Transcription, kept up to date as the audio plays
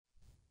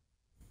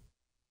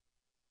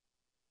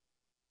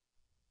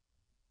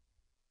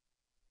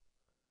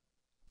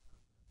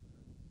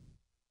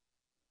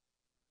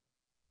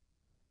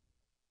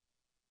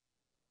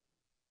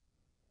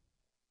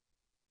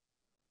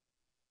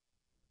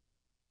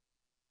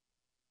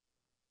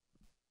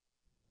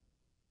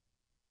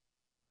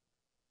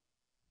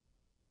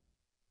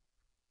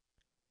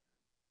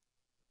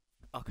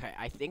Okay,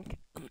 I think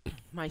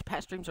my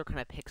past streams are kind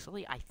of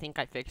pixely. I think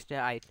I fixed it.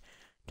 I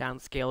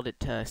downscaled it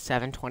to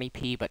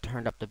 720p, but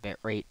turned up the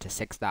bitrate to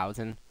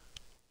 6000.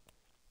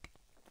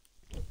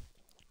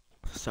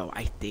 So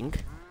I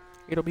think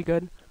it'll be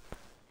good.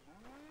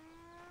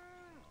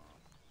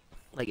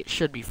 Like, it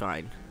should be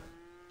fine.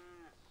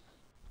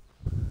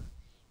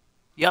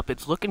 Yep,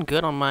 it's looking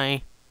good on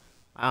my...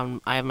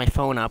 I have my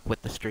phone up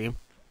with the stream.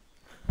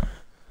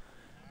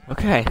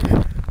 Okay.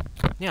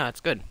 Yeah, it's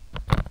good.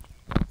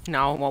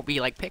 Now it won't be,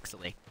 like,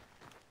 pixely.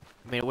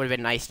 I mean, it would have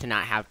been nice to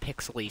not have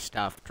pixely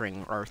stuff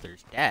during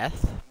Arthur's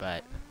death,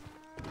 but...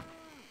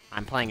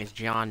 I'm playing as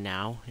John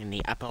now, in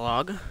the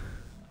epilogue.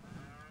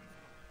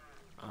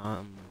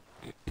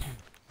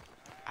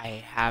 I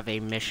have a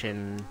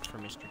mission for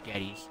Mr.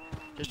 Geddes.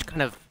 Just to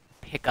kind of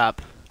pick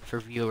up for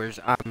viewers.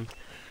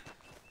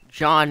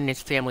 John and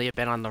his family have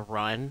been on the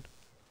run,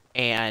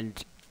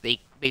 and they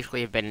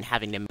basically have been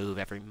having to move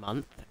every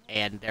month,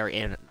 and they're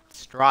in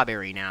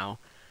Strawberry now,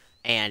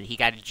 and he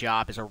got a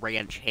job as a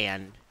ranch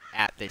hand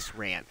at this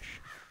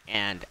ranch,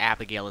 and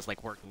Abigail is,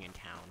 like, working in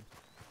town,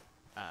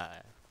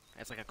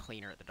 as, like, a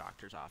cleaner at the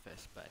doctor's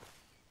office, but,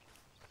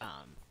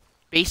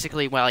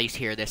 basically, while he's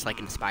here, this, like,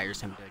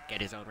 inspires him to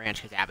get his own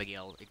ranch, because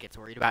Abigail gets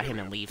worried about him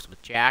and leaves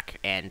with Jack,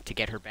 and to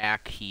get her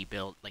back, he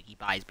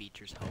buys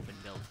Beecher's Hope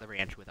and builds the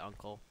ranch with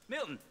Uncle.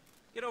 Milton,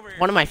 get over here.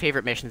 One of my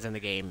favorite missions in the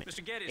game,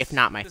 Geddes, if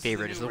not my this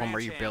favorite, is the one where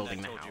ranch you're building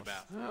hand the I told you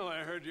house. about. Well,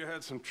 I heard you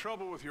had some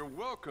trouble with your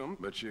welcome,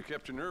 but you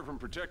kept your nerve and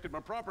protected my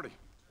property.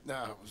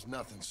 No, it was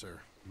nothing, sir.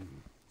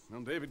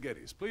 I'm David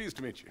Geddes. Pleased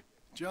to meet you.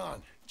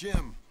 John,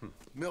 Jim,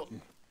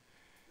 Milton.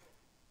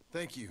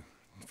 Thank you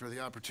for the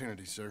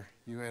opportunity, sir.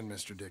 You and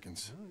Mr.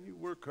 Dickens. Well, you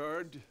work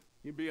hard.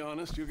 You be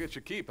honest, you'll get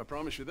your keep. I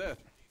promise you that.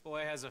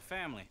 Boy has a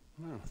family.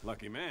 Oh,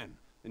 lucky man.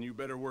 And you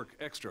better work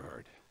extra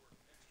hard.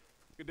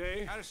 Good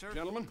day, Howdy, sir.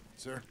 gentlemen.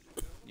 Sir?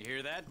 You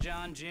hear that,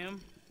 John,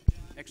 Jim?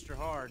 Extra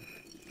hard.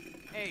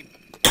 Hey,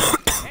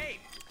 hey,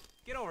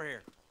 get over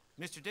here.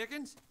 Mr.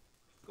 Dickens?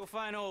 Go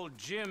find old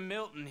Jim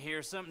Milton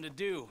here something to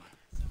do.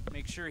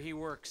 Make sure he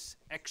works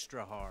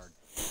extra hard.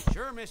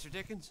 Sure, Mr.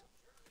 Dickens.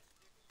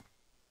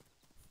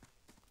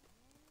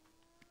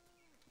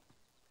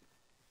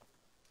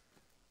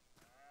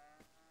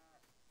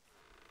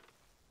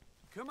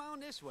 Come on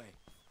this way.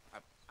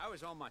 I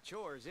was on my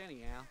chores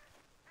anyhow.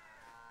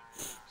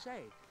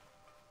 Say,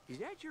 is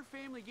that your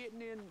family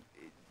getting in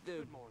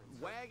the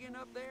wagon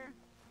up there?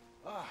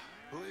 Ah,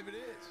 believe it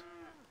is.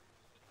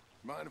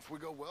 Mind if we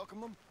go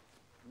welcome them?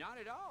 Not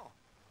at all.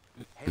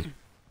 Hey,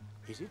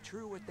 is it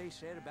true what they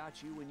said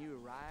about you when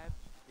you arrived?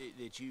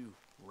 That you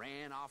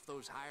ran off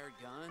those hired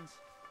guns?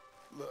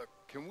 Look,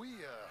 can we,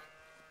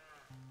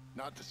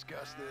 not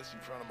discuss this in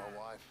front of my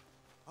wife?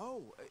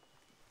 Oh,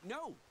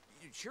 no,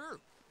 sure.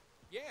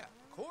 Yeah,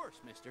 of course,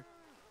 mister.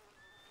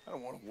 I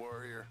don't want to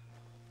worry her.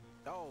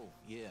 Oh,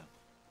 yeah.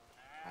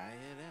 I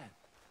hear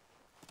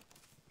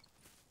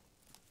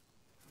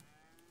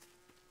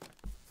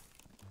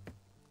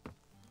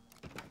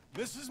that.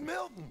 Mrs.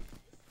 Milton!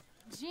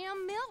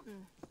 Jim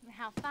Milton,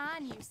 how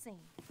fine you seem.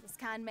 This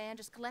kind man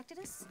just collected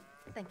us.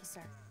 Thank you,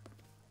 sir.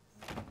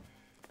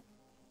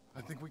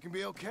 I think we can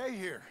be okay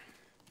here.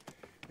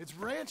 It's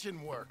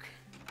ranching work.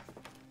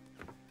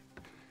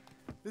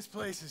 This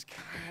place is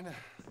kinda...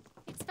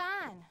 It's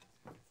fine.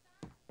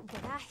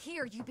 But I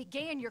hear you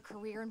began your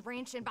career in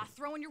ranching by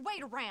throwing your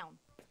weight around.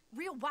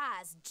 Real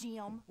wise,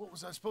 Jim. What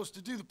was I supposed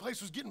to do? The place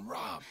was getting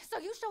robbed. So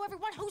you show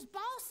everyone who's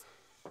boss?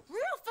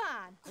 Real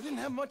fine. I didn't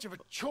have much of a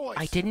choice.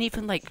 I didn't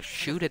even, like,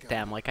 shoot at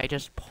them. Like, I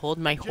just pulled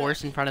my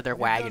horse in front of their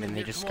wagon and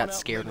they just got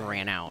scared and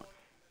ran out.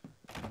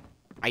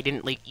 I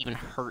didn't, like, even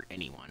hurt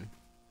anyone.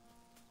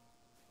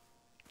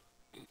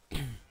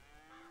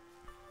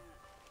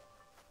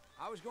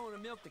 I was going to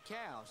milk the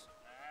cows.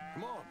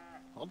 Come on,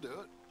 I'll do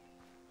it.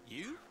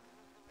 You?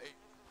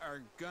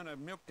 Are gonna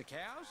milk the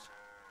cows?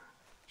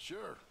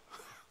 Sure.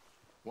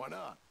 Why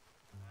not?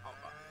 Oh,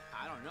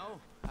 I don't know.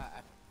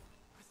 I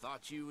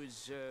thought you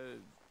was,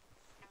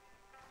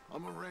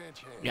 I'm a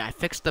ranch hand. Yeah, I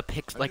fixed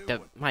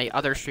the my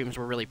other streams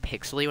were really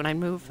pixely when I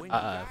moved. When you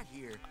got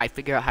here, I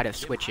figured out how to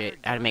switch it,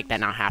 how to make that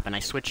not happen. I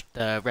switched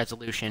the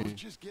resolution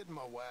Just getting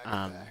my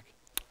wagon back.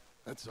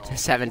 That's all. to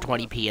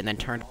 720p and then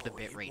turned up the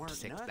bitrate to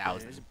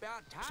 6000. it's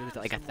about time So it was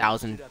like someone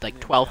 1,000, stood up like in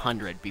them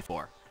 1,200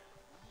 before.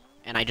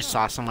 And I just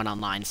saw someone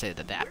online say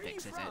that that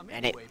fixes it.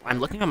 And I'm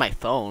looking on my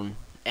phone,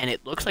 and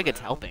it looks like it's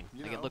helping.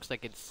 Like, it looks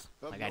like it's,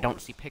 like, I don't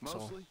see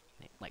pixel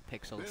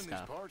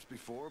stuff.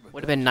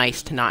 Would have been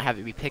nice to not have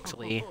it be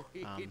pixely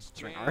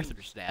during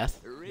Arthur's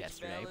death The rich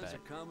yesterday, fellas but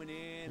are coming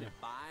in and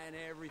buying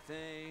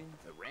everything,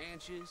 the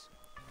ranches.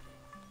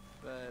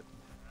 But,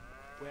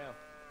 well,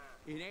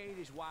 it ain't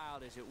as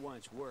wild as it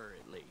once were,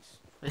 at least.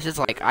 this is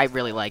like, I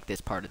really like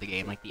this part of the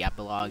game, like the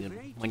epilogue, If it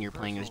and ain't when too you're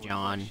playing as personal a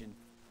John. question,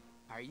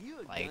 are you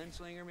a Like,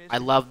 gunslinger, mister? I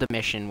love the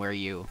mission where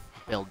you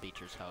build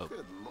Beecher's Hope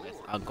Good with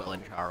Lord, Uncle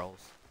and no.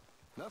 Charles.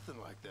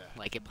 Nothing like that.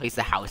 Like, it plays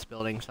the house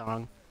building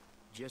song.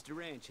 Just a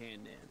ranch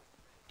hand, then.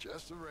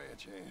 Just a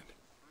ranch hand.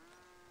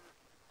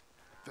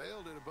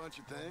 Failed at a bunch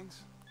of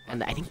things.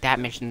 And I think that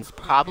mission's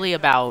probably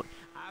about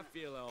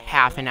feel a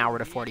half an whole hour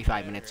to lot 45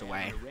 better minutes away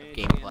having a of ranch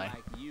gameplay.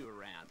 hand like you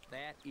around.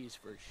 That is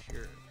for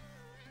sure.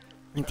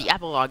 The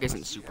epilogue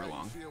isn't See super how you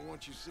long. feel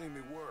once you see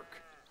me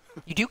work.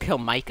 You do kill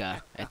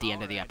Micah at the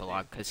end of the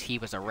epilogue because he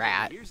was a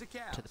rat Here's the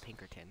cows. to the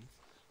Pinkertons.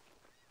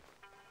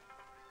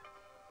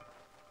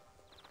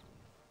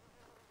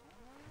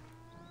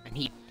 And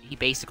he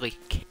basically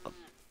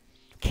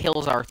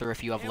kills Arthur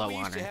if you have And low we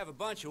used to honor. have a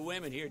bunch of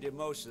women here did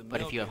most of the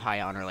But if you have milking.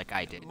 high honor like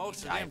I did,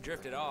 Most you of die them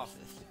drifted off.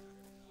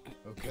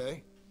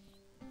 Okay.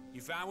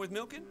 You fine with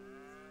milking?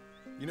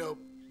 You know,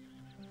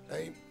 I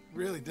ain't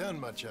really done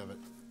much of it.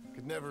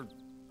 Could never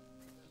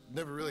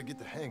really get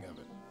the hang of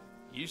it.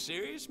 You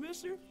serious,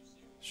 mister?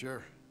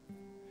 Sure.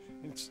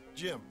 It's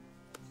Jim.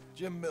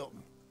 Jim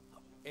Milton.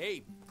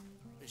 Hey,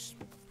 just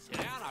sit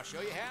down, I'll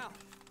show you how.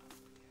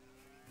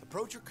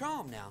 Approach her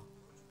calm now.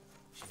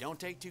 She don't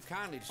take too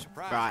kindly to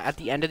surprise. Right, at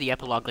the end of the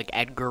epilogue, like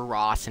Edgar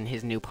Ross and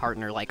his new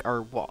partner, like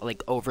are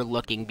like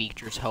overlooking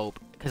Beecher's Hope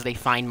because they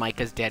find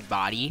Micah's dead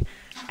body,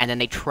 and then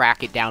they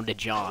track it down to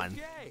John.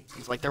 Okay.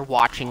 It's like they're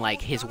watching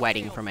like his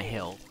wedding from a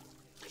hill.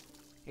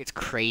 It's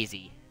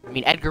crazy. I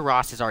mean, Edgar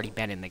Ross has already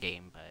been in the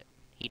game, but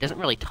he doesn't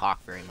really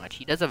talk very much.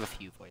 He does have a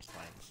few voice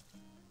lines,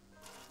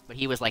 but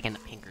he was like in the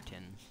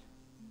Pinkertons.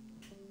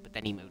 But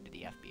then he moved to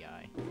the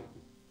FBI.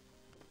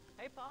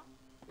 Hey, Pa.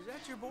 Is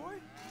that your boy?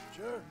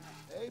 Sure.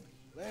 Abe,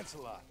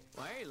 Lancelot.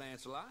 Well, hey,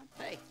 Lancelot.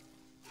 Hey.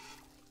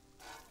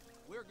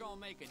 We're gonna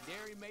make a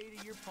dairy maid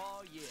of your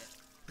pa yet.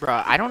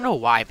 Bruh, I don't know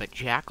why, but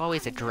Jack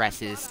always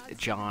addresses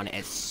John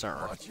as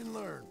Sir, Watch and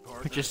learn,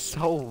 partner. which is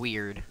so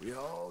weird. We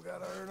all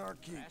gotta earn our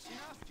keep. That's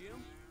enough,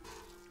 Jim.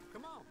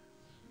 Come on.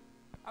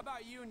 How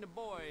about you and the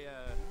boy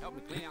help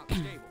me clean out the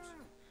stables?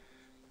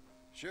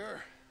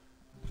 Sure.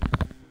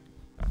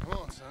 Come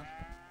on, son.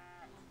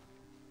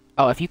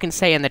 Oh, if you can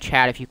say in the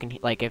chat if you can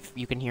if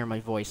you can hear my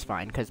voice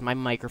fine, because my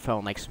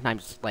microphone like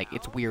sometimes like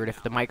it's weird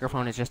if the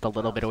microphone is just a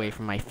little bit away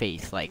from my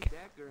face, like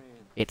That grand.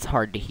 it's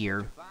hard to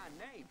hear. Fine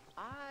name.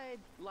 I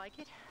like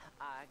it.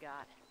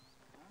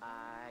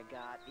 I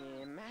got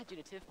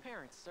imaginative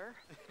parents, sir.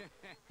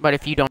 But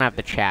if you don't have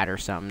the chat or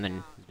something,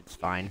 then it's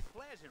fine.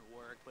 Pleasant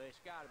work, but it's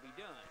gotta be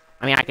done.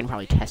 I mean, I can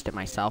probably test it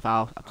myself.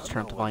 I'll just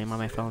turn up the volume on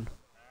my phone.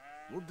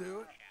 We'll do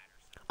it.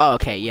 Oh,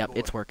 okay, yep,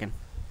 it's working.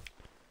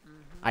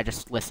 I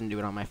just listened to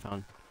it on my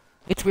phone.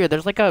 It's weird.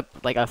 There's like a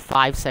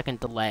 5-second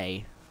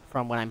delay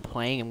from when I'm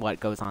playing and what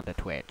goes on to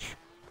Twitch.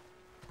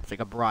 It's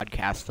like a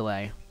broadcast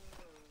delay.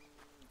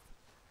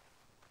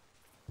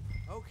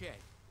 Okay.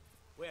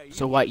 Well, you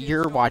So what get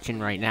you're started watching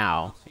with right that.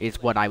 now I'll see you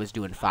is what later. I was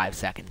doing 5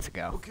 seconds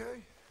ago.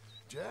 Okay.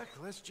 Jack,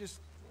 let's just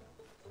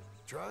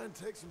try and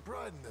take some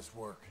pride in this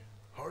work.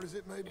 Hard as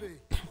it may be.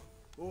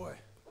 Boy,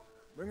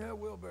 bring that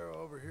wheelbarrow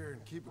over here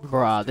and keep it close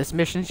Bruh, to this me.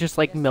 mission's just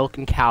like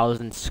milking cows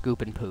and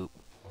scooping poop.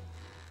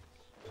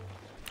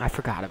 I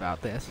forgot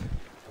about this.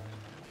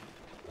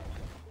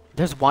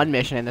 There's one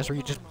mission in this where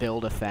you just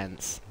build a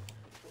fence.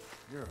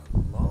 You're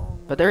a long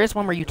But there is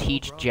one where you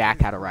teach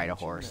Jack how to ride a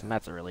horse, and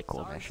that's a really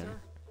cool Sorry, mission. sir?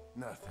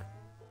 nothing.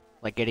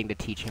 Like getting to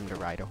teach him to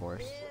ride a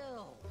horse.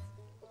 Bill.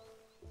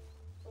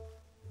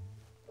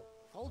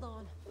 Hold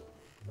on.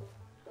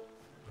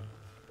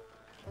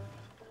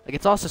 Like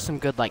it's also some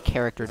good like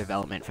character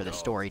development for the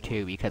story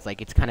too, because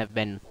like it's kind of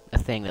been a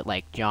thing that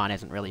like John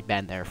hasn't really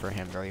been there for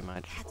him very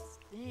much. That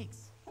stinks.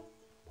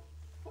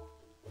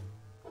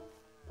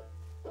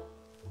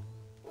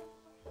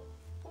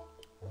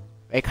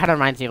 It kind of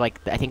reminds me of like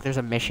I think there's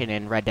a mission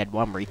in Red Dead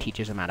 1 where he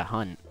teaches him how to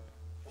hunt.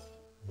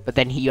 But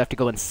then you have to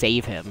go and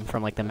save him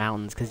from like the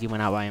mountains because he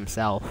went out by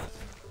himself.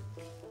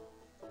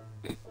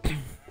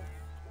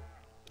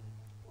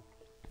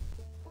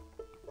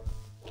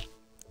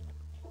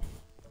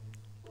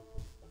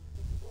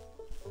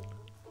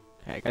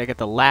 Okay, I gotta get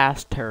the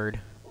last turd.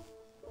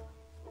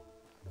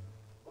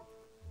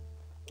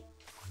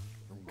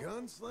 From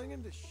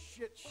gunslinging to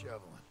shit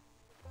shoveling.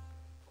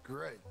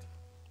 Great.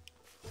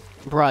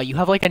 Bruh, you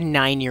have like a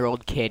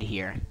 9-year-old kid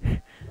here.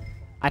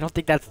 I don't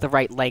think that's the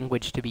right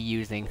language to be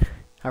using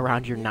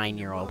around your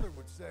 9-year-old. Mother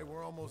would say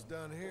we're almost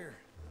done here.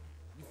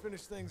 You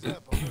finish things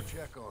up, I'll go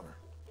check on her.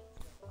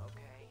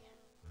 Okay.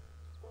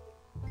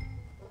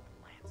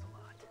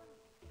 Lancelot.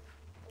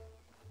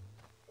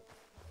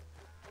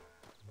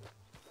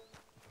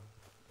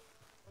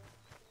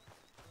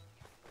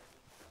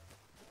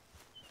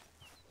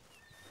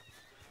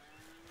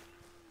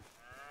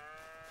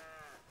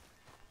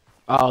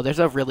 Oh, there's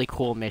a really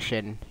cool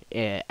mission.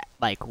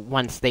 Like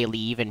once they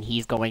leave and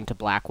he's going to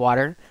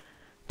Blackwater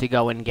to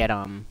go and get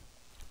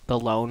the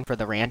loan for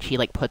the ranch, he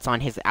like puts on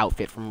his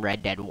outfit from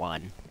Red Dead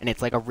 1, and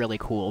it's like a really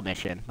cool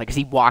mission. Like as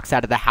he walks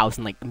out of the house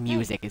and like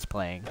music is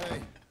playing.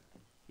 Hey,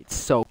 It's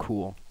so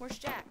cool. Where's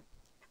Jack?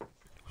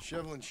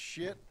 shoveling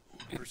shit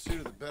in pursuit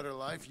of the better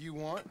life you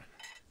want?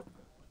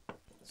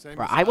 Same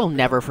Bro, as I will I've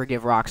never been.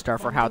 forgive Rockstar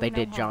for how they Don't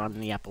do no did harm. John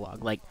in the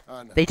epilogue. Like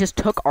I know. they just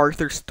took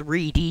Arthur's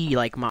 3D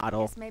like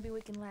model Guess maybe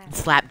we can and laugh.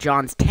 slapped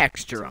John's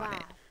texture on it.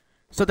 Survive.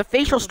 So the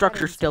facial Feel better structure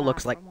than still survive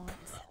looks for like once.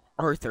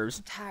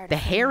 Arthur's. Tired The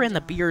of hair fighting and the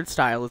John. beard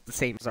style is the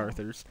same as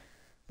Arthur's.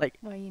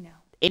 Well, you know.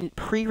 in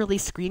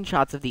pre-release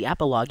screenshots of the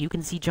epilogue, you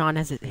can see John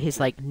has his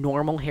like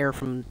normal hair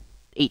from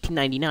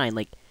 1899.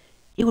 Like,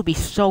 it would be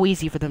so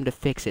easy for them to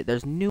fix it.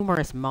 There's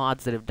numerous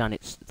mods that have done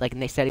it. Like,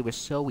 and they said it was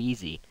so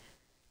easy.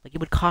 Like, it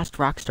would cost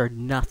Rockstar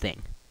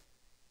nothing.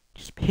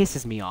 Just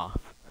pisses me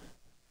off.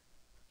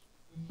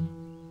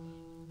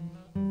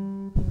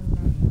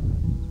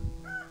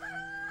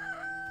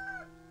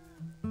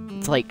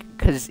 It's like,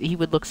 because he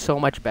would look so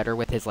much better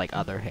with his, like,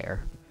 other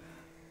hair.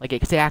 Like,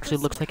 because it actually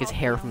looks like his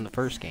hair from the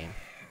first game.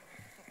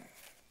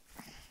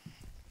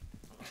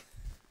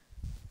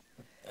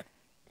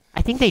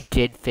 I think they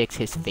did fix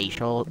his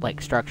facial,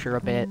 like, structure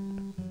a bit.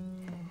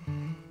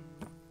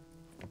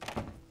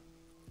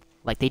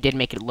 Like, they did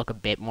make it look a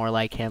bit more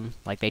like him.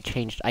 Like, they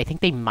changed... I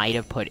think they might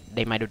have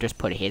just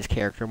put his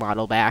character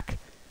model back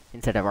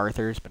instead of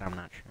Arthur's, but I'm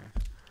not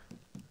sure.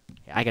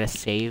 Yeah, I gotta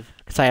save.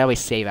 Because I always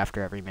save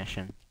after every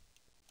mission.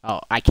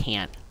 Oh, I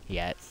can't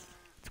yet.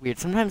 It's weird.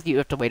 Sometimes you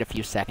have to wait a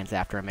few seconds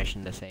after a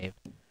mission to save.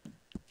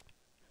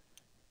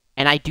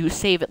 And I do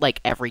save at, like,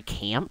 every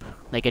camp.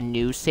 Like, a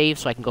new save,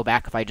 so I can go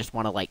back if I just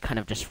want to, like, kind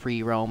of just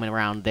free roam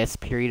around this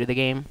period of the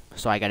game.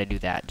 So I gotta do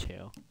that,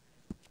 too.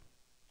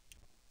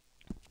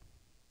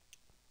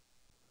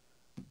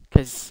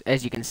 Because,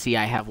 as you can see,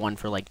 I have one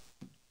for, like,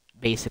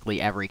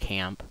 basically every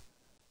camp.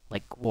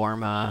 Like,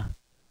 Warma,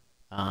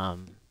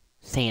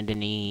 Saint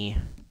Denis.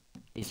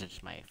 These are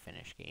just my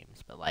finished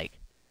games, but, like,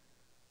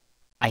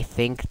 I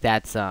think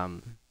that's,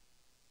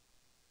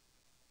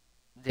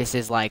 this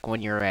is, like,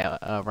 when you're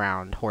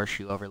around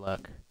Horseshoe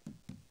Overlook.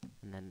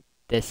 And then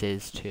this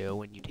is, too,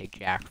 when you take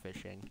jack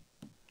fishing.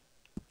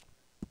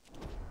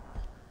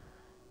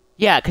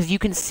 Yeah, because you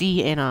can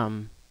see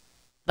in,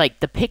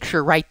 like, the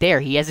picture right there,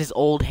 he has his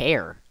old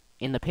hair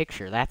in the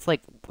picture. That's,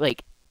 like,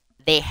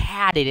 they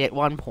had it at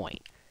one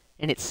point.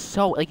 And it's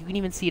so, like, you can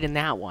even see it in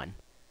that one.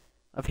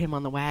 Of him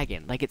on the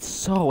wagon. Like, it's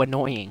so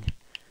annoying.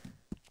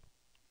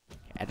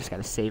 I just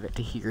gotta save it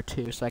to here,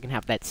 too, so I can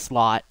have that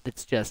slot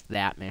that's just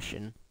that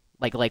mission.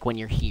 Like when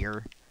you're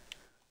here.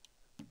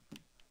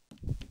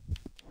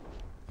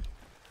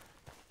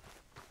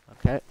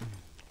 Okay.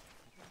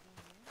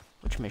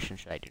 Which mission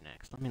should I do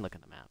next? Let me look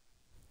at the map.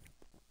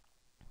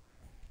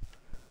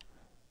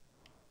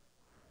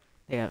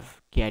 They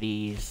have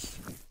Geddes,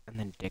 and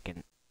then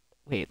Dickens.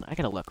 Wait, I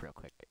gotta look real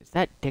quick. Is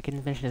that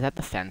Dickens' mission? Is that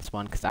the fence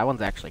one? Because that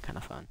one's actually kind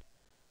of fun.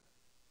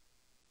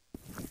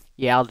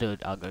 Yeah, I'll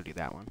go do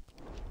that one.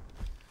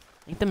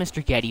 I think the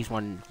Mr. Geddes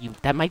one,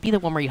 that might be the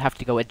one where you have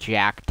to go with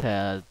Jack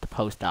to the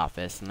post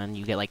office, and then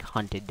you get, like,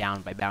 hunted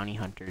down by bounty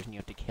hunters, and you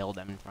have to kill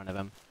them in front of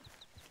him.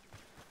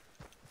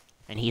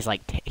 And he's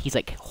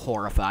like,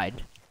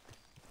 horrified.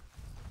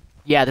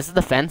 Yeah, this is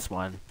the fence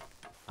one.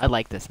 I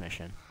like this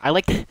mission. I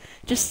like,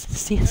 just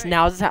see,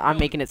 now I'm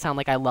making it sound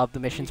like I love the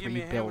missions where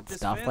you build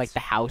stuff, like the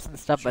house and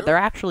stuff, but they're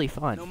actually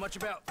fun. Know much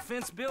about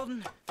fence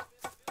building?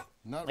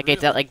 Like,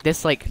 it's like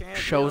this, like,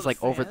 shows,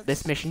 like, over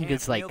this mission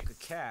is, like,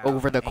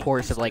 over the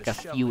course of, like, a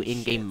few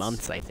in-game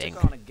months, I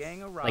think.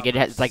 Like, it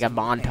has, like, a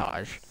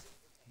montage.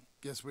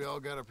 Guess we all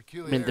got our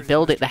I mean,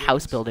 the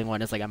house building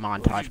one is, like, a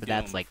montage, but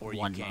that's, like, 1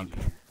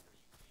 month.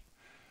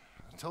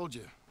 I told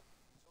you.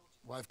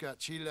 Wife got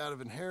cheated out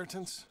of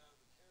inheritance.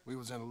 We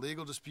was in a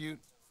legal dispute.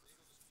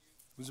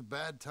 It was a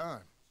bad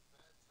time.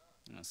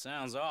 That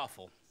sounds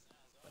awful,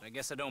 but I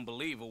guess I don't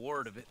believe a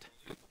word of it.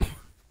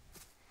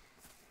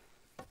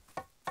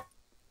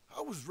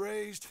 I was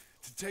raised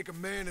to take a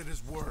man at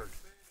his word,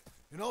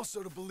 and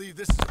also to believe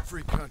this is a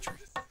free country.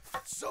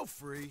 So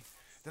free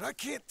that I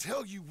can't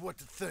tell you what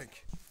to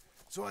think.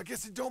 So I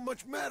guess it don't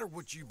much matter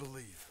what you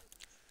believe.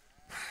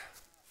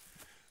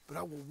 But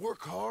I will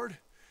work hard,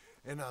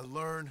 and I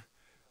learn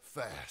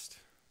fast.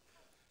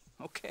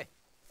 Okay.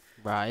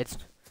 Right.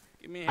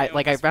 Give me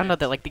I found out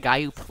that, like, the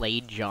guy who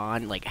played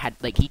John, like,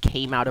 he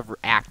came out of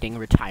acting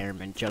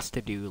retirement just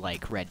to do,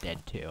 like, Red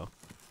Dead 2.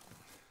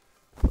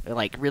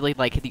 Like, really,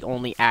 like, the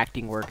only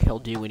acting work he'll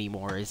do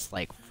anymore is,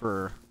 like,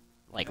 for,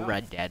 like,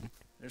 Red Dead.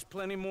 There's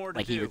plenty more to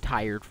like, do. he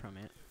retired from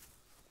it.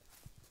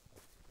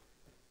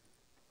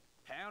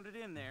 Pound it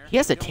in there. He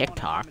has a You don't want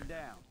TikTok. him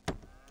down.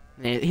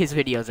 And his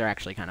videos are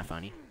actually kind of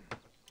funny.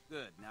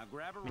 Good. Now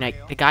grab a And, like,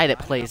 rail, the guy that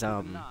line it plays,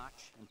 up with a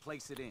notch, and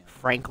place it in.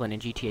 Franklin in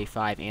GTA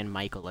 5 and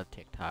Michael have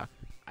TikTok.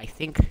 I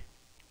think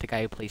the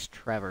guy who plays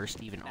Trevor,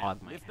 Stephen Now,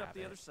 Ogg, might lift up have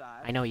the it. other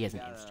side. I know he has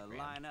an Gotta Instagram.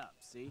 Line up,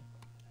 see?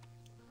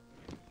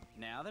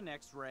 Now the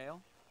next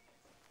rail.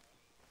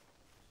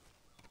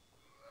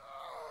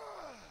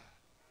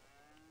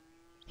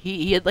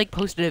 He had, like,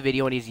 posted a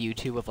video on his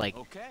YouTube of, like,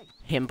 Okay.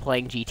 him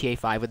playing GTA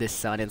 5 with his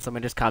son, and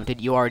someone just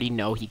commented, "You already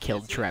know he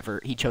killed Trevor.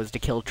 He chose to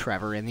kill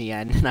Trevor in the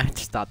end," and I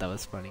just thought that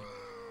was funny.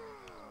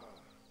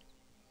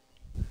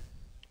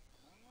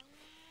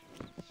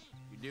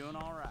 You're doing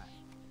all right.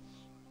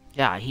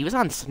 Yeah, he was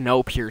on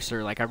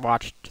Snowpiercer. Like, I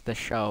watched the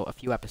show, a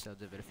few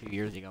episodes of it a few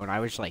years ago, and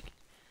I was, like,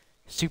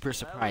 super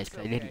surprised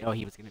because I didn't know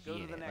he was going to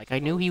be in it. Like, I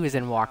knew he was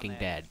in Walking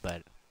Dead,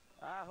 but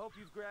I hope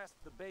you've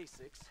grasped the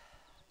basics.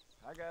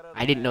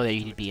 I didn't know that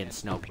he'd be in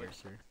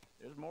Snowpiercer.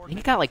 I think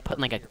he got, like, put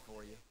in, like, a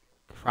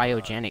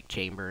cryogenic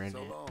chamber in it.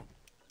 So long.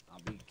 I'll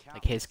be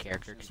like his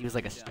character, because he was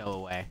like a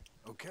stowaway.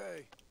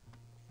 Okay.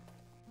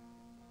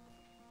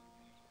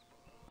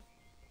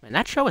 And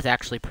that show is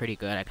actually pretty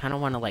good. I kind of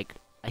want to like.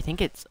 I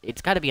think it's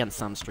got to be on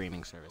some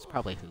streaming service,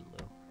 probably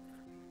Hulu.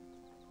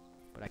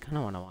 But I kind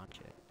of want to watch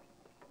it.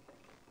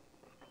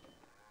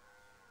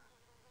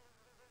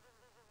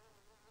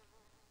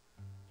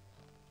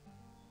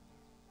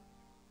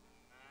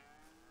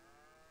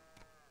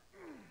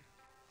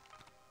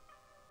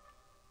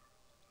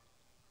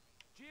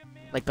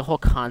 Like the whole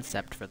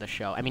concept for the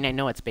show. I mean, I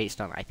know it's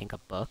based on, I think, a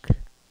book.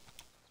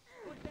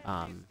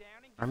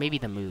 Or maybe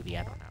the movie,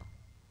 I don't know.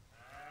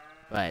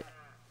 But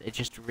it's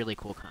just a really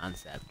cool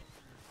concept.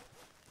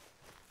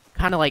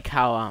 Kind of like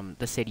how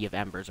the City of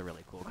Ember's a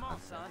really cool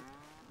concept.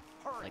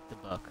 Like the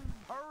book.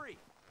 Hurry!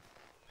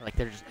 Like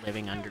they're just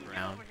living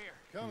underground.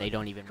 And they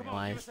don't even Come on,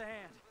 give realize. us a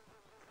hand.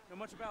 Know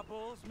much about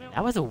bulls, Milton?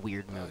 That was a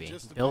weird movie.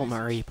 Just the Bill basics.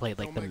 Murray played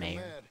like Don't the make 'em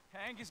mayor. mad.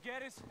 Angus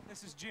Geddes,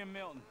 this is Jim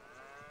Milton.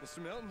 Mr.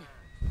 Milton?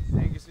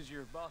 Angus is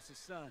your boss's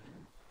son.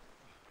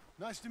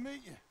 Nice to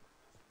meet you.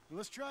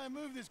 Let's try and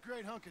move this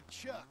great hunk of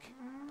chuck.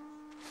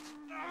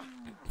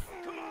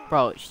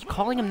 Bro,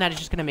 calling him that is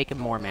just gonna make him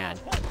more mad.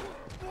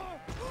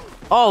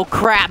 Oh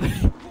crap!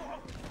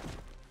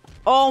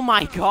 Oh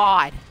my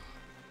god!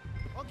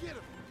 I'll get him.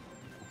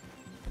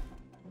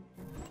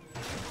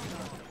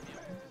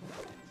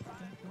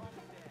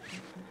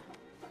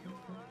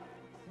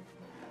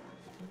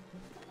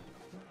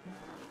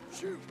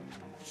 Shoot!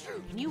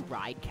 Shoot! Can you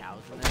ride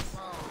cows in this?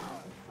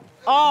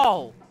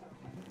 Oh!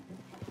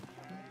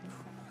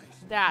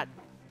 That,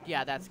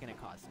 yeah, that's gonna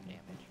cause some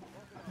damage.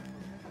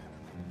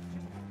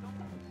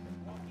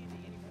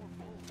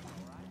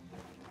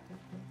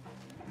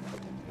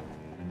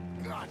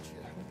 Gotcha.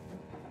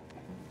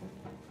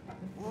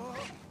 Whoa!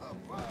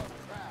 Whoa!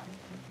 Crap!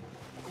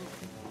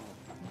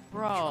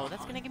 Bro,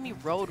 that's gonna give me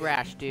road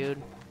rash,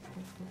 dude.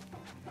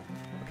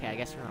 Okay, I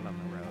guess we're not on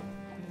the road.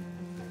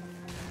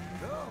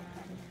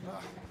 No!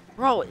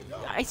 Bro,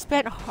 I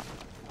spent. I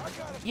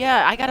gotta.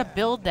 Yeah, I gotta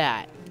build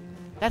that.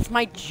 That's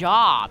my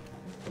job.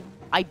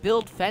 I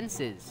build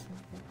fences.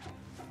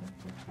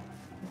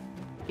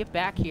 Get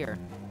back here.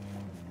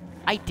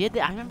 I did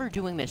that. I remember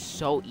doing this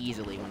so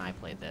easily when I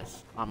played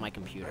this on my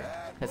computer.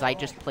 Because I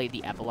just played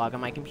the epilogue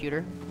on my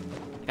computer.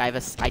 Like I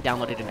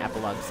downloaded an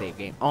epilogue save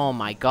game. Oh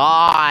my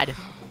god.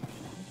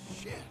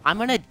 Shit! I'm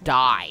gonna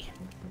die.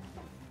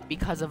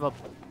 Because of a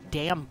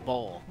damn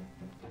bull.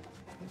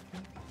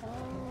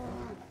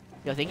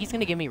 Yo, I think he's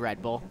gonna give me Red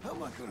Bull. How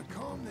am I gonna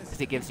calm this?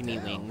 Because it gives me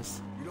down?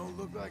 wings. You don't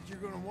look like you're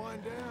gonna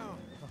wind down.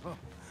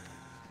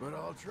 But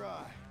I'll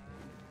try.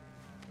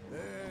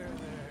 There.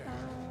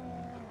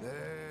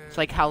 It's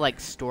like how like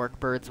stork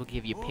birds will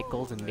give you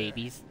pickles and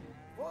babies.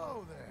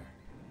 Whoa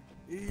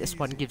there. This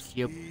one Easy, gives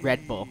you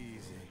Red Bull.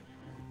 easy.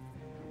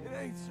 It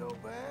ain't so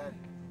bad.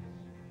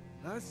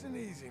 Nice and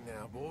easy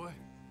now, boy.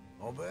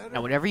 All better?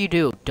 Now, whatever you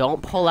do,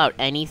 don't pull out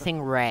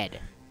anything red.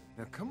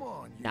 Now come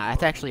on. You Nah,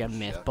 that's actually a lucky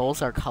myth. shuck.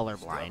 Bulls are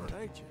colorblind.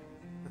 Stubborn, ain't you?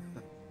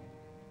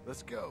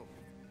 Let's go.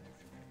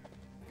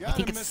 I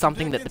think it's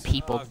something that the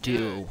people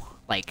do,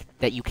 like,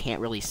 that you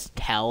can't really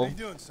tell.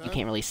 You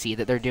can't really see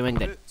that they're doing,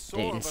 that it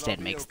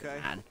instead makes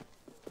them mad.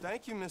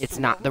 Thank you, Mr. It's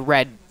not, the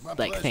red, My like,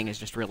 pleasure. thing is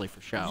just really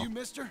for show. You,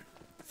 mister?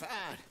 Fine.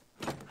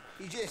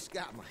 You just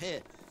got my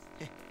head.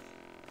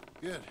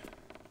 Good.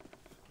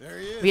 There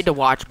he is. We had to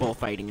watch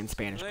bullfighting in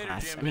Spanish Later,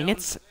 class. Jim I mean, Milton.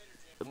 it's...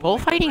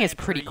 Bullfighting is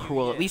pretty transfer you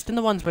cool, yet. at least in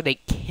the ones where they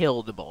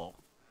kill the bull.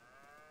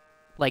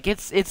 Like,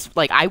 it's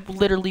like,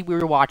 we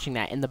were watching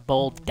that, and the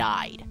bull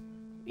died.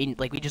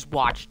 Like, we just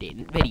watched it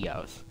in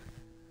videos.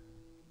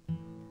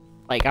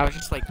 Like, I was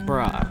just like,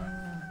 bruh.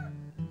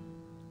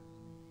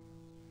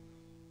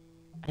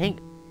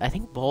 I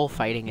think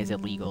bullfighting is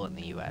illegal in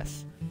the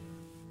U.S.,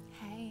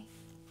 Hey,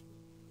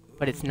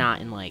 but it's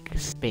not in, like,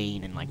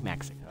 Spain and, like,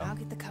 Mexico. I'll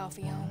get the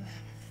coffee on.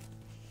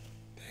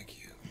 Thank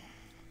you.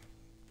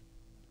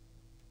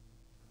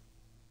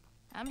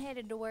 I'm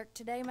headed to work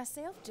today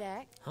myself,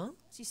 Jack. Huh?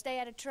 So you stay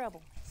out of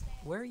trouble.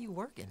 Where are you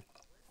working?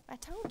 I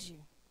told you.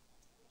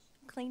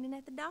 Cleaning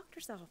at the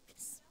doctor's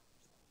office.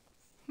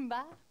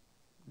 Bye.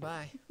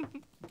 Bye.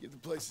 Give the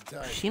place a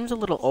time. Seems a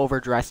little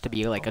overdressed to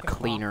be, like, a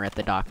cleaner at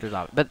the doctor's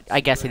office. But I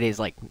guess it is,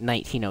 like,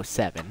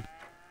 1907.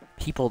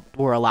 People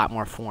were a lot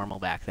more formal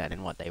back then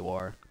in what they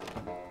wore.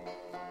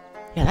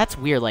 Yeah, that's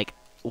weird. Like,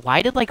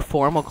 why did, like,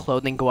 formal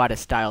clothing go out of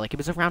style? Like, it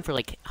was around for,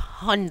 like,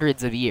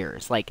 hundreds of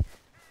years. Like,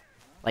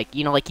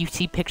 you know, like, you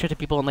see pictures of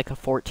people in, like, the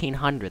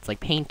 1400s, like,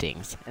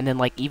 paintings. And then,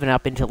 like, even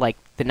up into, like,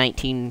 the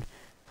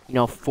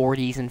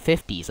 40s and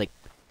 50s. Like,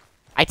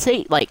 I'd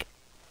say, like,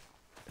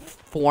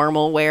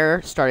 formal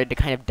wear started to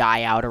kind of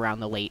die out around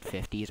the late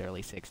 50s,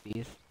 early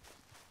 60s.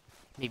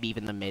 Maybe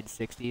even the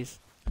mid-60s.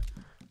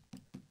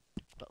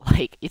 But,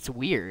 like, it's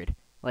weird.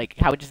 Like,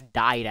 how it just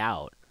died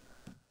out.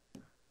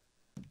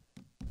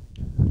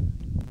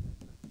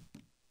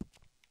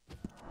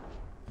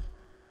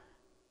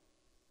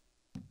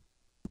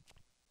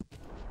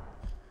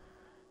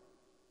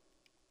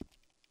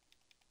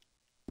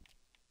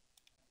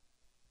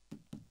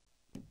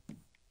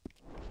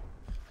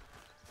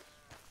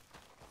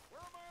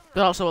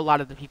 But also, a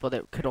lot of the people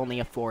that could only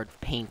afford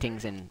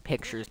paintings and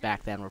pictures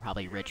back then were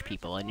probably rich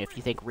people. And if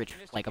you think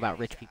about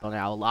rich people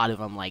now, a lot of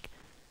them like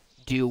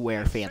do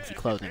wear fancy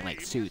clothing,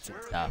 like suits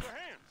and stuff,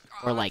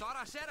 or like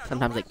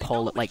sometimes like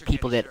polo, like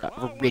people that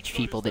rich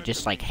people that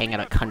just like hang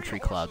out at country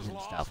clubs and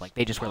stuff. Like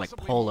they just wear like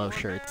polo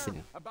shirts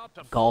and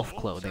golf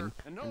clothing,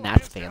 and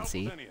that's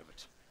fancy.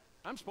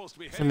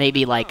 So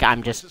maybe like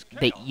I'm just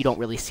that you don't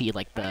really see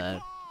like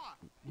the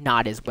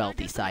not as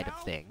wealthy side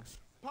of things.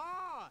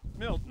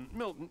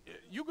 Milton,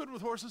 you good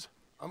with horses?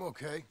 I'm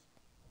okay.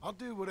 I'll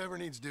do whatever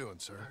needs doing,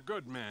 sir.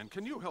 Good man.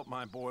 Can you help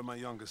my boy, my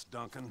youngest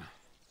Duncan?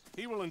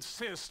 He will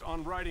insist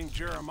on riding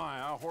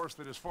Jeremiah, a horse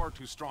that is far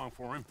too strong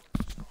for him.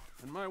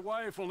 And my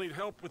wife will need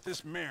help with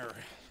this mare.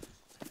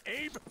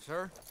 Abe?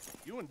 Sir?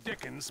 You and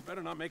Dickens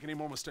better not make any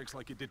more mistakes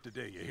like you did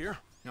today, you hear?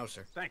 No,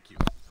 sir. Thank you.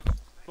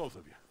 Both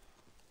of you.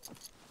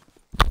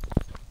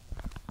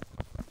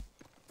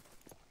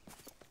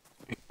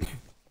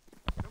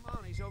 Come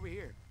on, he's over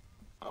here.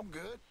 I'm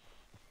good.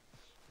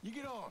 You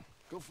get on.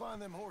 Go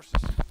find them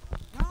horses.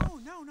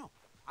 No.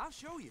 I'll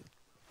show you.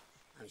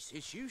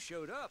 Since you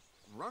showed up,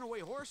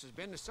 runaway horse has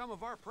been to some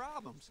of our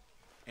problems.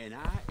 And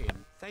I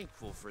am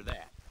thankful for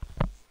that.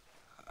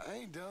 I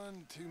ain't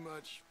done too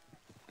much.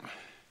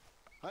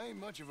 I ain't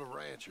much of a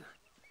rancher.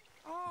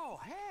 Oh,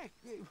 heck.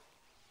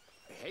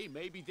 Hey,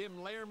 maybe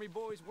them Laramie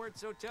boys weren't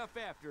so tough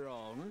after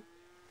all, huh?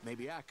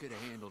 Maybe I could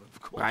have handled them.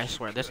 I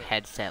swear, this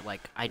headset,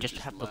 like, I just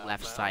have the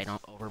left side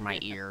over my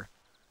ear.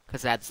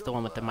 Because that's the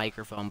one with the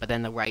microphone, but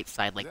then the right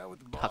side, like,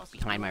 tucked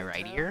behind my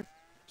right ear.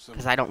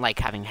 Because I don't like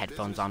having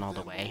headphones on all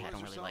the way. I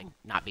don't really like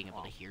not being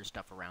able to hear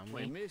stuff around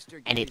me.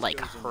 And it, like,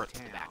 hurts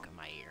the back of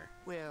my ear.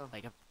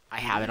 Like, I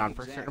have it on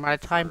for a certain amount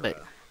of time,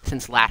 but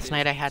since last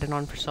night I had it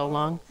on for so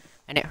long,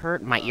 and it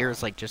hurt, my ear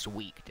is, like, just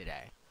weak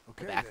today.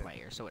 The back of my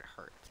ear, so it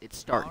hurts. It's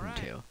starting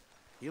to.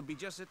 He'll be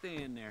just at the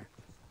end there.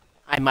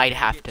 I might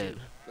have to.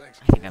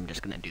 I think I'm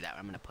just gonna do that.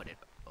 I'm gonna put it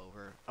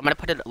over. I'm gonna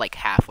put it like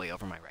halfway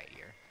over my right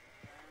ear,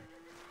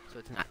 so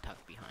it's not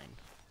tucked behind,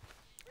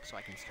 so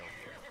I can still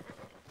hear.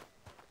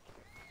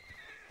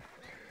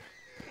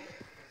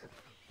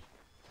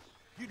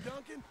 You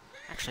Duncan?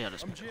 Actually, I'll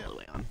just put it all the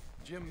way on.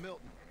 Jim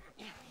Milton.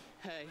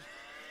 Hey.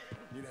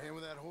 Need a hand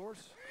with that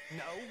horse?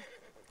 No.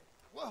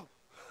 Whoa.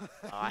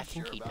 Oh, I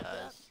think Sure he about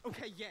does.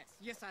 Okay,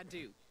 yes I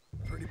do.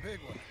 that? Pretty big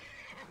one.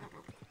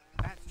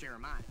 That's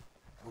Jeremiah.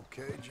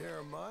 Okay,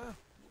 Jeremiah.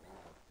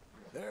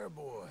 There,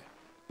 boy.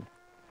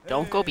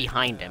 Don't go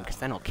behind him, because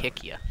then he'll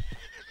kick you.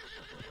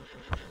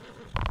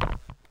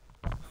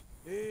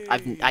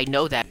 I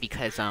know that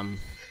because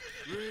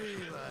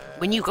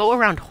when you go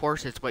around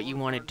horses, what you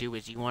want to do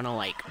is you want to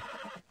like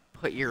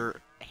put your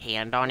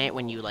hand on it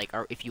when you like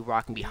are if you're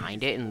walking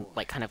behind it, and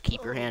like kind of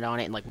keep your hand on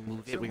it and like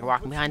move it when you're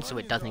walking behind, so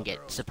it doesn't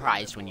get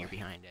surprised when you're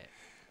behind it.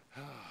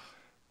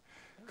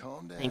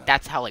 Calm down. I think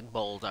that's how like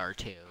bulls are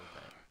too.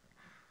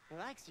 He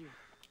likes you.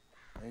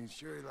 Ain't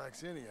sure he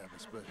likes any of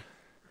us, but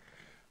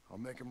I'll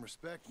make him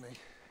respect me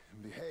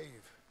and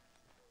behave.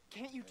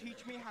 Can't you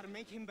teach me how to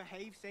make him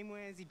behave same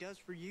way as he does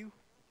for you?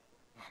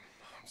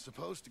 I'm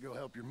supposed to go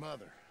help your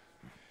mother.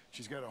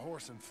 She's got a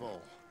horse in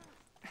foal.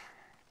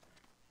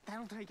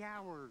 That'll take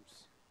hours.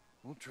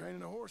 Well,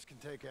 training a horse can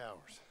take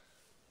hours.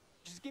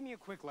 Just give me a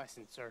quick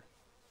lesson, sir.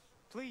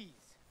 Please.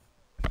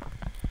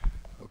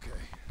 Okay.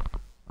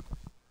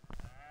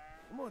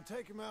 I'm gonna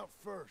take him out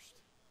first.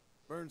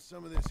 Burn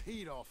some of this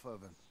heat off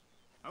of him.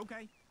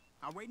 Okay.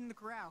 I'll wait in the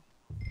corral.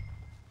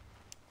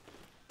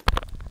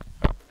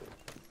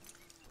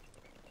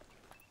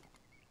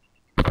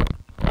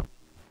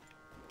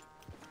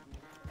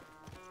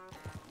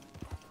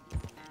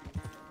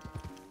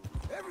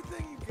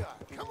 Everything you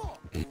got. Come on.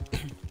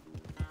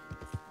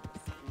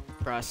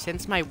 Bruh,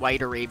 since my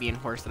white Arabian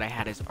horse that I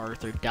had as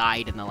Arthur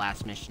died in the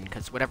last mission,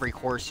 because whatever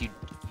horse you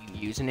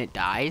use in it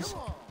dies,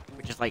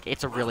 which is like,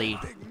 it's a really,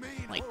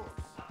 like,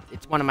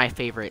 it's one of my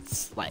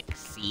favorites, like,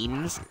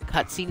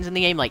 cutscenes in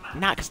the game, like,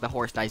 not because the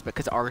horse dies, but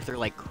because Arthur,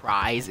 like,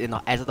 cries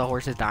as the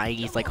horse is dying,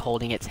 he's, like,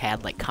 holding its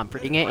head, like,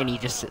 comforting it, and he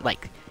just,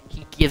 like,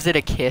 he gives it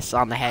a kiss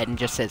on the head and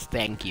just says,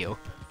 thank you.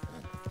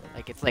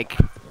 Like, it's, like,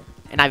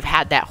 and I've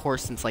had that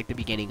horse since, like, the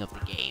beginning of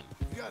the game,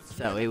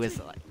 so it was,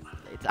 like,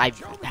 I've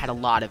had a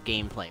lot of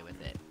gameplay with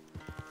it.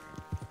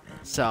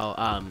 So,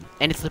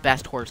 and it's the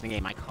best horse in the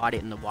game. I caught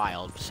it in the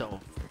wild, so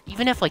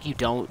even if, like,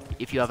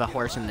 if you have a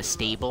horse in the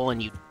stable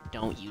and you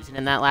don't use it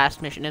in that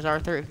last mission as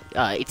Arthur,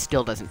 it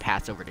still doesn't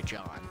pass over to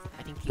John.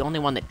 I think the only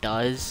one that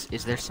does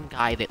is there's some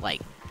guy that,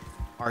 like,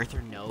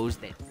 Arthur knows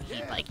that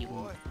he, like, you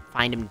can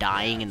find him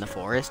dying in the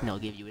forest and he'll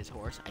give you his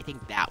horse. I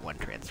think that one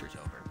transfers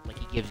over. Like,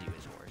 he gives you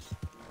his horse.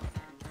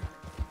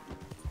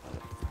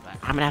 But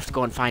I'm gonna have to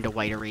go and find a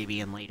white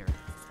Arabian later.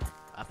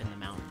 Up in the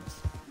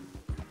mountains.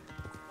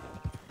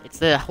 It's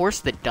the horse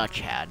that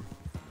Dutch had.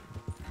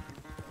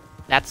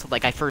 That's,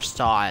 like, I first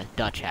saw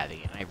Dutch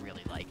having it, and I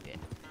really liked it.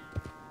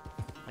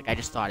 Like, I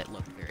just thought it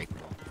looked very cool.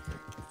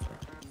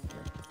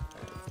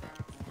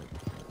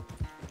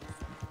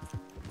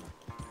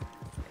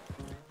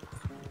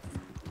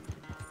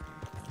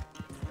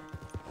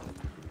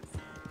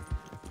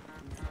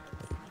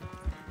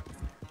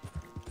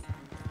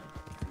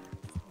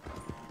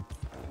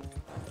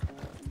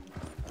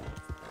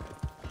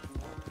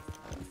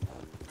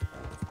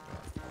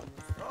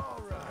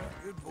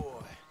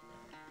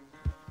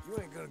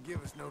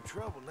 give us no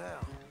trouble now.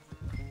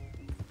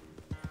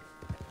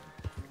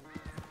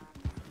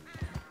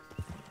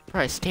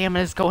 Bro, his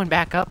stamina's going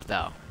back up,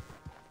 though.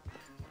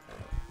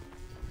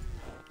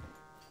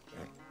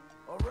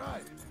 All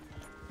right.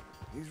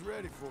 He's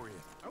ready for you.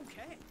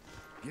 Okay.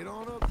 Get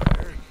on up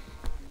there.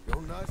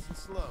 Go nice and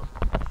slow.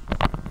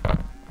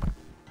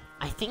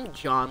 I think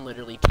John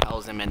literally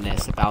tells him in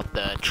this about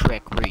the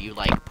trick where you,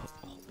 like,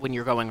 when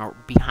you're going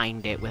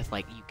behind it with,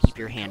 like, you keep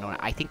your hand on it.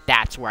 I think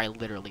that's where I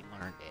literally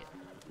learned it.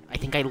 I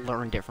think I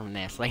learned it from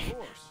this. Like,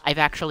 I've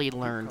actually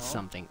learned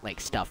something,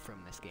 like, stuff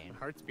from this game.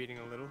 Heart's beating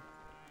a little.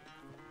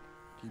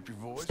 Keep your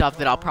voice Stuff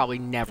that I'll calm probably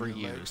never and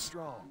your legs use.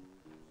 strong.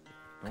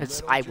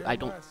 Because Don't let old I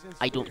Jeremiah sense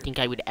don't fear. think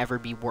I would ever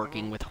be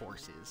working with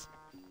horses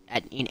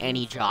in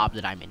any job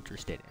that I'm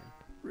interested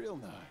in. Real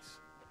nice.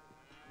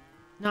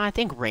 No, I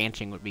think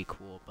ranching would be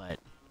cool, but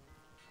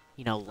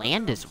you know,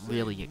 land is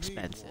really You need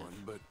expensive, one,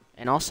 but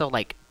and also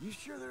like you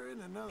sure there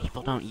isn't another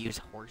people don't horse use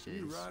you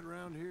horses ride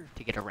around here?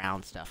 to get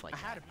around stuff like I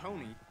had that. a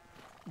pony,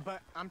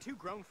 but I'm too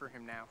grown for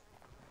him now.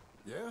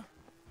 Yeah?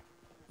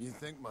 You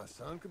think my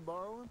son could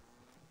borrow him?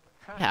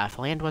 Yeah, if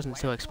land wasn't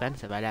so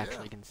expensive, I'd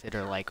actually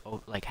consider like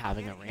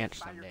having a ranch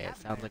someday. It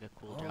sounds like a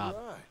cool job.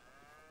 All right.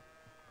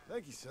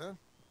 Thank you, son.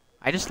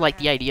 I just like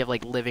the idea of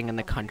like living in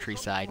the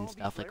countryside and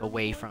stuff, like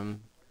away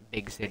from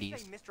big They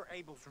cities. say Mr.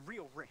 Abel's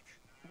real rich.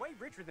 Way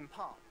richer than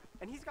Pa.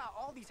 And he's got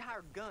all these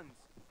hired guns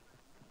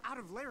out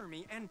of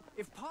Laramie, and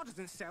if Pa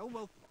doesn't sell,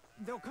 well,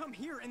 they'll come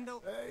here and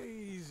they'll...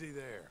 Easy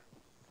there.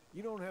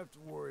 You don't have to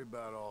worry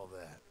about all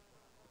that.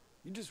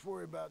 You just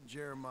worry about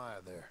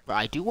Jeremiah there. But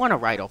I do want to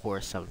ride a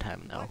horse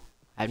sometime though.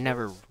 I've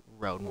never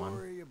rode one.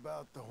 Worry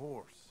about the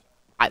horse.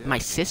 My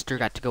sister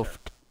got to go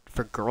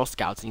for Girl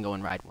Scouts and go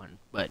and ride one,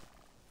 but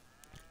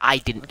I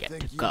didn't get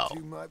think to go. you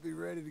two might be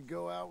ready to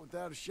go out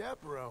without a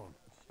chaperone.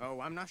 Oh,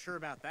 I'm not sure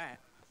about that.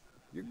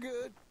 You're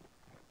good.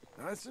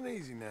 Nice and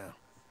easy now.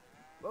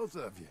 Both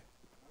of you.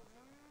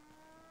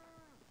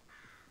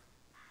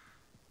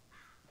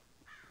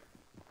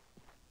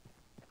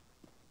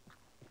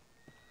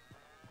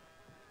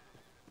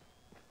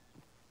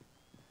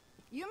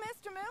 You,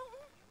 Mr.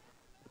 Milton?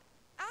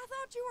 I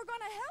thought you were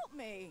gonna help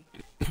me.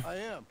 I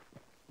am.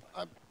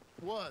 I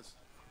was.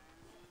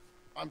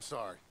 I'm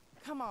sorry.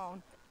 Come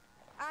on.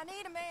 I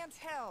need a man's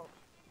help.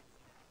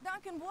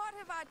 Duncan, what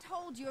have I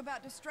told you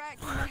about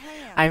distracting the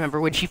hands? I remember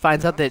when she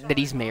finds out that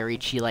he's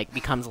married, she like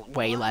becomes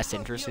way less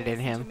interested in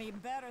him. Me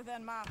better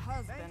than my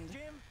husband.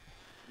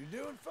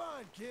 You're doing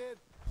fine, kid.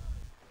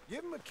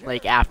 Give him a carrot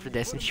Like and after you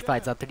this, put and him she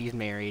finds down. out that he's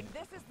married.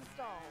 This is the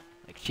stall.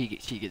 Like she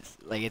gets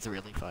like it's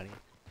really funny.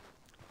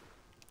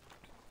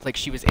 It's like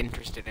she was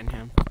interested in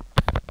him.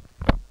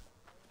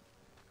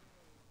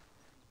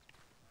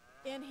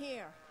 In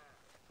here.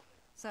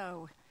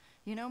 So,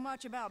 you know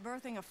much about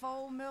birthing a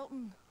foal,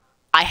 Milton?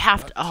 I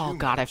have to. Not Oh too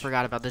God, I much.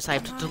 forgot about this. I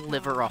have to My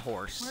deliver a God.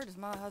 horse. Where does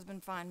my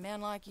husband find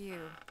men like you?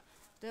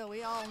 Still,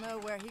 we all know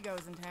where he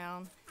goes in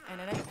town, and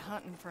it ain't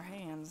hunting for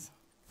hands.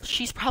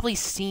 She's probably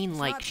seen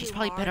like not she's too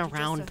probably been hard to just,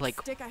 around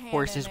like stick a hand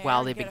horses in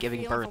while there they've and been get a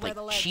giving feel for birth. where Like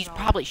the legs she are.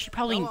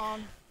 probably Go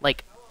on.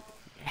 like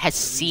has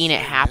seen it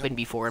say, happen man?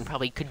 before and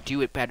probably could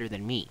do it better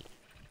than me.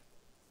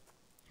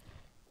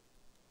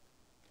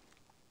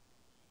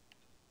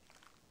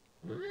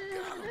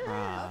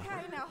 Bruh.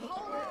 Okay, now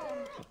hold on.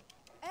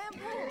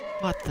 And pull.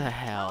 What the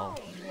hell?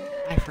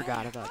 I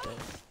forgot about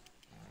this.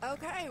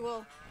 Okay,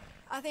 well,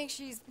 I think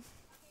she's...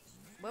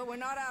 Well, we're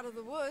not out of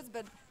the woods,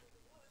 but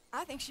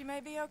I think she may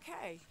be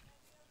okay.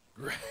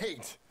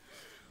 Great.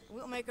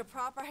 We'll make a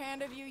proper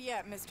hand of you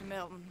yet, Mr.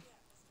 Milton.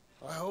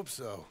 I hope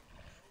so.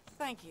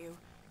 Thank you.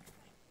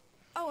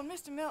 Oh, and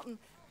Mr. Milton,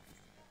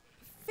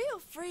 feel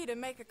free to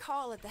make a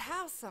call at the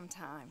house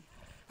sometime.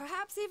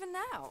 Perhaps even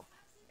now.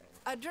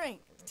 A drink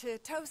to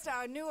toast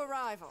our new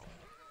arrival.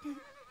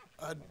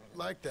 I'd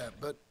like that,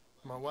 but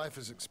my wife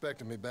is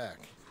expecting me back.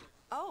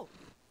 Oh,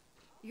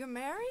 you're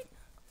married?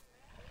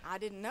 I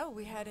didn't know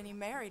we had any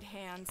married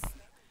hands.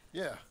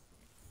 Yeah.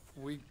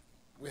 We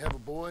have a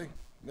boy.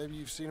 Maybe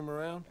you've seen him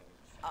around?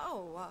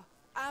 Oh,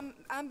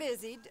 I'm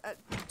busy.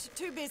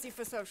 Too busy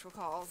for social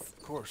calls.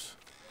 Of course.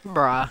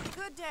 Bruh.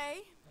 Good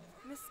day,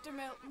 Mr.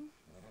 Milton.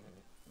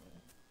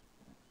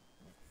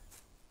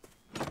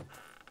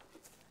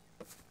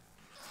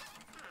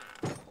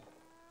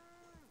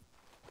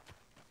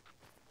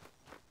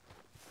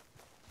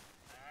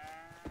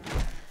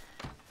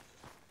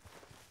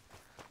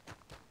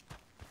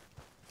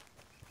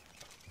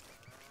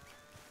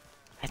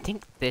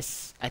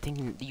 I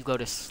think you go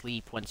to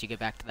sleep once you get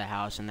back to the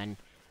house, and then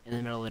in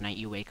the middle of the night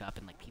you wake up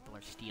and like people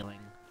are stealing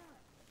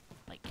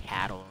like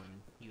cattle,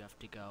 and you have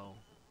to go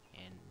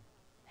and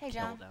Hey,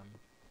 kill John. them.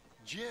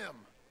 Jim.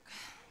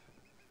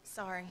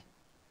 Sorry.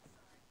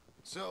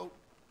 So,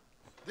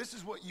 this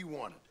is what you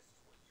wanted.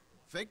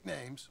 Fake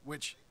names,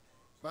 which,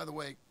 by the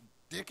way,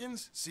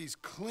 Dickens sees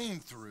clean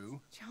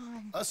through.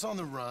 John. Us on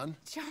the run.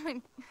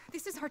 John,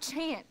 this is our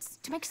chance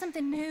to make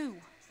something new.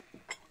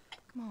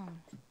 Come on.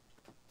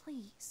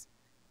 Please.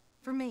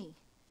 For me.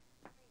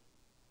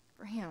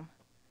 For him.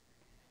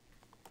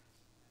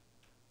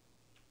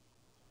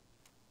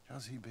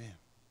 How's he been?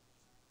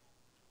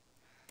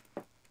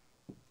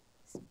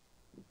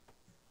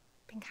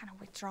 kind of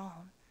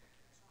withdrawn.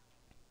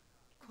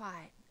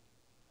 Quiet.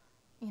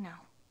 You know.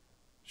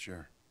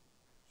 Sure.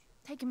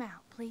 Take him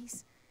out,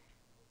 please.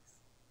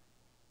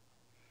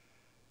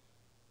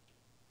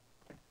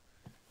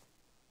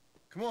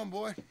 Come on,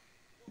 boy.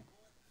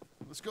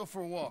 Let's go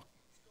for a walk.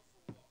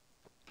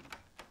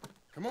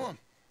 Come on.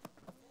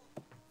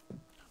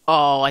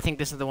 Oh, I think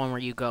this is the one where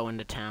you go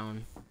into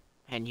town,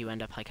 and you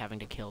end up, like, having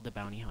to kill the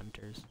bounty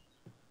hunters.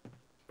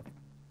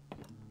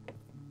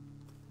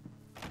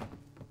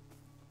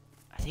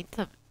 I think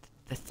the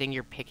thing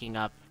you're picking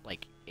up,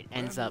 like, it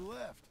ends up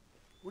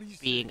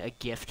being a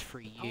gift for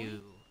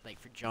you, like,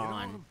 for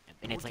John,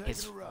 and it's like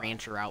his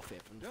rancher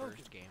outfit from the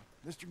first game.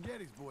 Mr.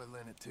 Getty's boy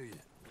lent it to you.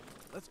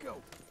 Let's go.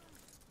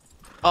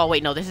 Oh,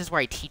 wait, no, this is where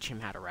I teach him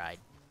how to ride.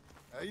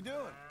 How you doing?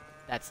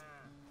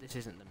 This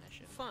isn't the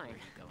mission. Fine. Where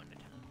you go into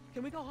town.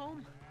 Can we go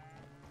home?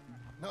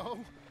 No.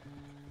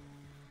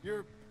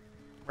 You're...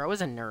 Bro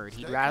is a nerd.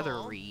 He'd Stay rather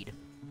calm. read.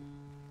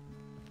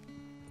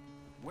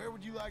 Where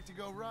would you like to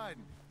go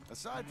riding,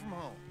 aside from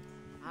home?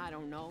 I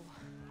don't know.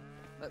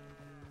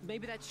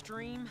 Maybe that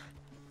stream?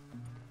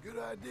 Good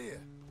idea.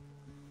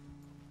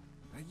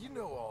 Now, you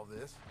know all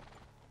this.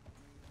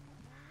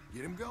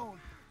 Get him going.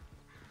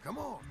 Come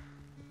on.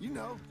 You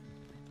know.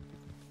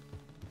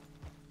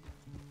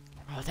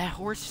 Oh, that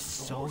horse is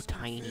so horse can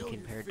tiny feel your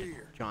compared to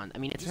fear. John. I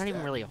mean, it's Just not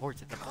even act really a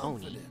horse, it's a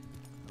pony. confident,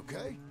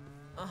 okay?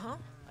 Uh-huh.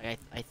 Like,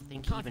 I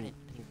think Confident.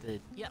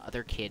 even the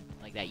other kid,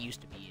 like that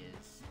used to be,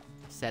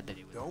 said that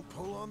it was. Don't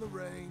pull on the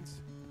reins.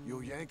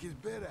 You'll yank his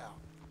bit out.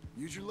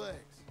 Use your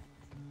legs.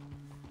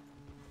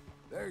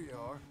 There you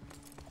are.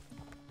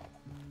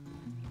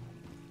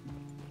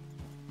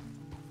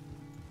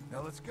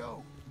 Now let's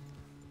go.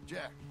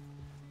 Jack,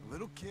 a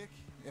little kick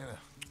and a...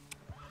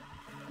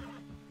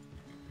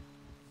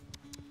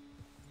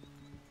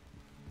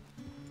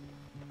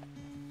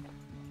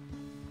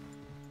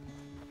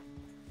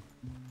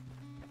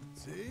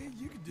 See,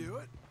 you can do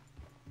it.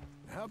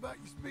 How about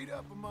you speed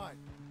up a mite?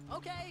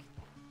 Okay.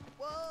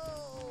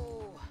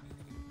 Whoa.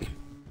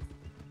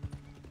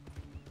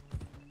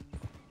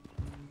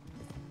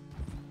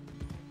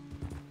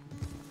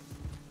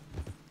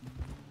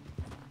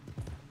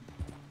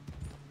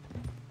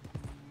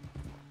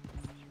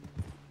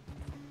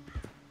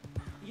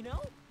 You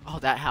know? Oh,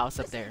 that house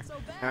up This there. ain't so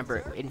bad,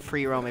 Remember, sir. in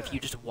Free Roam, if you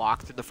just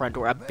walk through the front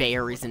door, a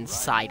bear is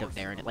inside of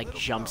there, and it, like,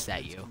 jumps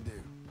at you.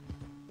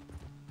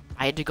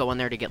 I had to go in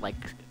there to get, like,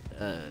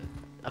 a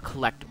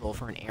collectible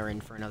for an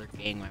errand for another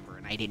gang member,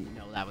 and I didn't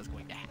know that was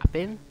going to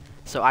happen,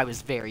 so I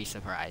was very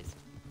surprised.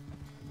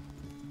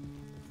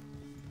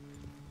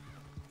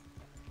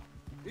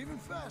 Even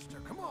faster,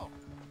 come on.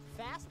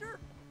 Faster?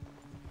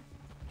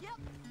 Yep.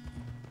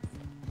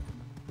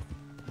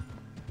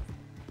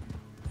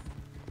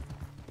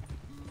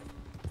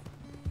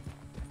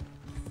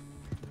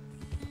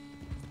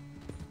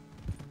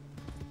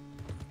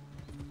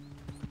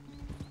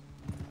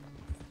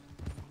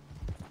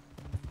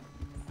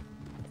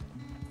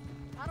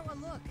 How do I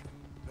look?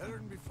 Better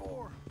than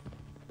before.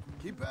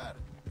 Keep at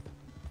it.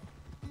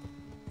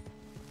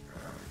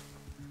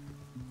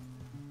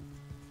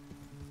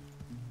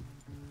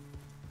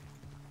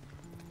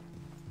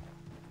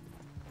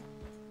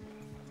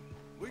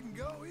 We can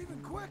go even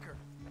quicker.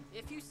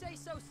 If you say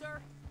so,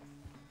 sir.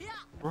 Yeah.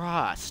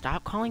 Bruh,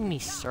 stop calling me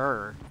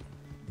sir.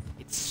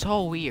 It's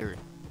so weird.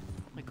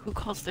 Like, who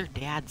calls their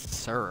dad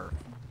sir?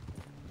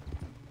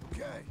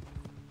 Okay.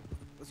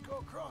 Let's go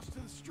across to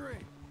the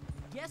stream.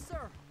 Yes,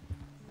 sir.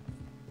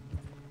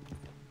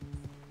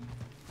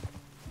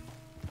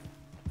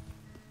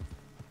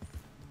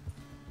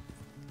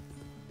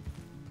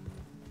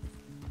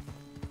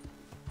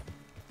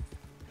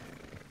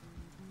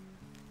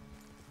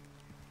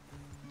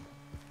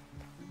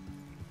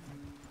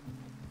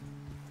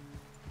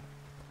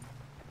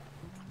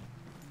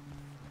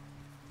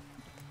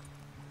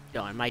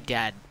 No, and my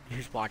dad,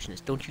 who's watching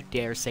this, don't you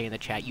dare say in the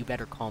chat, you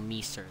better call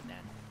me sir then.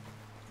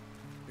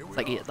 Here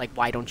we It's are. like,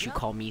 why don't you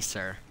call me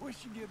sir? We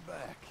should get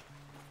back.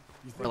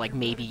 You Or think like, you're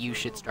maybe ready you for a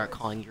should little start race?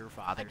 calling your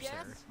father I sir.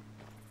 guess.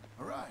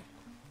 All right.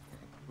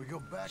 We go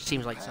back to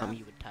Seems the like something path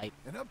you would type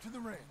and up to the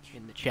ranch.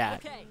 in the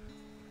chat. Okay.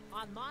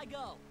 On my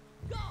go.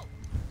 Go.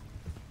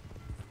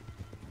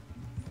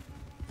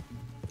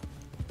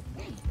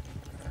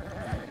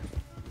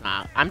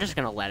 Nah, I'm just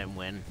gonna let him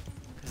win.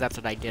 Because that's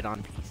what I did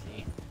on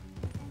PC.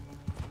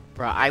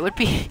 Bro, I would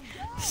be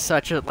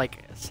such a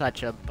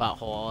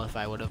butthole if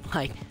I would have,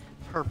 like,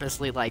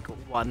 purposely, like,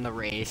 won the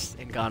race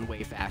and gone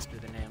way faster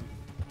than him.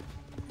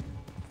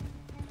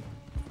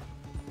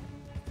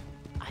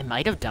 I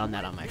might have done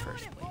that on my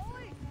first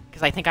playthrough.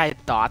 Because I think I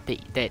thought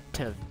that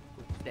to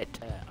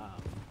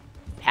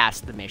pass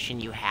the mission,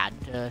 you had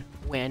to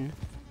win.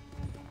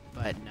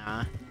 But,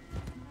 nah.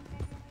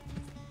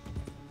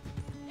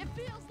 It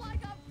feels like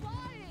I'm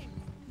flying.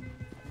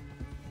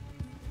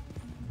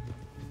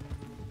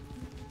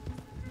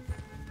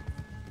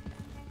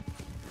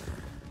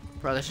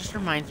 Bro, this just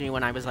reminds me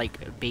when I was,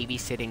 like,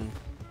 babysitting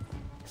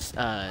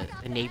the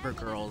neighbor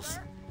girls,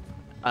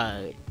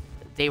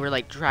 they were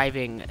like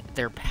driving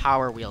their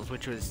Power Wheels,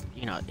 which was,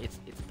 you know, it's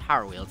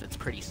Power Wheels, it's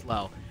pretty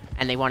slow,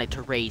 and they wanted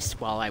to race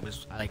while I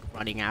was like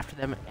running after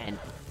them, and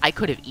I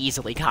could have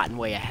easily gotten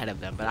way ahead of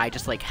them, but I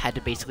just like had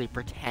to basically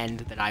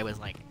pretend that I was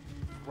like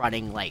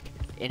running like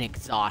and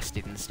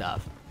exhausted and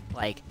stuff,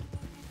 like,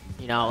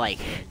 you know, like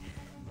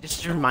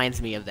just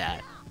reminds me of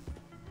that.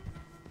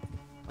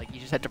 Like you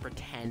just had to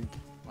pretend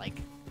like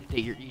that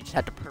you just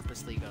had to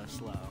purposely go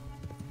slow.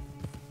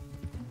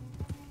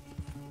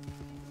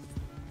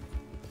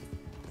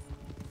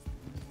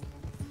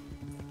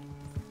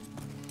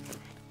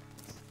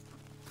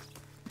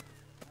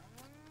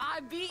 I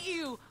beat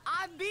you!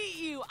 I beat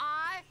you!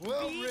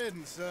 Well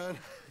ridden, son.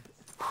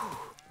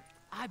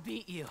 I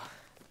beat you.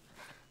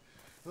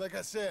 Like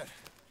I said,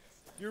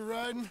 your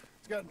riding,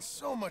 it's gotten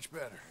so much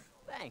better.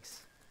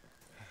 Thanks.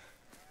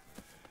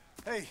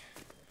 Hey,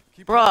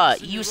 keep Bruh,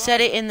 practicing you your said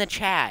riding. it in the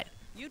chat.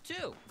 You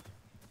too.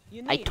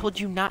 You I need told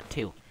you not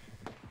to.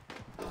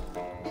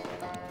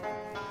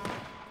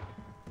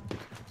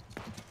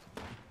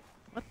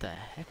 What the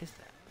heck is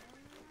that?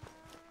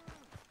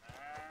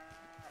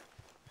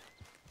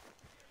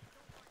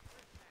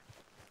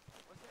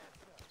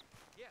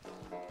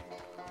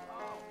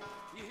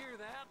 You hear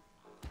that?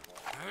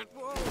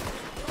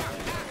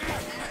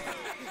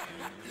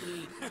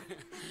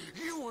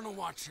 You want to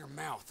watch your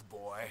mouth,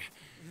 boy.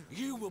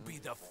 You will be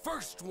the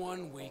first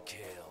one we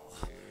kill.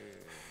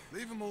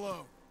 Leave him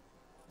alone.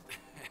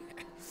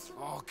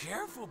 Oh,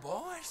 careful,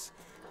 boys.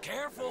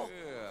 Careful.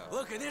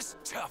 Look at this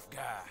tough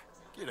guy.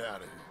 Get out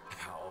of here.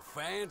 Oh,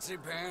 fancy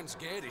pants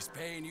Getty's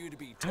paying you to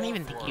be I tough. don't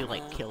even think for you him,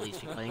 like huh? kill these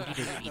people. I think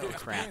you just beat the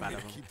crap out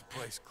of them. Keep the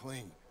place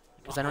clean.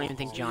 Because I don't even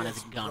think John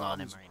has a gun on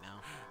him right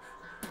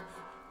now.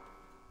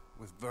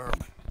 With vermin.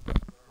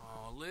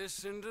 Oh,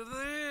 listen to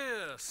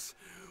this.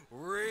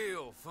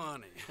 Real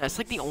funny. That's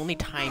like the only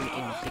time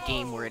in the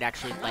game where it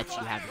actually lets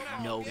you have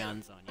no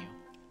guns on you.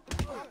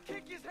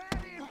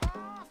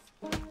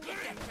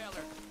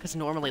 Because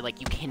normally, like,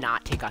 you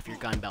cannot take off your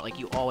gun belt. Like,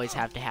 you always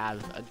have to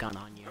have a gun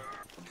on you.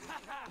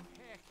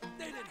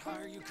 They didn't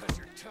hire you 'cause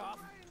you're tough.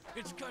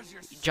 It's 'cause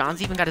you're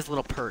John's even got his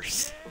little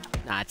purse.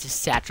 Nah, it's his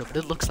satchel, but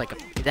it looks like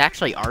it's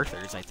actually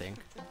Arthur's, I think.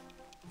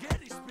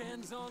 Getty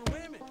spends on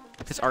women.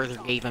 Because Arthur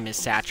gave him his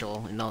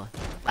satchel in the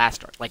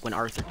last, like, when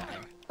Arthur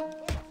died.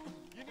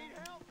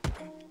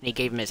 And he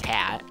gave him his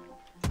hat.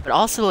 But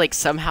also, like,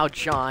 somehow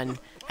John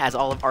has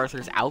all of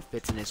Arthur's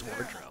outfits in his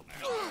wardrobe.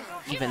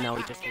 Even though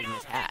he just gave him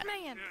his hat.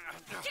 Man,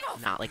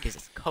 Not like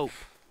his coat.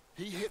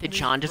 He hit Did me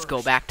John just go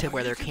first. back to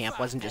where their camp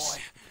was and just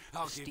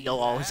I'll give you steal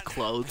all his that.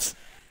 clothes?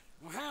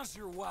 Well, how's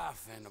your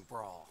wife in the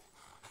brawl?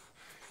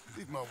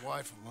 Leave my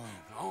wife alone.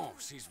 Oh,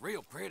 she's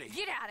real pretty.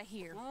 get out of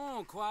here.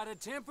 Oh, quite a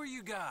temper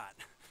you got.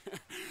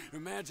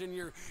 Imagine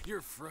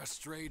you're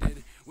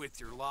frustrated with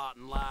your lot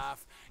in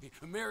life,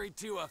 married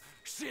to a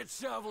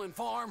shit-shoveling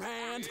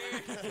farmhand.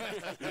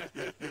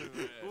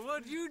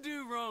 What'd you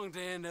do wrong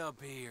to end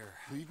up here?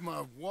 Leave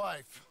my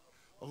wife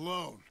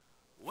alone.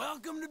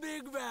 Welcome to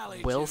Big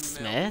Valley, Will Jim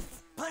Smith? Milton.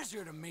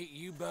 Pleasure to meet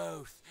you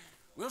both.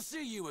 We'll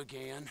see you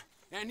again.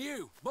 And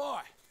you, boy,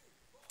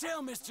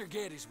 tell Mr.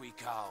 Geddes we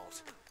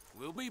called.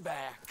 We'll be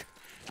back.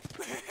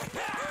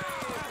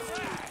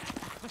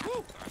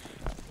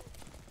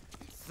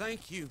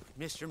 Thank you,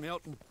 Mr.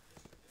 Milton.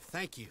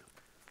 Thank you.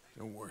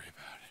 Don't worry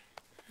about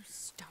it.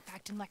 Stop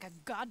acting like a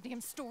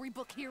goddamn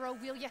storybook hero,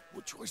 will ya?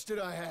 What choice did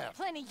I have?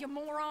 Plenty, you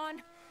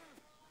moron.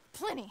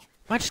 Plenty.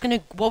 Am I just gonna,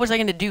 what was I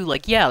gonna do?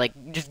 Like, yeah,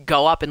 like, just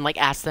go up and, like,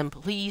 ask them,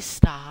 please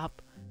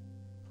stop.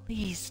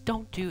 Please,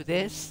 don't do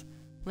this.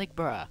 Like,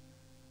 bruh.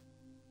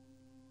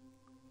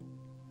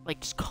 Like,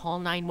 just call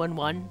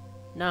 911?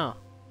 No.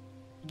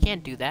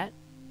 Can't do that.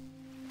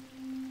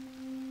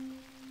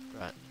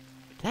 Bruh.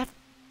 Did that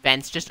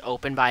fence just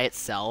open by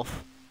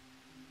itself?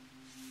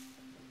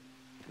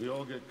 We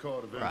all get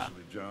caught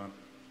eventually, John.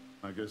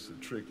 I guess the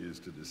trick is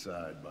to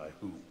decide by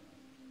who.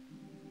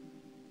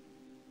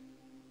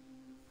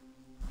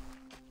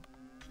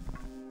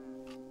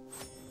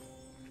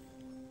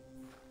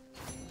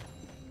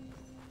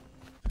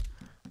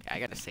 Okay, I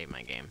gotta save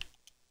my game.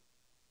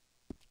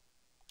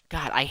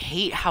 God, I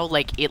hate how,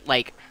 like, it,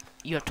 like,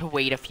 you have to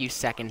wait a few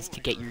seconds to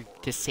get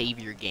to save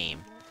your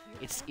game.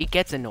 It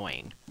gets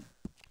annoying.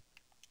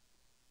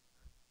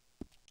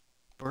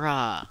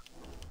 Bruh.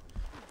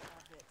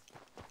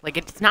 Like,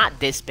 it's not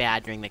this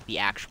bad during, like, the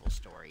actual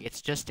story.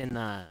 It's just in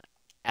the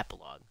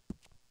epilogue.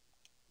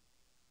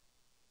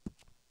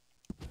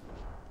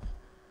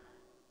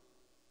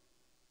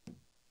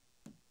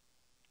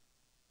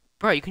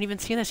 Bro, you can even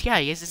see this. Yeah,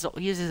 he has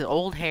his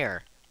old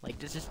hair. Like,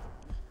 this is...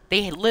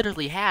 They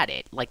literally had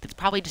it. Like, it's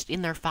probably just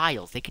in their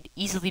files. They could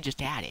easily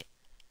just add it.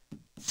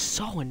 It's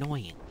so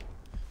annoying.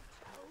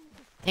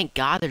 Thank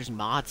God there's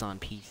mods on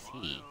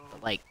PC.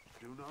 But, like,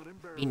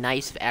 it'd be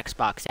nice if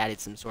Xbox added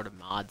some sort of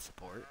mod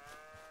support.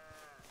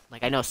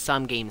 Like, I know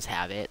some games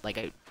have it. Like,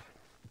 I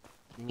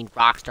mean,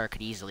 Rockstar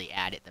could easily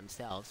add it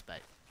themselves,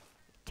 but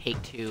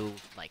Take-Two,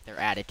 like, their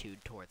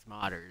attitude towards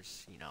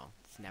modders, you know,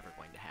 it's never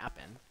going to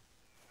happen.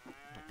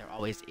 Like, they're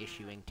always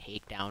issuing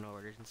takedown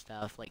orders and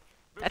stuff. Like,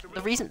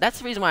 That's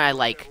the reason why I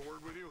like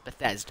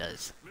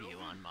Bethesda's view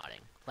on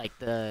modding. Like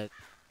the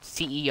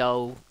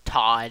CEO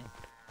Todd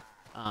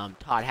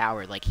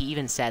Howard, like he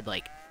even said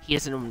like he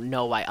doesn't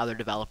know why other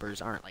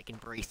developers aren't like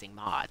embracing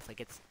mods. Like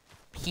it's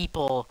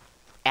people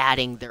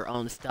adding their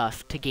own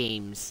stuff to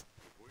games,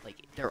 like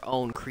their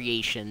own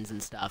creations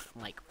and stuff.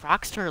 Like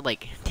Rockstar,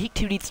 like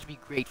Take-Two needs to be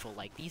grateful.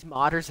 Like these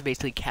modders have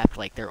basically kept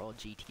like their old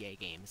GTA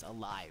games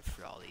alive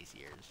for all these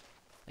years.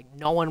 Like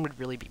no one would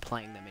really be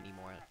playing them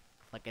anymore,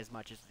 like as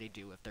much as they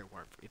do if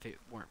it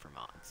weren't for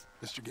mods.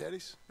 Mr.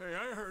 Geddes? Hey,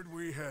 I heard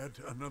we had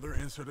another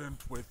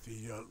incident with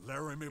the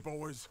Laramie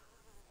boys.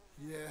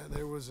 Yeah,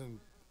 there was an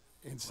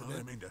incident. Well,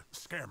 I mean to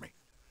scare me.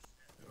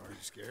 Are you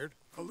scared?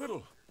 A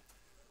little.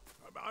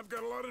 I've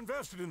got a lot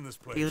invested in this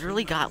place. He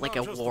literally got like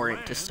a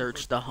warrant to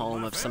search the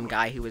home of some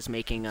guy who was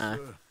making a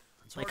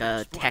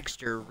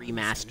texture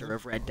remaster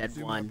of Red Dead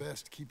 1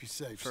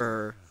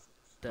 for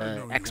the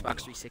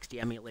Xbox 360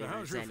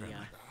 emulator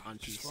Xenia on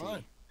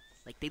PC.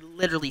 Like they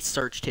literally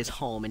searched his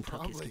home and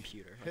took his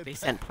computer. Like, they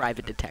sent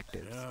private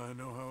detectives. Yeah, I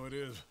know how it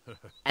is.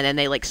 And then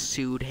they like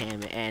sued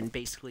him and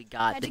basically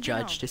got the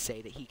judge to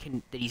say that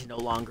he's no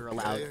longer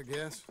allowed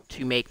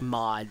to make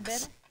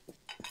mods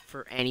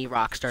for any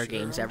Rockstar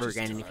games ever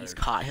again, and if he's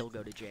caught, he'll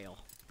go to jail.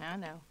 I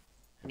know.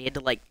 And he had to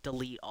like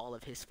delete all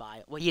of his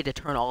files. Well, he had to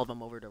turn all of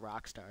them over to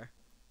Rockstar.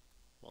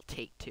 Well,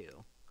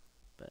 Take-Two,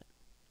 but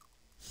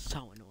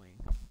so annoying.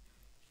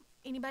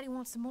 Anybody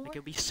want some more? Like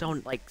it'd be so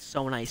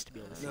nice to be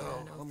able to see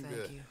that. No, I'm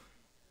good.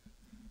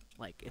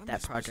 Like if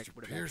that project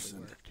would have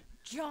actually worked.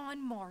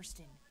 John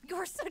Marston,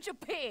 you're such a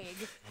pig.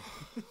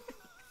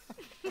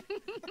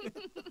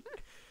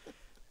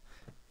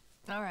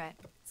 All right,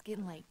 it's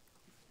getting late.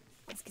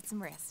 Let's get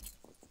some rest.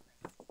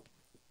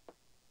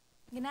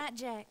 Good night,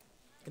 Jack.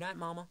 Good night,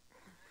 Mama.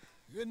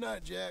 Good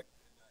night, Jack.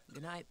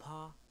 Good night,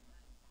 Pa.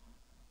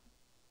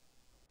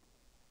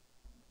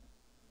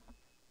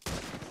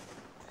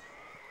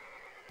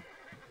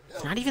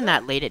 It's not even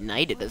that late at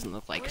night, it doesn't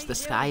look like, because the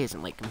sky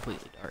isn't, like,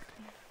 completely dark.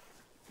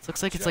 It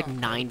looks like it's, like,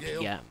 9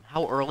 p.m.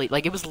 How early?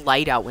 Like, it was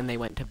light out when they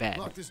went to bed,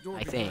 I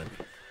think.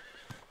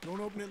 Don't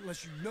open it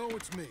unless you know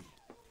it's me.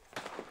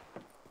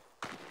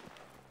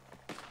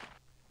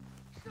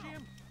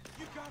 Jim,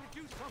 you gotta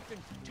do something.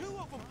 2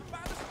 of them by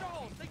the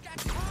stalls. They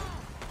got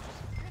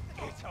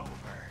bombs. It's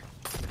over.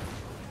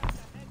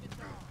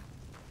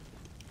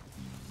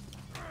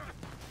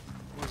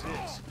 What's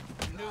this?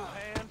 New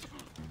hand?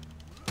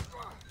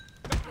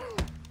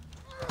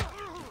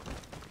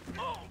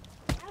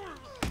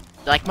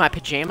 Like my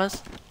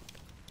pajamas?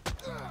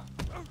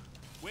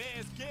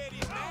 Where's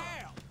Geddes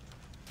now?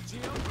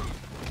 Jim,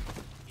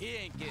 he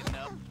ain't getting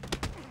up.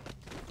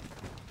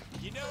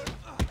 You know,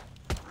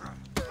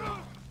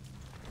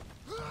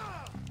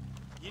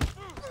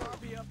 I'll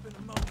be up in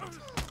a moment.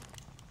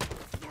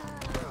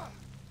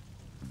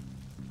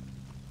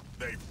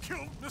 They've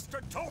killed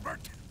Mr.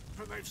 Tolbert,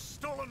 and they've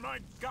stolen my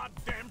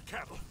goddamn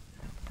cattle.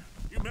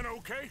 You men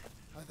okay?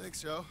 I think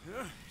so.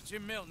 Yeah?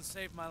 Jim Milton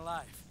saved my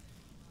life.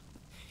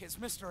 It's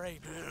Mr.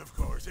 Abel. Yeah, of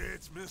course,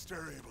 it's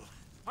Mr. Abel.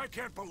 I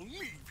can't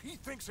believe he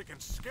thinks he can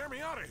scare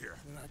me out of here.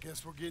 Then I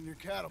guess we're getting your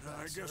cattle back,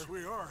 I guess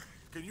we are.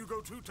 Can you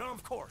go too, Tom?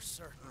 Of course,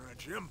 sir. All right,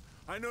 Jim.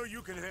 I know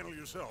you can handle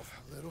yourself.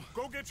 A little.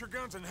 Go get your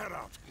guns and head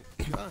out.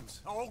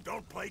 Guns? Oh,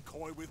 don't play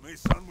coy with me,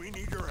 son. We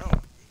need your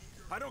help.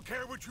 I don't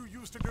care what you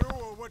used to do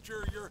or what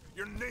your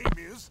name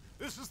is.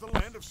 This is the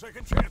land of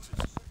second chances.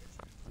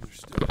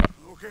 Understood.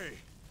 Okay.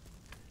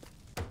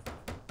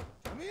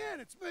 Let me in,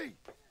 it's me.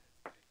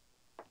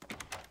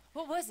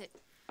 What was it?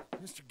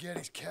 Mr.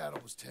 Geddes' cattle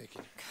was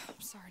taken.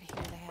 I'm sorry to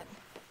hear that.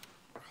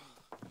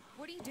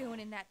 What are you doing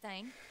in that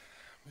thing?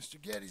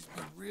 Mr. Geddes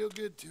been real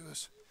good to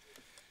us.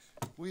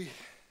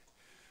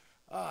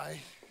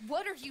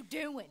 What are you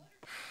doing?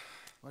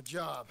 My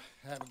job,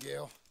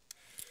 Abigail.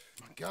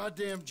 My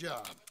goddamn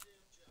job.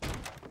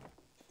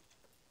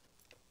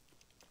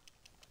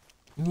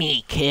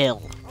 Me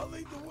kill. I'll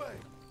lead the way.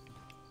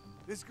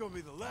 This is gonna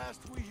be the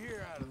last we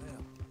hear out of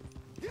them.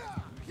 Yeah,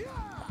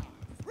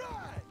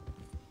 right.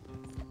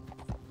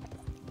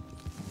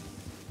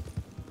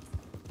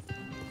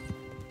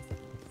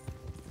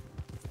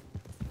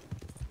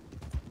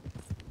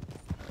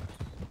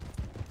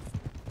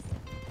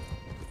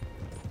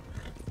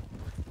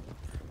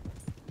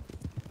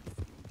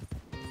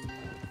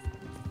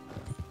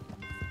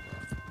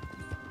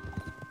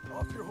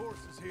 Off your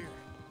horses here.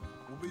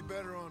 We'll be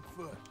better on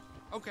foot.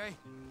 Okay,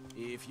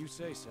 if you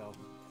say so.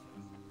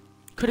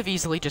 Could have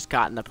easily just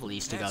gotten the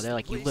police to go there.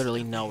 Like, you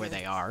literally know where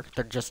they are.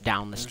 They're just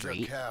down the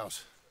street.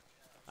 Cows.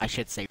 I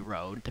should say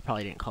road. They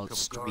probably didn't call it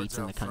streets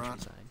in the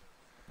countryside.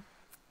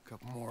 A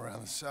couple more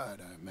around the side,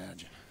 I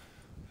imagine.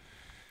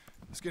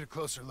 Let's get a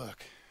closer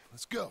look.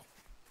 Let's go.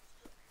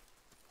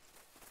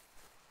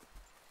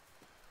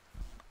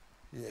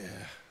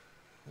 Yeah,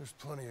 there's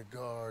plenty of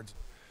guards.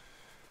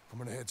 I'm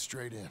gonna head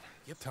straight in.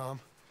 Yep. Tom,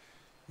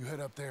 you head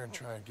up there and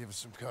try and give us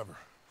some cover.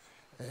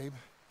 Abe,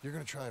 you're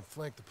gonna try and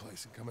flank the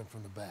place and come in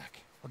from the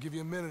back. I'll give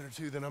you a minute or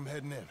two, then I'm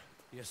heading in.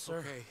 Yes, sir.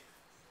 Okay.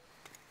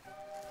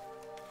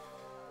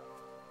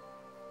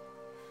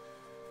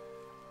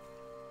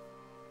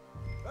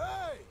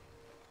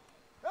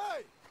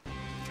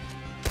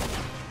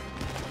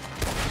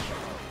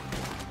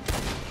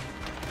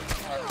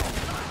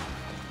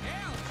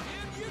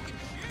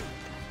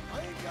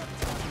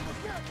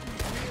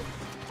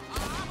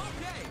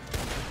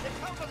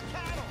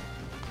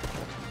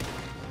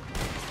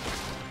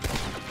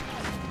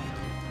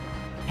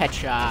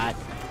 Headshot.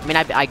 I mean,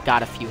 I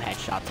got a few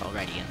headshots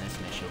already in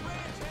this mission.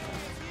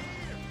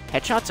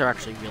 Headshots are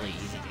actually really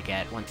easy to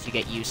get once you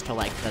get used to,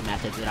 like, the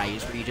methods that I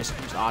use, where you just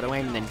use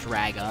auto-aim and then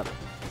drag up.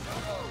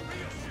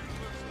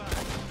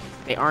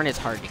 They aren't as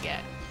hard to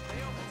get.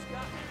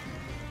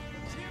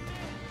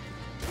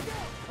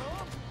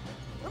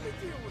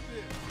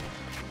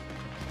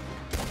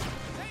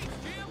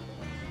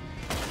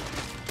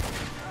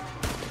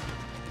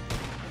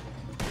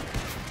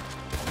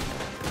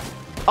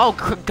 Oh,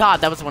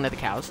 God, that was one of the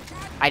cows.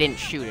 I didn't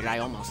shoot it, I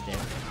almost did.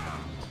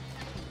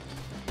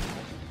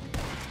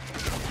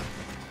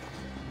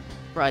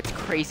 Bro, it's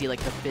crazy,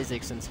 like, the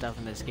physics and stuff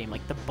in this game.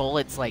 Like, the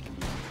bullets, like,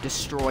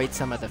 destroyed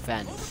some of the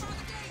fence.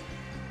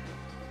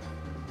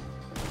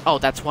 Oh,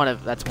 that's one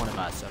of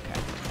us, okay.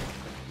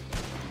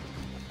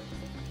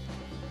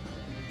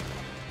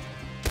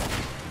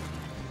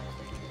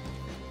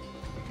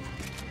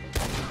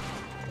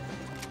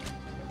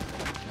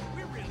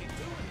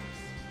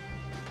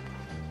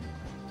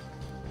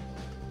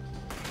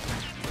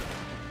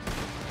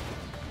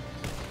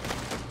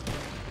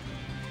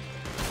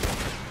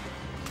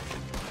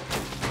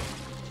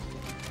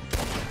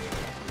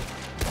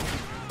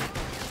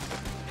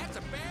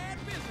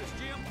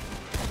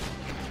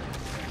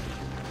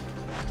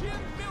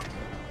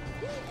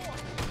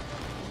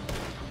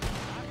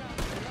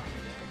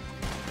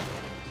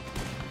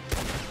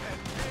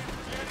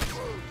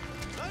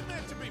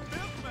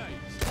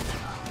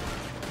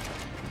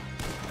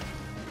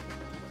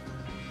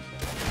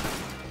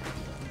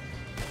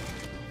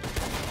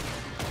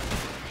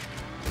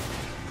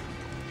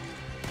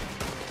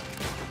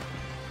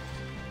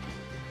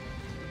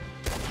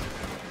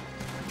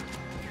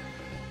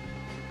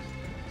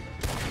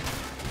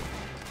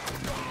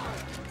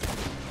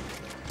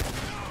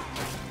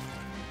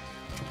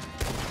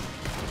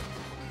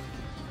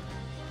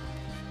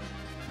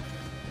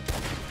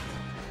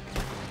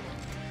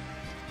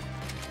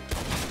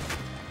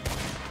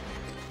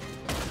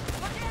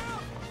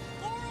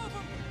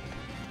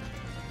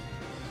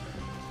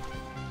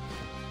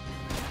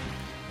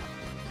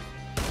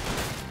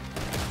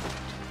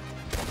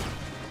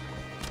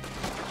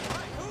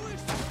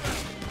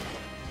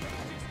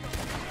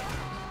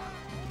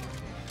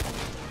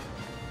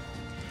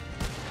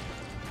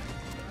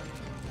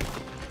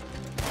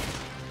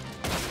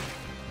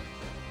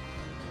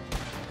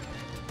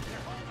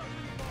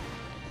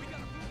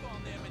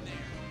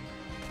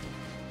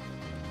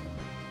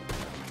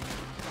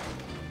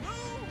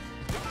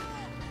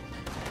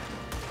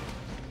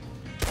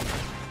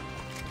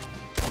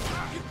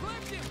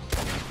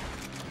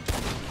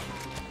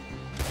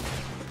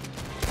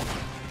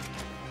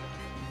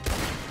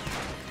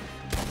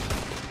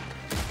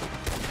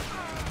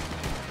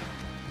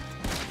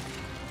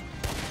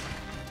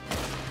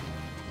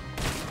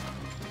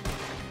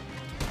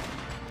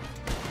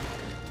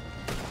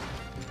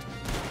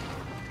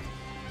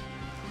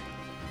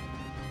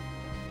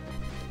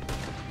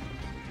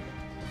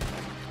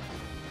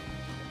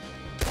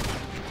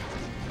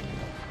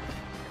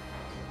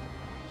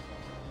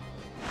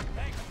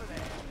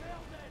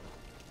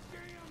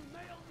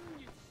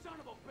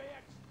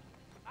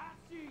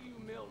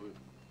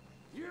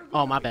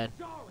 Oh, my bad.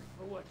 Sorry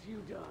for what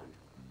you done.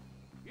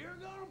 You're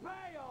gonna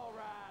pay, all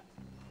right.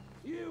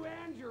 You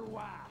and your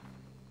wife.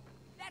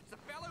 That's the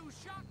fella who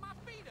shot my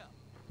feet up.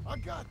 I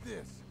got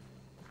this.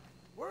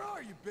 Where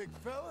are you, big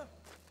fella?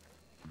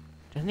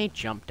 Doesn't he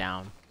jump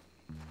down?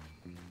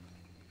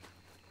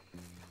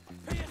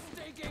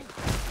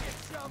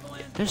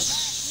 There's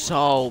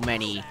so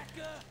many.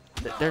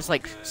 There's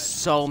like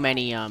so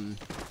many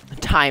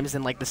times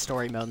in like the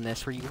story mode in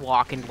this where you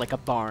walk into like a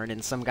barn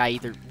and some guy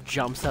either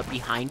jumps up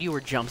behind you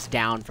or jumps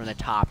down from the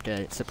top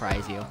to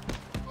surprise you.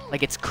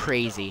 Like, it's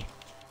crazy.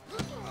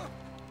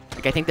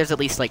 Like, I think there's at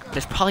least like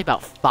there's probably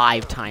about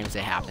 5 times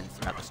it happens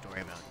throughout the story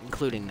mode,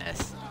 including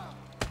this.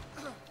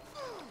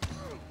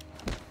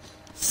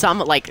 Some,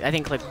 like, I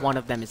think like one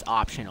of them is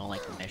optional,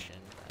 like the mission.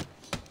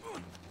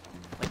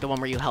 Like the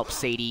one where you help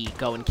Sadie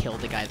go and kill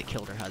the guy that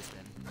killed her husband.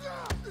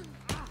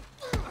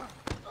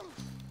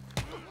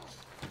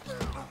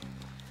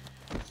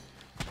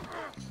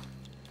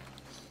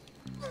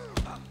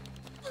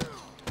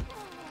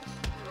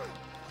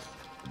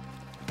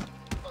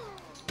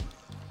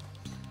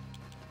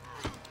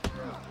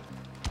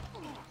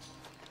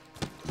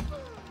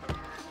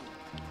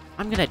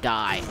 I'm gonna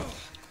die.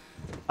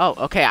 Oh,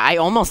 okay, I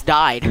almost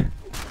died.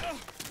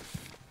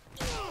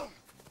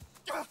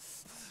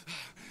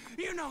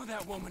 You know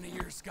that woman of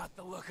yours got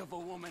the look of a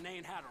woman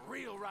ain't had a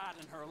real ride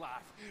in her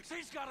life.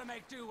 She's gotta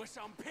make do with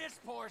some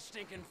piss-poor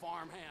stinking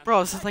farmhand.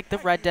 Bro, this is like the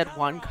Red Dead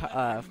 1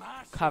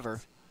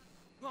 cover.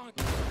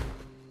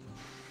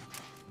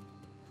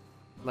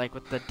 Like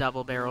with the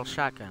double-barrel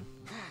shotgun.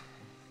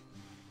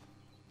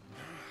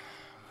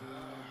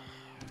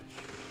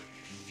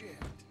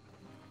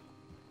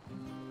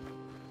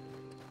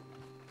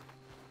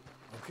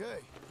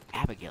 Okay.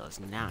 Abigail is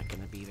not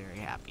gonna be very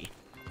happy.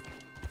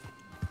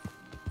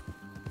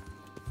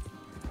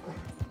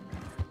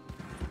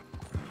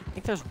 I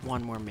think there's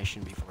one more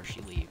mission before she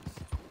leaves.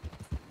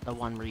 The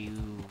one where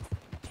you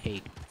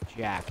take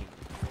Jack.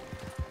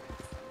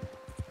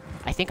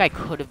 I think I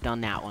could have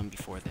done that one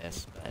before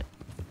this, but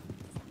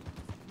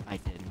I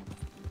didn't.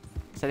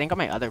 So I think on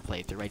my other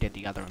playthrough, I did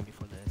the other one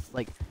before this.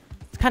 Like,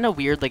 it's kind of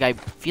weird. Like, I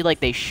feel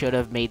like they should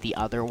have made the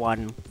other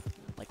one,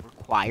 like,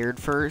 required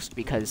first,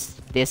 because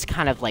this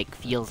kind of, like,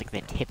 feels like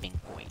the tipping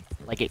point.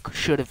 Like, it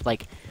should have,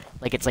 like,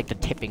 it's, like, the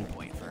tipping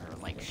point for her.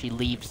 Like, she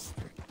leaves.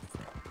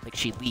 Like,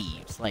 she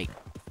leaves. Like,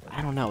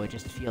 I don't know. It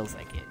just feels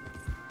like it.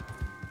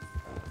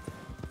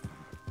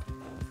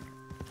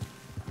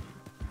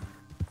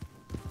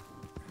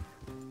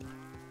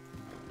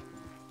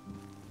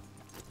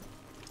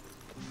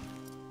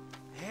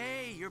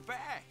 Hey, you're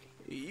back.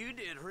 You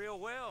did real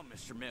well,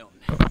 Mr. Milton.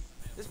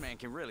 This man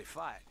can really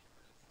fight.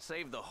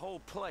 Saved the whole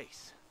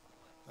place.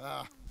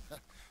 Ah,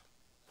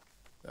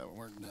 that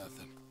weren't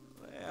nothing.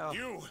 Well...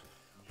 You!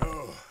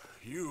 Oh,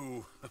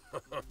 you...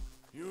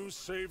 you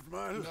saved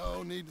my life.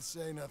 No need to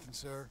say nothing,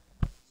 sir.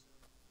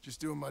 Just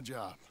doing my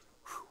job.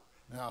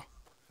 Now,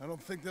 I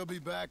don't think they'll be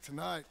back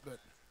tonight, but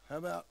how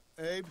about,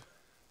 Abe?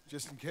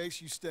 Just in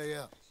case you stay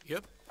up.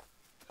 Yep.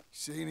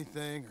 See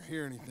anything or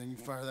hear anything, you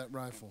fire that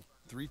rifle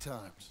 3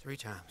 times. 3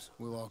 times.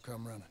 We'll all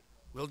come running.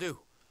 Will do.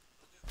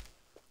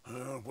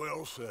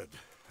 Well said.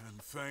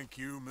 And thank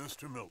you,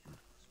 Mr. Milton.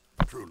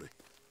 Truly.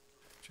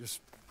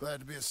 Just glad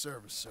to be of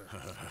service, sir.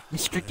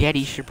 Mr.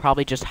 Geddes should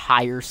probably just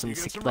hire some,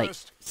 some like,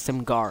 rest.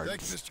 some guards.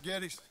 Thank you, Mr.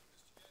 Geddes.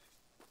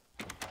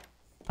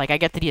 Like, I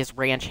get that he has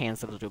ranch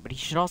hands that'll do it, but he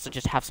should also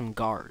just have some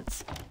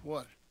guards.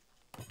 What?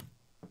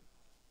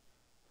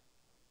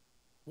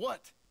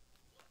 What?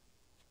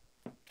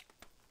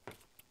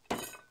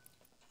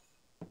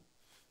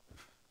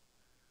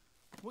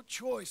 What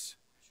choice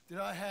did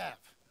I have?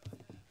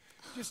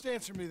 Just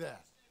answer me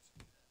that.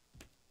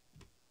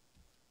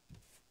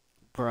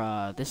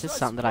 Bruh, this is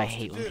something that I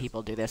hate when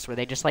people do this, where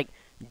they just, like,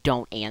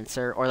 don't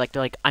answer, or, like,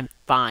 they're like, I'm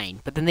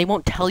fine, but then they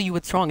won't tell you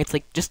what's wrong. It's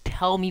like, just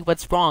tell me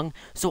what's wrong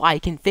so I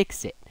can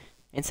fix it,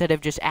 instead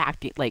of just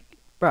acting, like,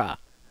 bruh.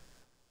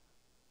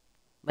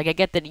 Like, I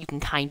get that you can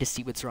kind of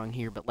see what's wrong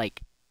here, but,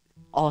 like,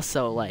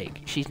 also,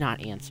 like, she's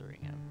not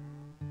answering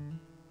him.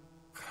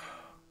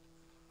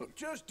 Look,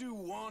 just do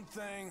one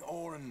thing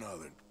or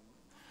another.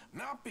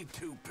 Not be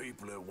 2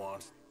 people at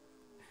once.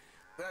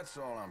 That's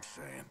all I'm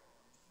saying.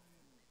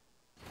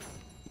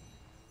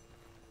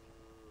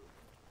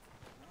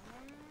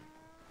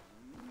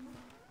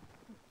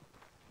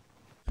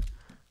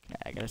 Okay,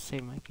 I gotta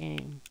save my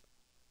game.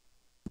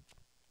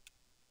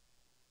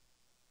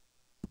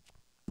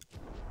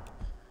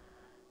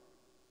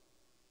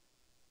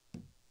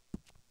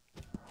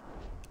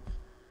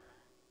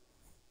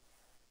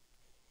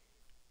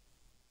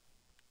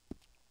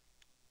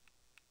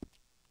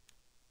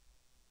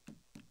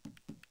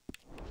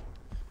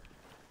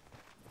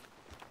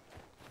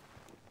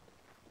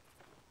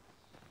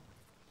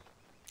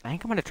 I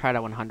think I'm gonna try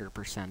to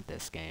 100%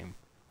 this game.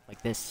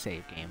 Like, this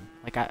save game.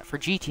 Like, for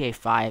GTA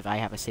 5, I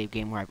have a save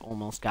game where I've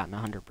almost gotten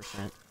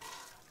 100%.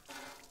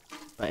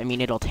 But, I mean,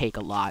 it'll take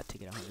a lot to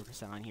get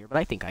 100% on here, but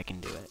I think I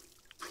can do it.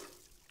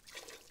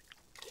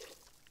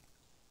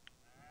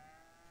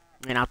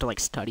 I mean, I have to, like,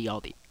 study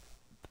all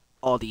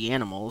the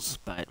animals,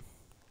 but,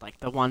 like,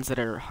 the ones that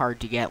are hard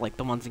to get, like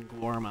the ones in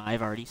Glorma,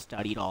 I've already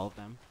studied all of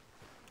them.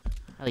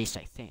 At least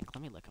I think.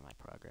 Let me look at my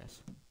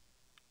progress.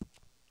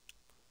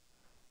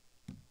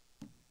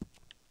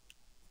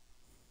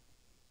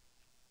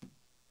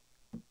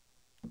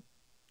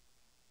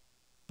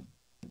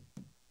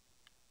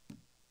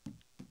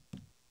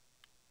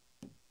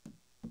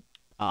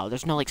 Oh,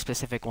 there's no, like,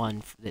 specific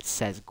one that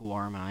says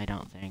Guarma, I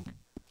don't think.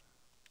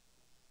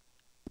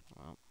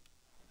 Well,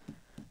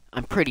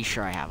 I'm pretty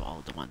sure I have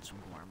all the ones from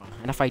Guarma.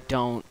 And if I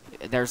don't,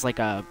 there's, like,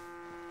 a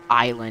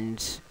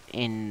island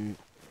in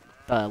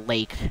the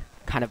lake,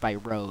 kind of by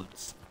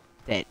roads,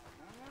 that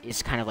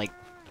is kind of, like,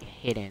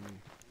 hidden.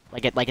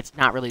 Like, it's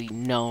not really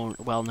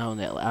well known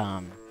that,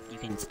 you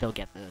can still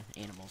get the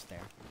animals there.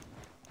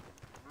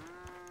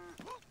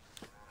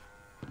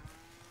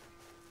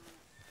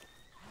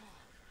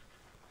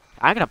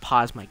 I gotta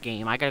pause my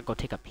game. I gotta go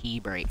take a pee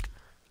break.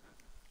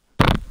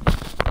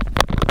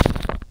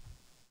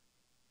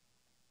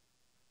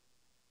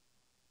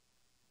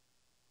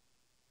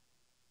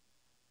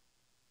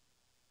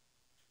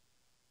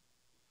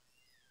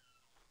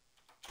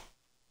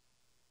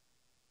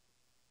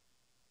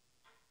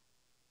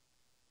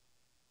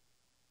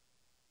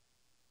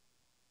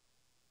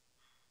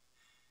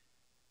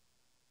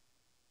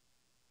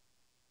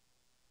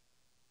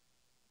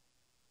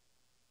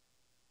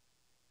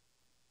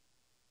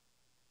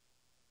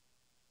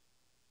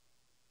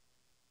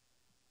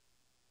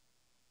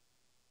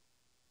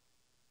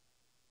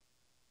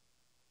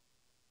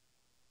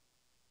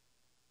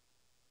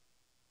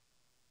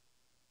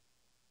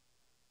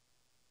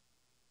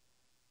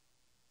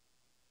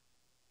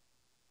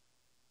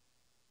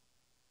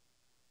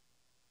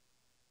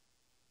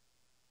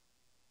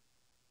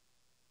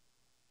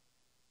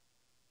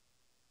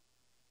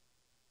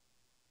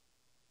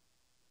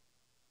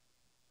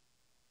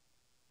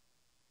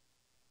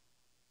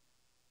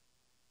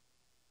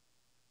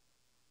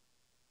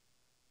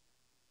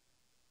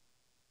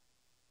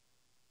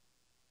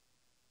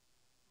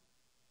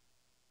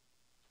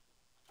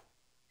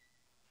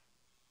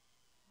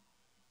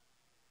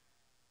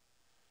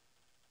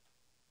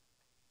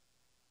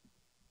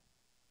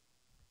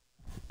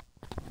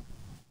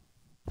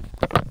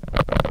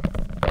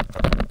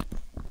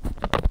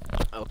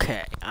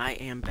 I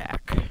am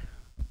back.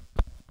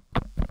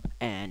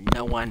 And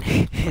no one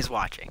is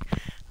watching.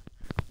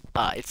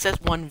 It says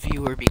one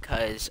viewer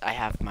because I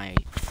have my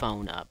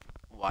phone up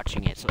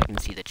watching it so I can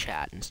see the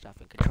chat and stuff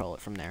and control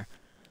it from there.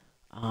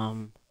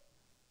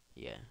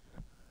 Yeah.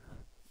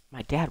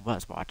 My dad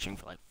was watching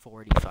for like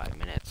 45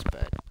 minutes,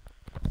 but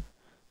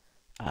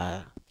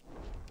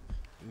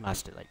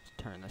must have like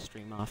turned the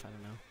stream off, I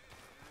don't know.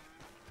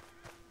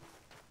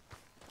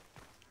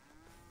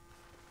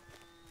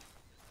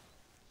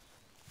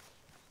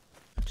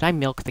 Should I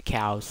milk the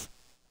cows?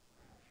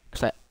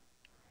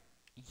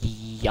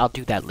 Yeah, I'll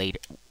do that later.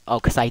 Oh,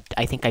 because I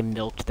think I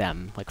milked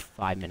them like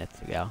 5 minutes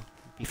ago.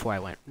 Before I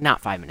went... Not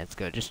 5 minutes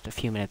ago, just a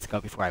few minutes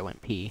ago before I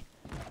went pee.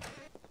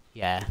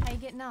 Yeah. How you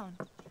getting on?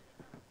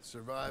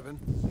 Surviving.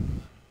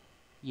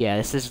 Yeah,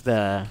 this is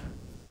the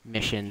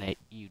mission that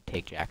you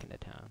take Jack into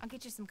town. I'll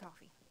get you some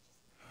coffee.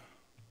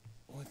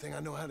 Only thing I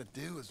know how to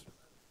do is...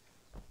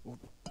 Well,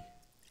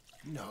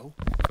 you know,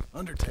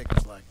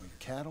 undertakers like me.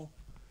 Cattle,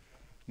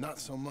 not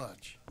so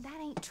much. That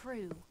ain't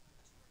true.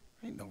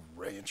 Ain't no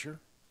rancher.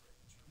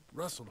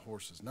 Rustled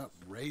horses, not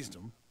raised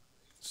them.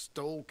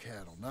 Stole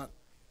cattle, not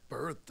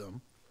birthed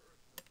them.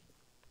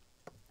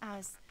 I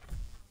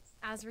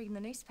was reading the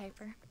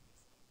newspaper.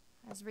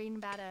 I was reading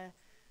about a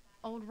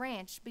old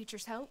ranch,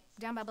 Beecher's Hope,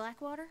 down by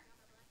Blackwater.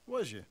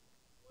 Was you?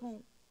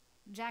 Well,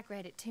 Jack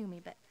read it to me,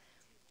 but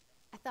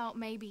I thought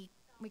maybe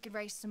we could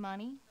raise some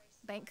money.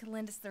 Bank could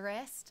lend us the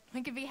rest.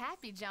 We could be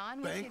happy,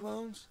 John. Bank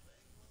loans?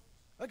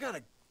 I got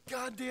a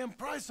goddamn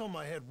price on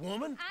my head,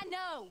 woman. I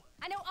know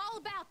all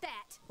about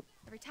that.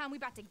 Every time we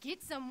about to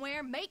get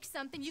somewhere, make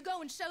something, you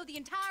go and show the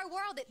entire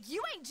world that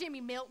you ain't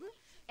Jimmy Milton.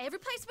 Every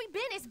place we've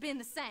been has been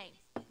the same.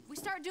 We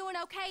start doing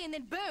okay, and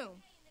then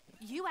boom,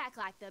 you act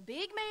like the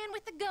big man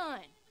with the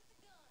gun.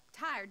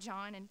 Tired,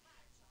 John, and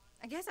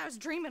I guess I was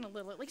dreaming a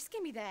little. At least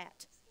give me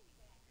that.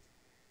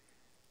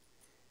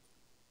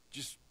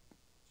 Just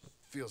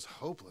feels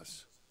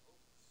hopeless.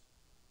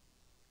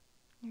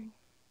 You're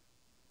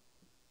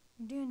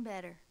doing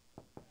better.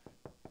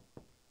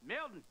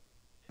 Milton!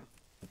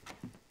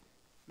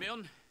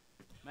 Milton,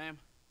 ma'am.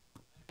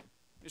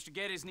 Mr.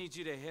 Geddes needs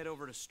you to head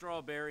over to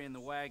Strawberry in the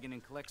wagon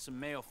and collect some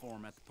mail for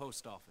him at the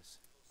post office.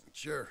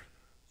 Sure.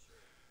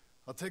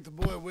 I'll take the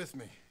boy with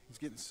me. He's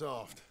getting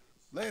soft.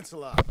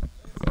 Lancelot.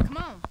 Come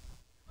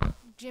on.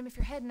 Jim, if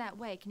you're heading that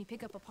way, can you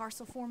pick up a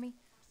parcel for me?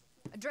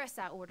 A dress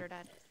I ordered.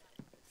 I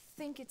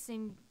think it's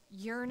in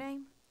your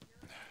name?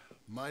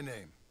 My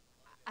name.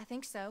 I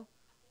think so.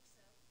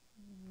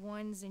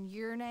 One's in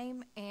your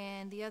name,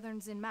 and the other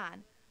one's in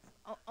mine.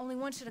 Only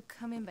one should have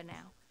come in by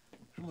now.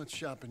 How much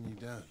shopping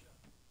you done?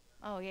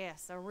 Oh,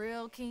 yes, a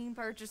real keen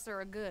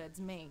purchaser of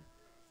goods, me.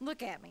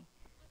 Look at me.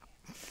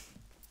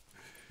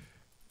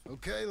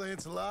 Okay,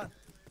 Lancelot.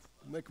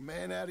 I'll make a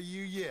man out of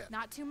you yet.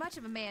 Not too much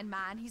of a man,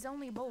 mine. He's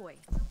only a boy.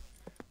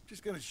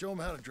 Just gonna show him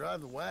how to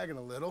drive the wagon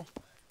a little.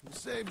 We'll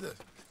save the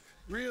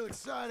real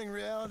exciting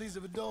realities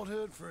of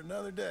adulthood for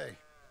another day.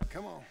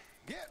 Come on,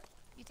 get.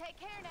 You take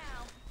care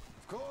now.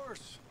 Of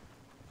course.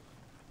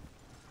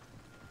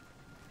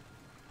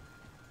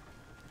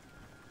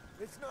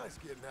 It's nice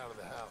getting out of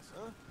the house,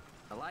 huh?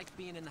 I like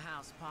being in the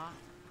house, Pa.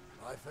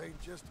 Life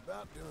ain't just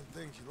about doing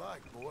things you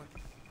like, boy.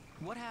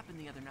 What happened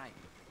the other night?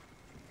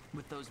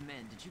 With those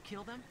men, did you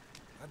kill them?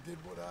 I did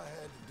what I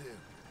had to do.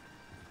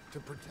 To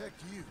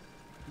protect you.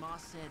 Ma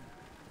said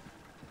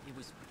it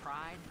was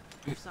pride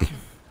or something?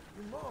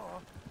 Your ma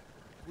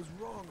was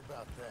wrong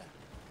about that.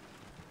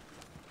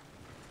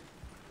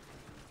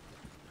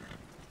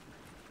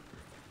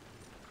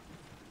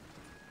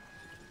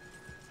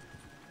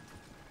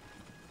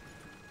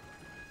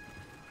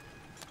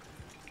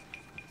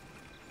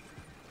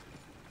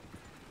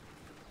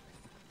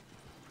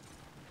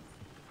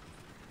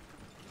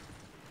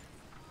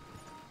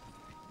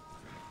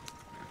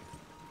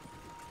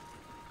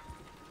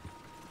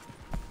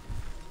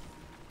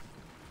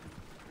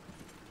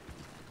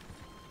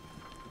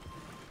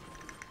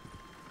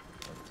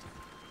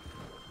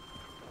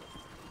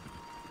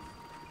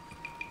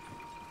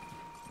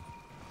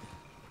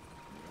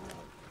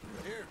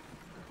 Here,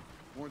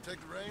 want to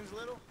take the reins a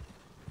little?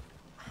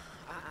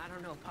 I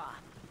don't know, Pa.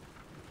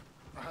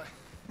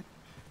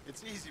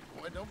 It's easy,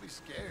 boy. Don't be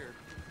scared.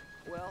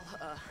 Well,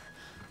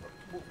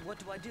 what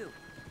do I do?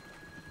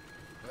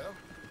 Well,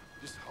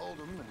 just hold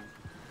them and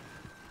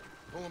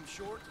pull them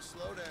short to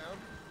slow down.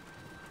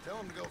 Tell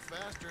them to go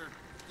faster.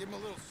 Give them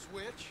a little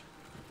switch.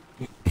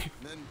 And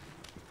then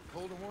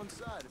pull to one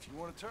side if you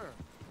want to turn.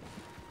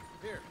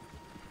 Here,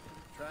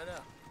 try it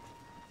out.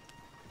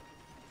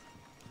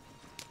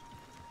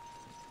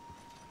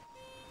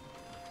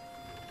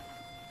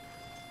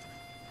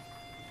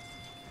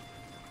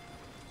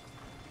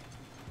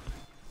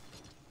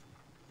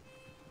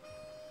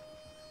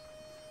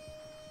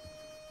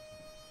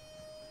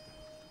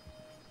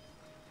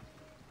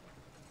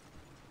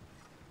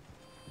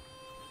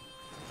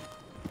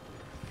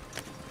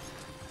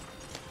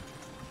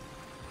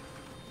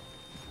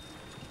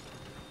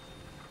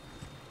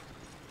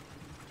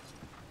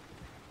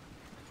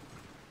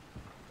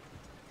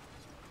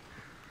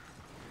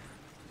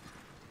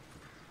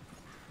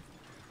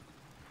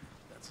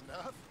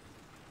 enough.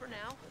 For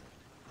now.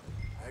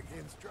 Back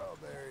in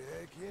Strawberry,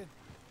 eh, kid?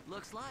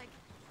 Looks like.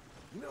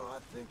 You know, I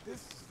think this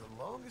is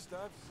the longest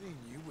I've seen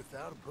you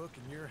without a book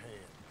in your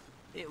hand.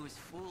 It was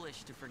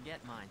foolish to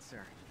forget mine,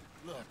 sir.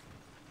 Look,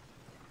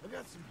 I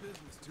got some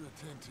business to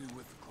attend to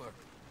with the clerk.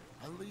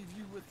 I'll leave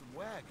you with the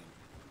wagon.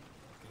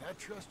 Can I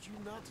trust you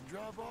not to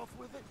drive off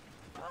with it?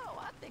 Oh,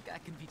 I think I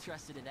can be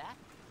trusted in that.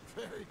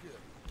 Very good.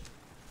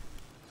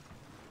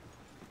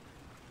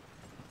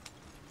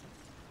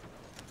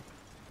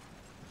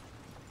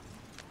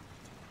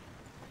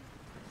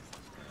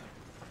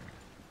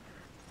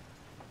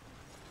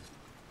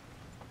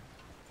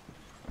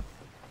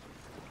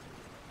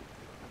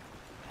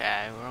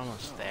 Okay, we're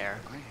almost there.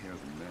 I hear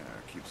the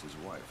mayor keeps his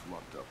wife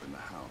locked up in the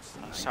house.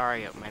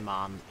 Sorry, my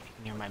mom. If you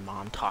can hear my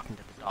mom talking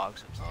to the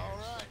dogs upstairs.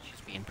 Right.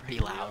 She's being pretty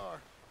loud.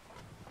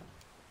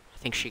 I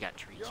think she got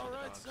treats You for all the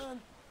right, dogs. son?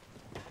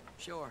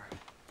 Sure.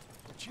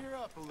 Cheer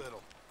up a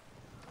little.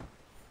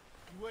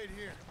 You wait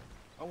here.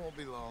 I won't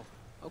be long.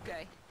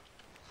 Okay.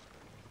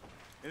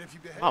 And if you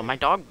behave... Oh, my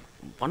dog.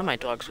 One of my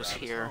dogs was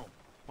here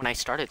when I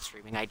started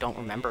streaming. I don't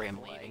remember him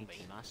leaving, but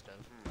he must have.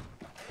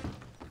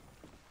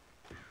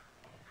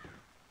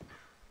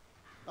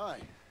 Hi,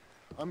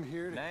 I'm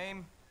here to...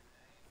 Name?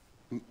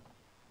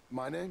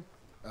 My name?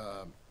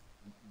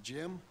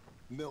 Jim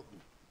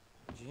Milton.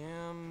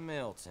 Jim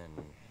Milton.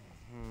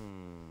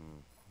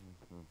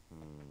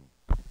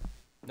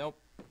 Nope.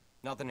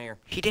 Nothing here.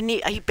 He didn't.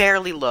 He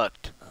barely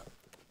looked.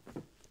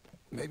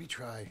 Maybe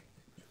try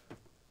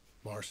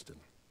Marston.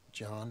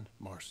 John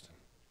Marston.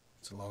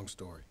 It's a long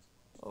story.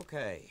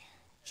 Okay.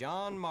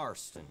 John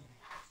Marston.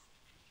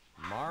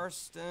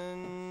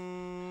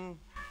 Marston...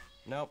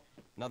 Nope.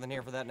 Nothing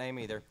here for that name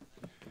either.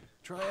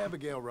 Try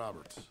Abigail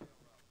Roberts.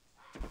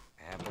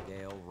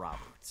 Abigail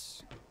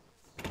Roberts.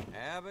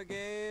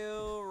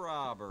 Abigail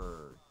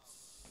Roberts.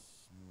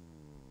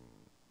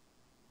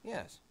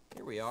 Yes,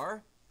 here we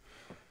are.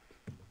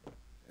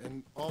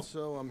 And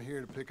also, I'm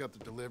here to pick up the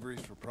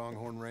deliveries for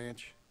Pronghorn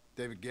Ranch.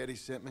 David Getty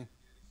sent me.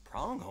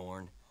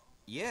 Pronghorn?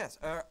 Yes,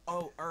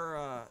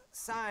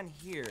 sign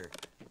here.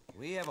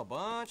 We have a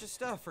bunch of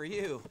stuff for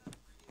you.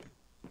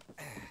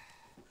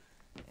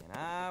 And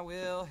I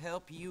will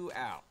help you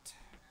out.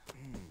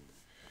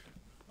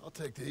 I'll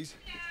take these.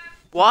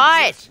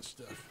 What?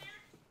 Stuff.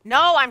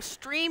 No, I'm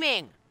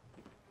streaming.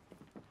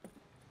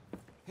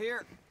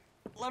 Here,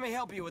 let me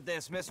help you with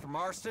this, Mr.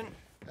 Marston.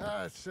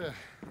 It's,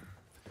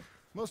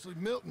 mostly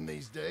Milton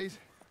these days.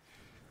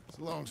 It's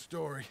a long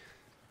story.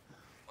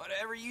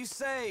 Whatever you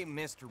say,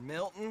 Mr.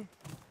 Milton.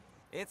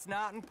 It's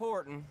not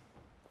important.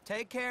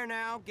 Take care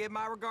now. Give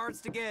my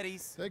regards to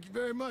Geddes. Thank you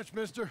very much,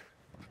 mister.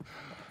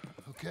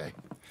 Okay,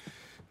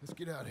 let's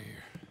get out of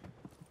here.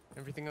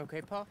 Everything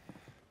okay, Pa?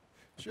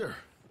 Sure.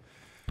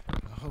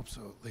 I hope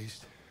so, at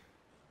least.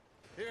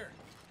 Here,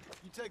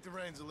 you take the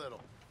reins a little.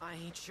 I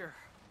ain't sure.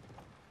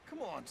 Come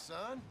on,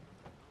 son.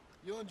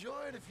 You'll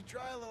enjoy it if you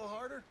try a little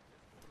harder.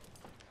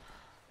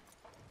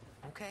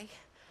 Okay.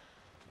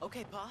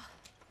 Okay, Pa.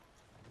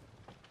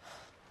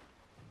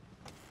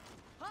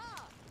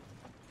 Pa!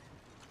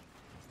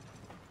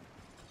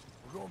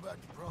 We're going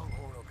back to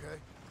Pronghorn, okay?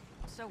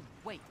 So,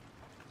 wait.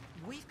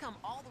 We've come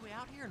all the way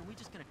out here and we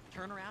just gonna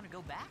turn around and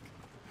go back?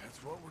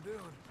 That's what we're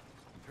doing.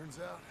 Turns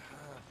out,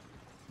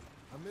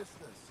 I miss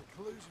the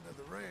seclusion of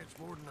the ranch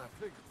more than I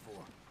figured for.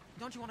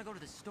 Don't you want to go to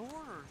the store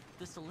or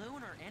the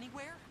saloon or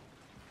anywhere?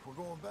 We're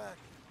going back.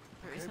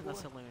 There Okay, isn't boy? a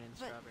saloon in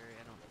But- Strawberry.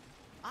 I don't.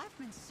 I've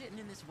been sitting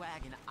in this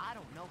wagon I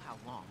don't know how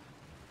long.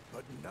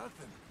 But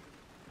nothing.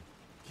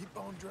 Keep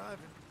on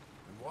driving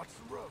and watch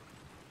the road.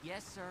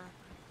 Yes, sir.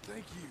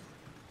 Thank you.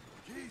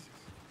 Jesus.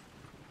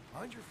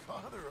 Mind your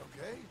father,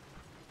 okay?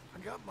 I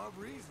got my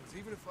reasons,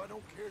 even if I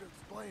don't care to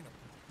explain them.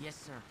 Yes,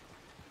 sir.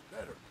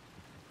 Better.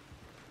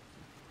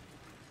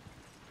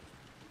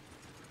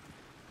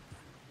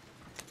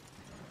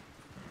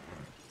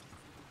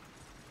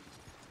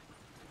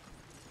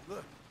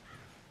 Look,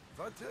 if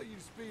I tell you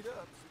to speed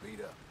up,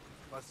 speed up.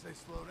 If I say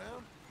slow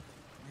down,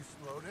 you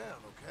slow down,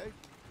 okay?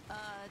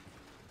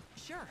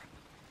 Sure.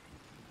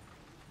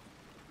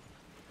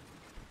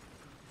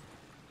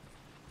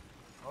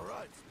 All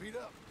right, speed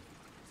up.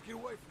 Let's get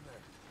away from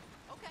there.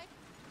 Okay.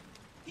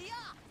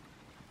 Hiya!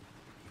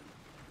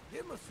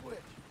 Hit my switch.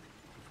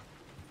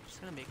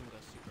 Just gonna make him go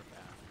super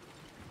fast.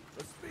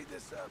 Let's speed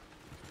this up.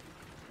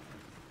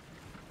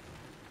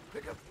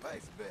 Pick up the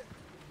pace a bit.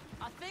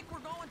 I think we're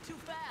going too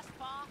fast,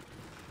 Pa.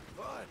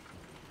 Fine.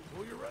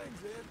 Pull your reins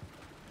in.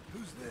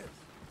 Who's this?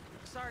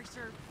 Sorry,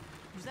 sir.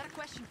 Was that a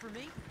question for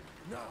me?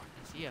 No.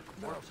 I see a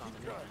corpse on keep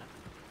the driving. map.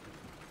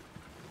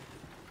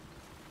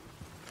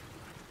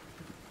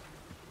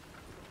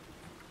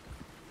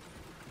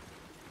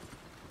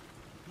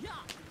 Yeah.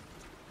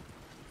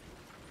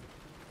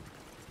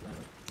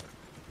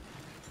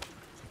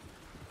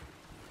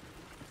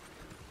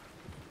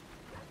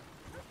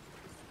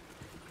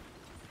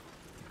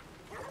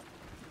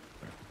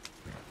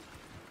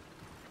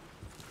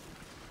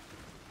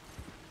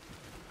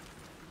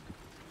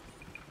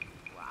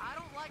 Well, I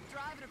don't like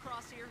driving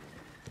across here.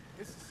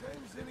 It's the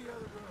same as any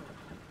other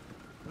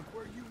road. Look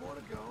where you want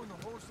to go, and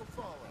the horse will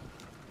follow.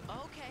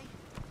 Okay.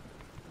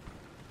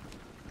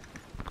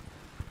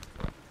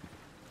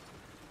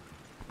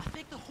 I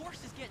think the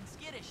horse is getting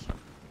skittish.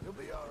 You'll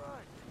be all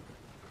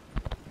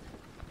right.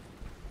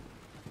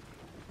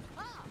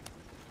 Ah!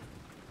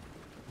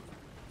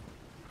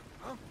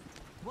 Huh?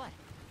 What?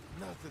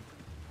 Nothing.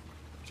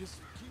 Just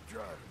keep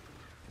driving.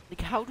 Like,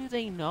 how do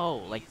they know?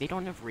 Like, they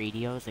don't have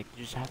radios. Like,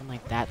 they're just having,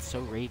 like, that so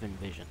Raven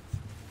visions.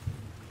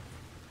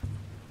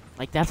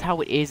 Like, that's how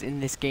it is in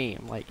this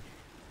game. Like,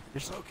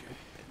 there's,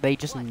 they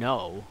just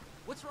know.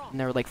 What's wrong? And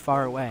they're, like,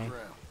 far away.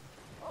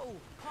 Oh,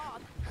 Pa,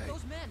 Hey.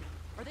 those men.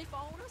 Are they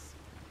following us?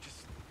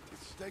 Just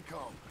stay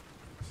calm.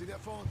 See that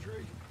fallen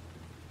tree?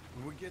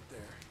 When we get there,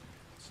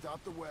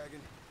 stop the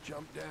wagon,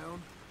 jump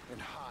down, and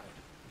hide.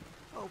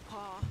 Oh,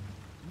 Pa.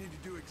 You need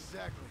to do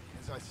exactly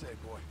as I say,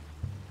 boy.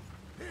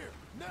 Here,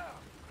 now!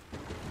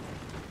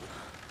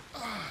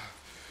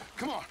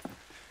 Come on!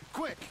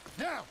 Quick,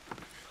 down!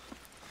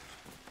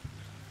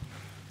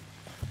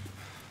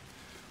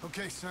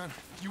 Okay, son,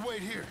 you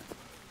wait here.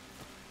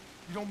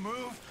 You don't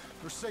move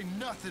or say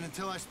nothing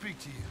until I speak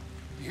to you.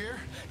 You hear?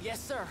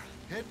 Yes, sir.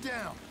 Head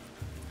down.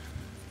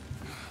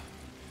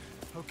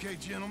 Okay,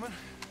 gentlemen.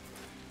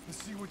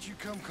 Let's see what you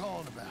come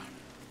calling about.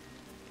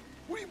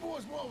 What do you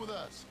boys want with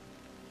us?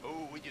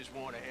 Oh, we just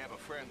want to have a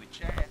friendly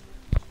chat.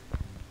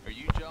 Are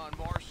you John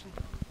Morrison?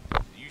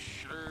 You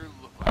sure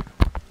look like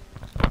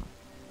him.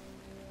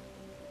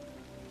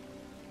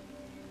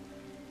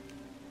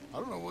 I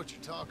don't know what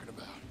you're talking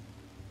about.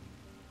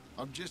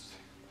 I'm just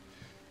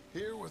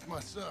here with my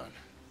son.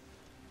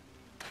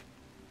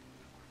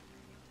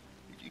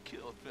 Did you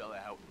kill a fella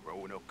out in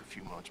Roanoke a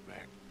few months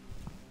back?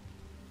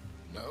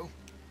 No.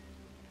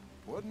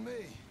 Wasn't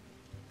me.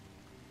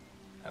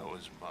 That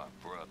was my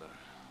brother.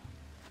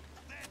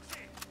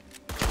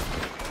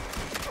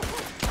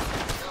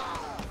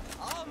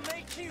 I'll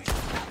make you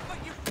stop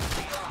what you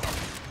feel.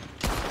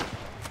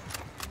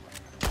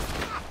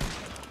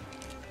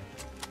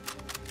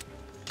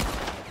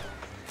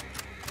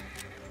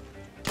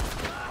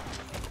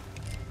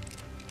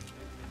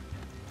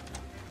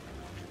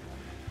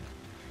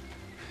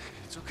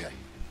 It's okay.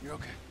 You're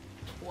okay.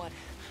 What?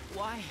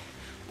 Why?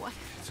 What?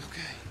 It's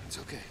okay. It's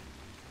okay.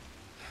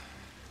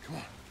 Come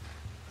on.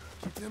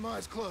 Keep them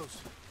eyes closed.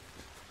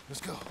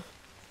 Let's go.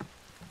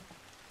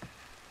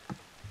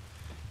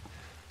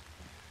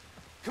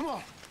 Come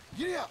on.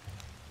 Get up.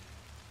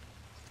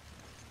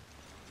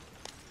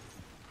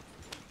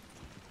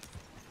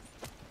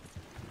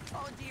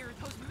 Oh, dear,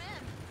 those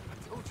men.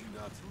 I told you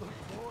not to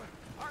look, boy.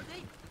 Are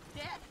they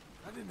dead?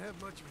 I didn't have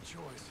much of a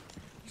choice.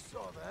 You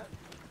saw that.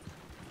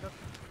 Now,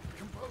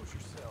 compose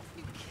yourself.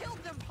 You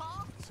killed them,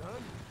 Pa. Son,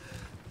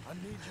 I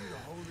need you to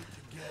hold it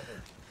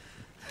together.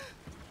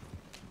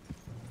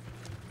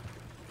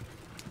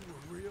 You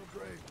were real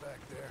brave back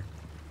there.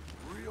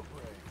 Real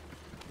brave.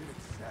 Did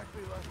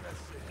exactly like I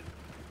said.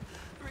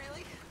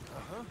 Really?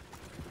 Uh-huh.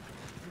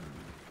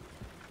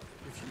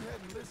 If you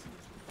hadn't listened,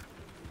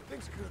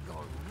 things could have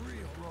gone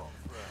real wrong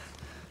for us.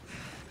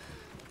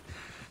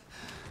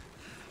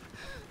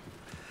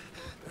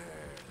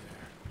 There.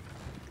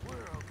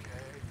 We're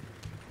okay.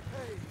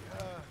 Hey,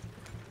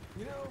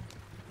 you know,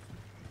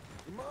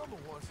 your mama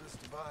wants us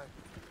to buy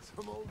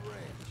some old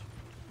ranch.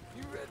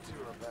 You read to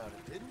her about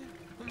it, didn't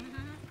you?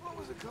 Mm-hmm. What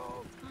was it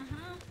called?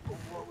 Mm-hmm. Well,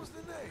 what was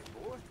the name,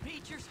 boy?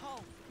 Beecher's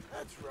home.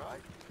 That's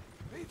right.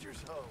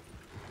 Beecher's home.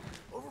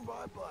 Over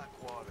by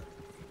Blackwater.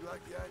 You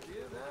like the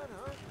idea of that,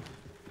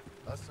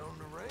 huh? Us on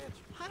the ranch?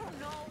 I don't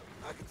know.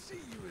 I could see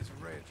you as a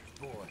rancher's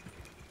boy.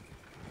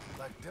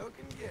 Like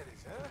Duncan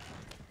Geddes, huh?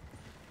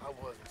 I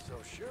wasn't so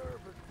sure,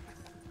 but...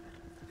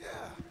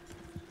 yeah.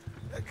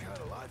 That kind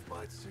of life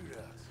might suit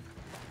us.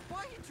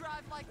 Why you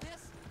drive like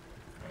this?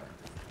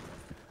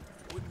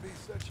 Wouldn't be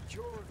such a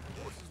chore if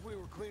the horses we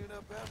were cleaning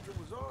up after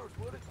was ours,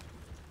 would it?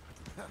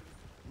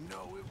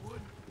 No, it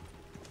wouldn't.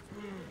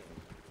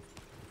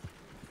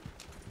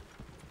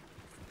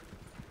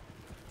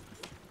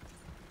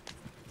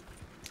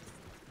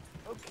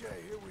 Okay,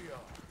 here we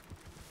are.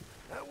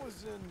 That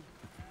was an,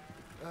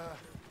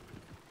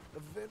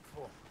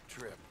 eventful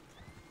trip.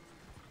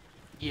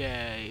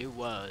 Yeah, it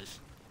was.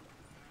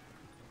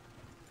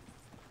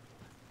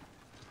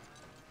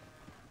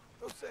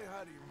 Go say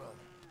hi to your mother.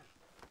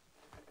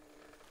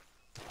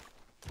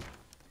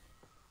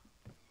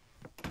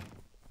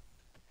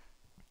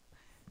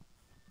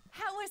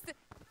 How was the...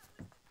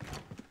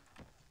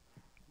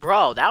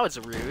 Bro, that was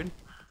rude.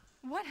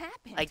 What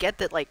happened? I get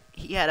that, like,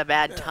 he had a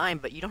bad time,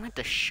 but you don't have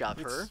to shove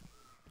her.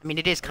 I mean,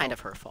 it is kind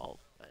of her fault,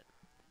 but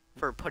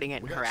for putting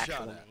it in her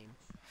actual name.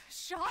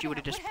 Shot She would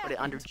have at? just What put it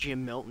under happened?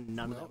 Jim Milton.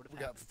 None of that Well, would have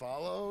we happened. got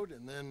followed,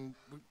 and then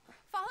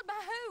Followed by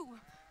who?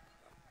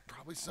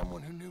 probably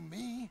someone who knew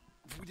me.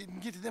 If we didn't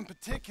get to them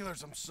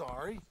particulars, I'm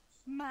sorry.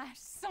 My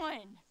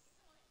son.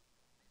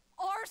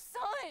 Our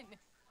son.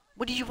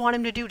 What did you want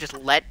him to do? Just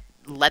let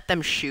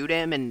them shoot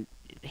him and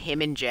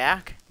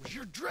Jack? It was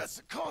your dress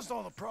that caused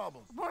all the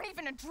problems. It weren't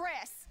even a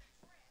dress.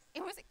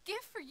 It was a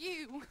gift for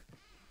you.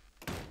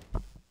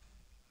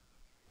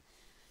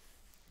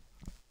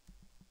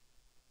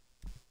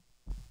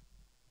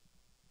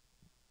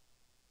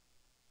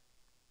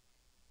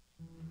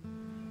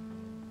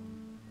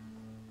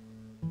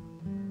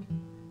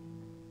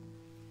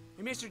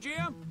 Hey, Mr.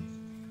 Jim?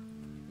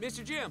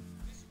 Mr. Jim?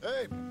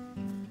 Hey!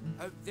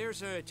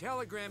 There's a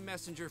telegram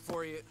messenger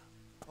for you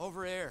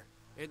over there,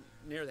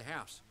 near the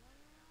house.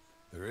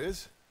 There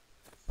is?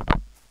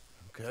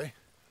 Okay.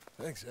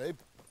 Thanks, Abe.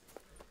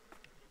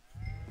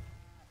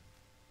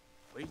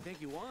 What do you think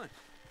you want?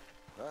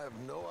 I have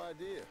no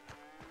idea.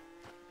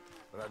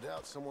 But I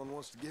doubt someone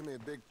wants to give me a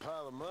big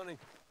pile of money.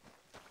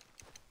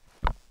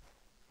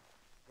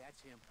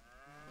 That's him.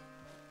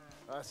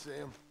 I see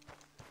him.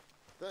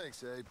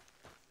 Thanks, Abe.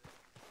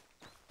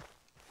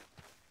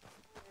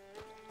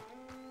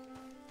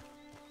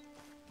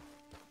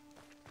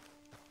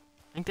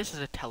 I think this is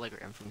a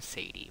telegram from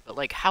Sadie, but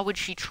like, how would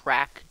she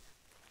track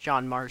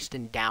John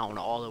Marston down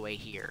all the way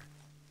here?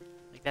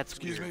 Like, that's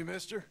Excuse weird. me,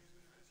 mister.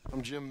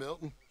 I'm Jim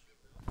Milton.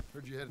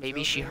 Heard you had a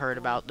Maybe she telegram heard for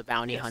me? about the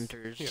bounty Yes.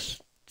 hunters Here.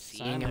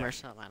 seeing Sign him there. or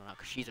something. I don't know,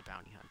 because she's a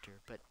bounty hunter,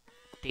 but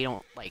they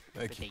don't, like,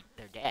 Thank you.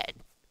 they're dead.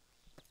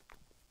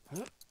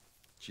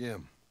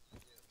 Jim,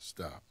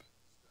 stop.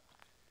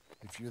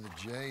 If you're the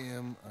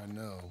JM I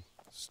know,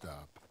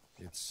 stop.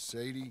 It's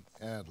Sadie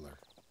Adler.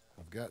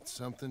 I've got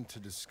something to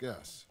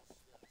discuss.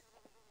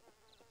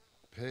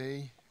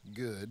 Pay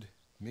good.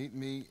 Meet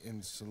me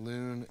in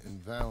saloon in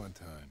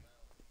Valentine.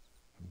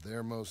 I'm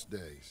there most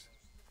days.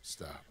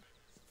 Stop.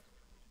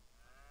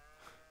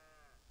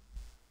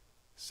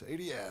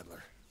 Sadie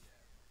Adler.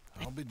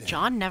 I'll be damned.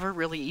 John never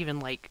really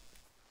even, like,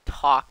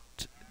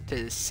 talked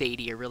to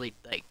Sadie or really,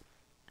 like,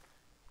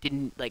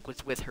 didn't, like,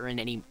 was with her in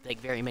any,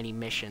 like, very many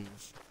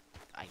missions,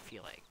 I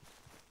feel like,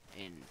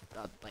 in,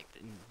 like,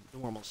 in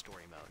normal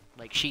story mode.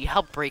 Like, she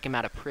helped break him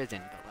out of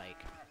prison, but, like,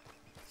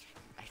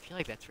 I feel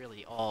like that's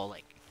really all,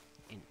 like,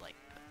 in, like,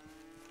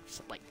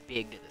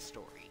 big to the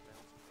story.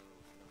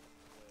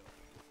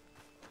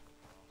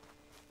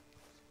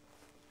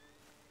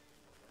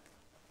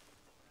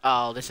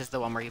 Oh, this is the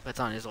one where he puts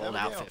on his old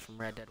Abigail. outfit from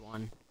Red Dead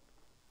 1.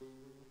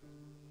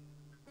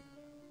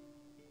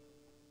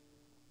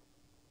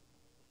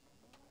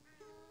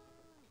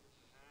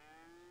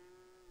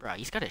 Bro,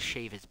 he's gotta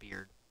shave his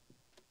beard.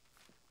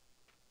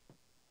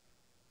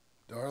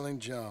 Darling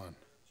John,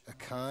 a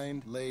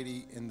kind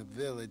lady in the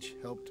village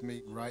helped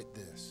me write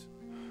this.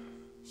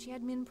 She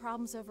had men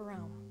problems of her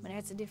own, but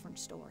that's a different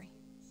story.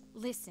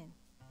 Listen,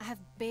 I have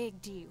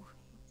begged you,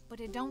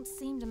 but it don't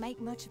seem to make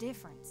much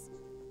difference.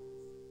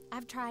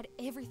 I've tried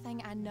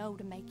everything I know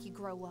to make you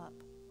grow up.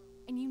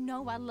 And you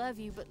know I love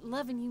you, but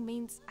loving you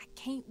means I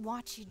can't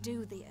watch you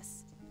do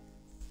this.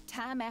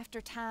 Time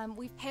after time,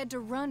 we've had to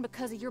run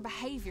because of your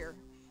behavior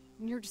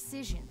and your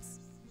decisions.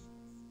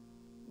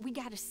 We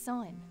got a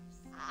son.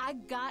 I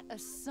got a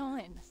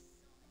son.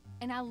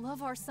 And I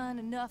love our son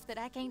enough that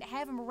I can't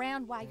have him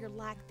around while you're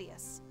like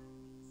this.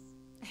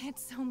 I had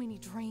so many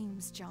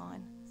dreams,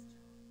 John.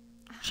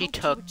 She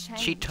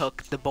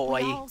took the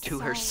boy to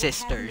her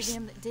sisters.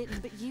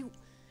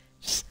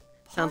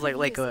 Sounds like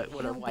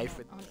what a wife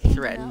would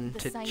threaten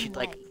to. She'd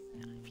like,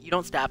 if you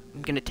don't stop,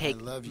 I'm gonna take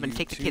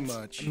the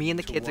kids. Me and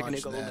the kids are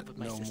gonna go live with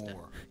my sister.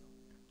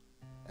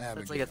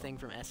 That's like a thing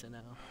from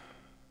SNL.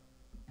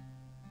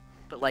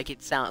 But like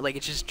it sounds like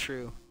it's just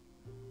true.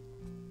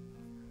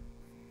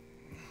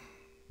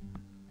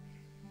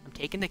 I'm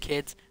taking the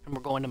kids and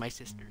we're going to my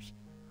sister's.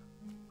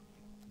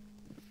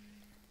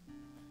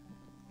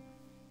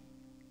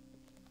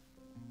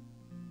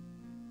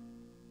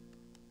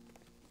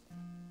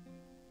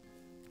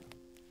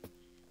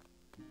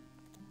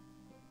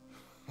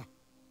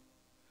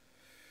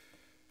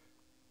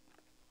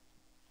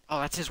 Oh,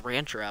 that's his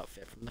rancher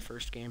outfit from the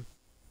first game.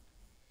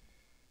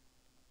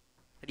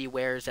 That he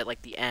wears at,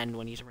 like, the end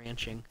when he's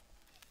ranching.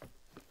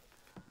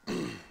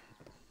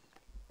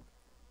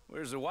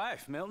 Where's the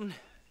wife, Milton?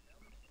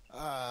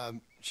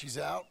 She's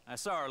out. I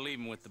saw her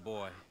leaving with the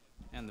boy.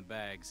 And the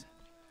bags.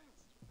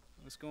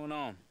 What's going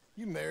on?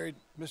 You married,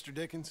 Mr.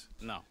 Dickens?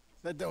 No.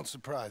 That don't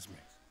surprise me.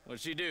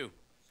 What'd she do?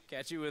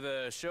 Catch you with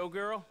a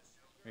showgirl?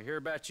 Or hear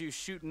about you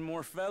shooting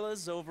more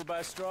fellas over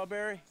by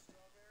Strawberry?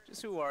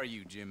 Just who are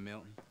you, Jim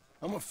Milton?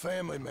 I'm a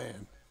family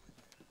man.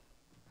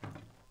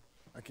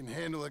 I can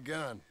handle a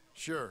gun,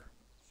 sure.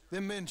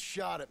 Them men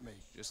shot at me.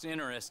 Just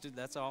interested,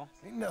 that's all.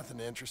 Ain't nothing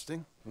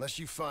interesting, unless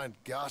you find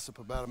gossip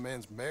about a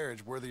man's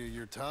marriage worthy of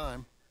your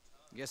time.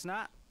 Guess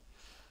not.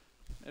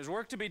 There's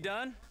work to be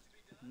done,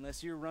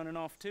 unless you're running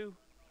off too.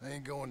 I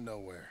ain't going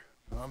nowhere.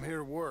 I'm here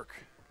to work.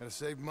 Gotta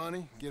save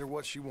money, get her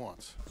what she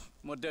wants.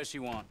 What does she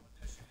want?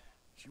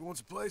 She wants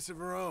a place of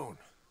her own.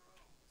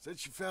 Said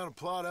she found a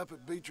plot up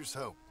at Beecher's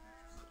Hope.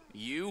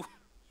 You?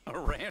 A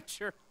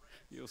rancher?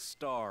 You'll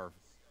starve.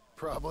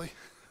 Probably.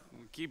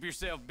 Keep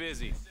yourself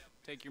busy.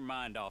 Take your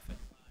mind off it.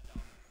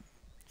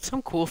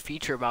 Some cool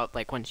feature about,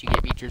 like, once you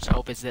get Beecher's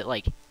Hope is that,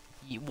 like,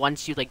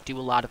 once you, like, do a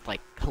lot of, like,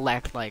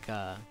 collect, like,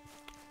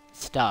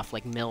 stuff,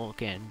 like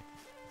milk and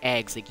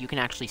eggs, like, you can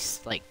actually,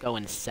 like, go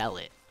and sell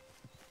it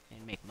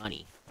and make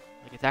money.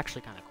 Like, it's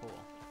actually kind of cool.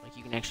 Like,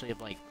 you can actually,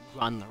 like,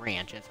 run the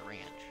ranch as a ranch.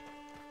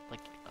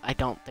 Like, I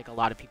don't think a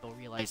lot of people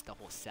realize the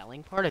whole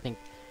selling part. I think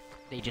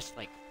they just,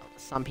 like,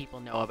 some people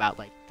know about,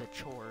 like, the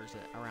chores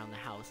around the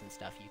house and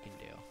stuff you can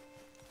do.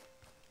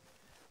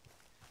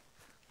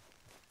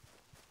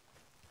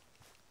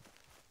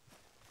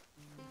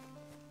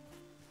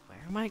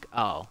 am I?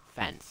 Oh,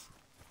 fence.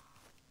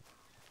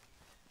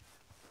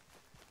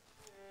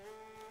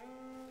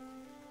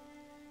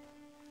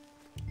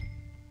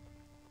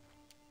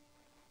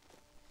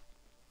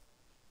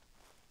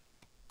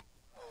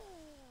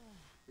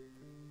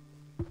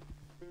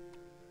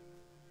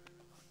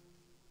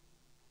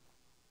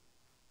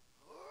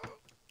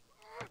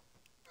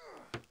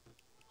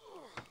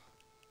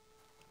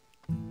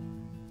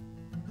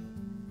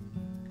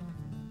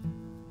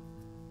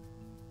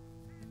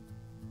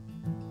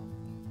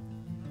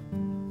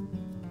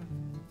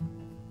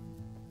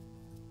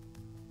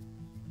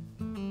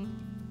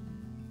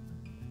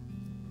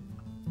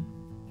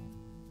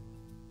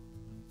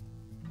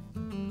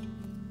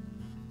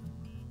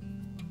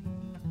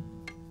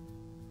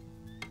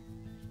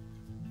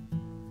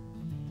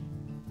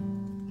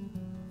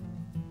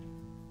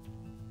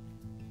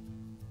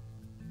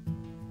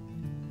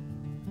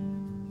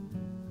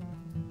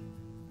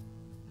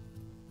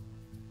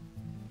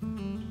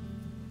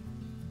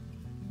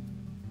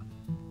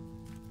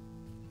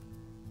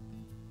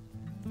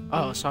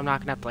 Oh, so I'm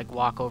not gonna have to like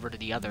walk over to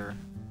the other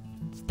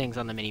things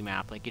on the mini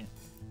map. Like you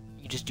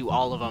just do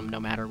all of them no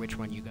matter which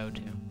one you go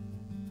to.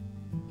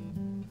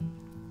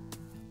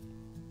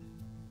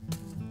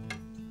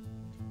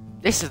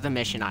 This is the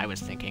mission I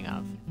was thinking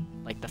of.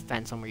 Like the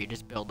fence one where you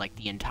just build like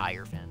the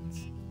entire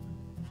fence.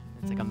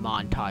 It's like a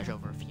montage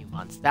over a few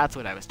months. That's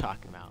what I was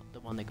talking about.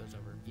 The one that goes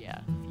over, yeah,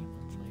 a few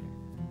months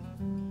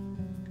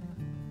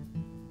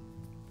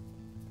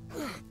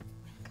later.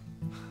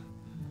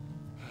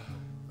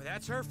 But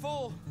that's her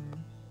full.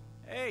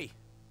 Hey,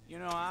 you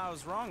know, I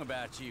was wrong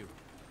about you.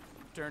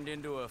 Turned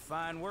into a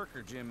fine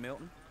worker, Jim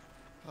Milton.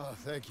 Oh,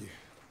 thank you.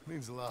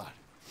 Means a lot.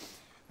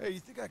 Hey, you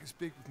think I could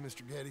speak with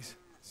Mr. Geddes?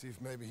 See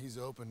if maybe he's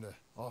open to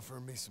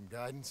offering me some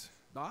guidance?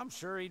 I'm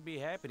sure he'd be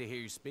happy to hear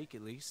you speak,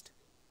 at least.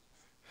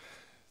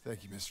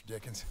 Thank you, Mr.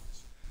 Dickens.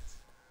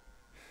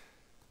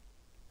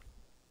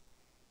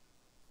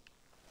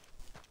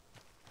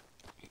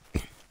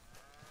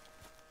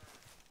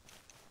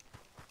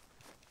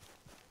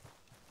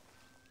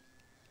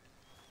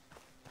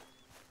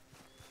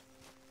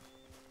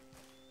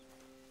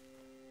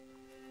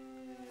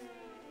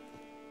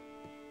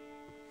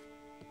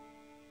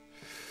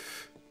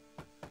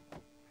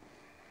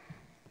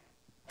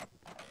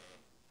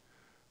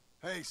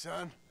 Hey,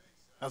 son.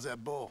 How's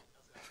that bull?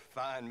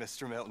 Fine,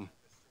 Mr. Milton.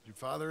 Your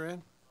father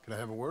in? Can I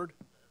have a word?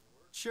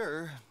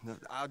 Sure.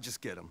 I'll just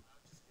get him.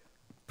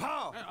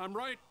 Pa! Hey, I'm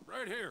right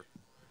here.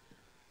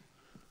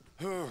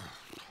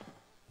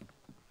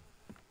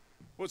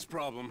 What's the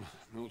problem,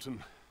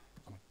 Milton?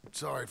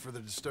 Sorry for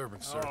the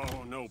disturbance, sir.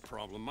 Oh, no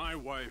problem. My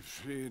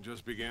wife, she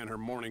just began her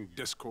morning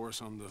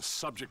discourse on the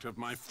subject of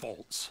my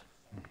faults.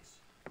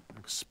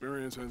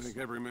 Experience I think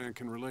every man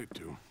can relate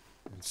to.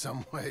 In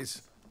some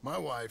ways, my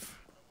wife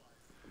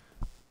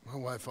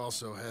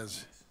also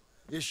has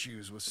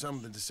issues with some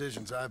of the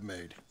decisions I've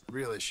made.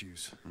 Real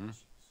issues. Hmm?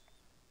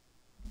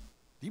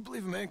 Do you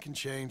believe a man can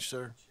change,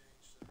 sir?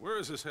 Where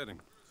is this heading?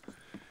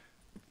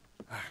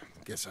 I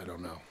guess I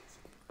don't know.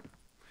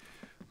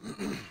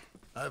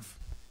 I've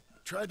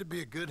tried to be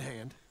a good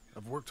hand.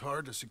 I've worked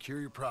hard to secure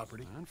your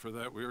property. And for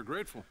that, we are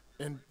grateful.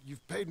 And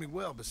you've paid me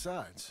well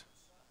besides.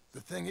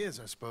 The thing is,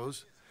 I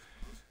suppose,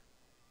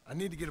 I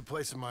need to get a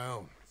place of my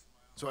own,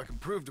 so I can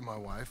prove to my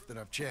wife that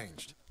I've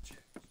changed.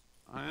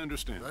 I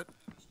understand. But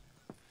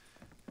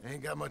I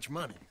ain't got much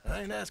money.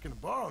 I ain't asking to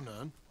borrow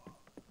none.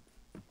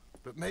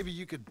 But maybe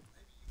you could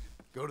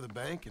go to the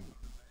bank and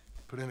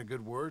put in a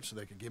good word so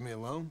they could give me a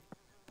loan?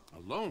 A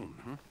loan,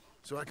 huh?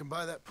 So I can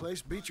buy that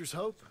place, Beecher's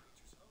Hope?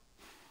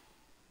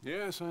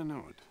 Yes, I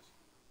know it.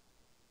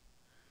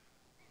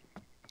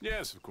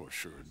 Yes, of course,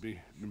 sure. It'd be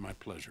my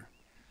pleasure.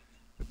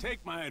 But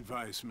take my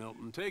advice,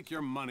 Milton. Take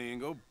your money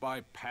and go buy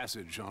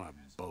passage on a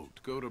boat.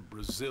 Go to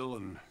Brazil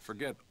and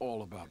forget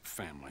all about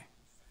family.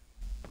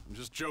 I'm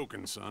just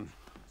joking, son.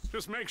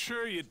 Just make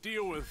sure you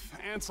deal with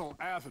Ansel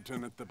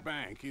Atherton at the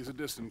bank. He's a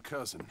distant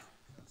cousin.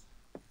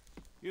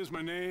 Use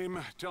my name.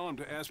 Tell him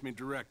to ask me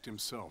direct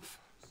himself.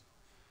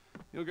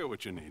 You'll get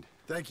what you need.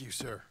 Thank you,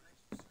 sir.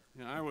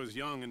 Yeah, I was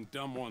young and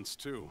dumb once,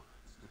 too.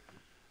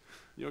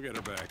 You'll get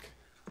her back.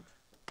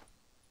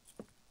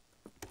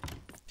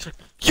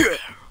 Yeah!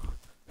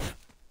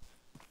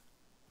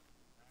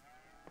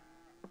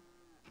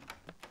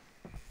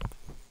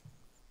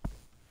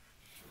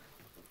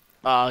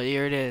 Oh,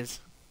 here it is.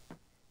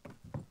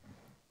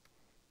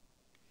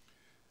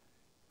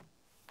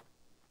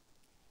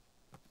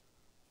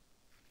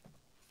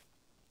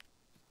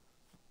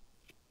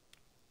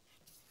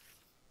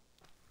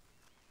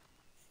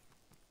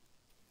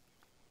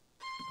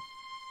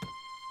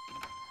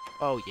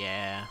 Oh,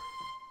 yeah.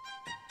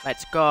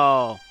 Let's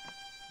go.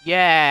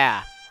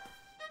 Yeah.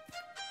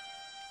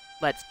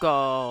 Let's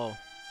go.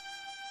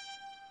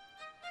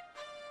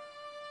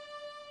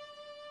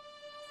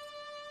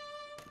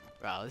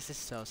 Bro, this is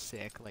so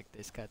sick, like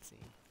this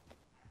cutscene.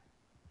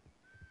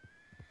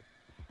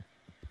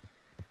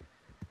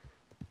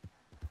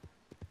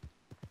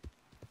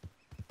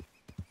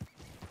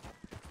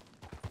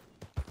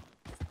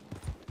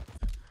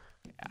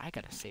 Yeah, I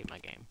gotta save my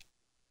game.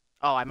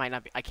 Oh, I might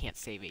not be. I can't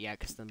save it yet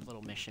because the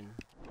little mission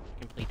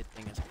completed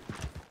thing is.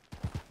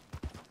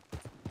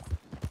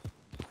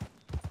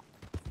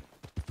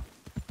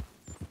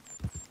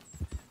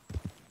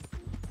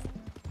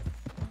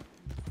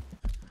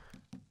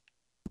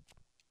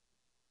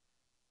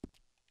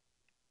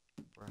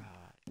 Bruh,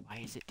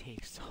 why does it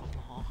take so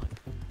long?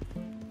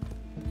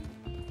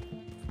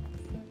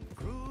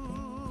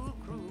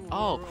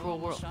 Oh, Cruel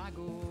World.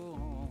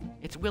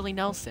 It's Willie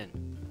Nelson.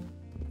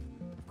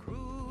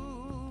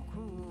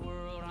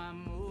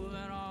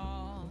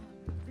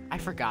 I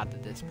forgot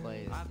that this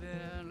plays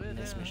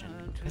this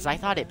mission. Because I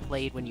thought it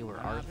played when you were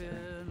Arthur.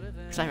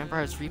 Because I remember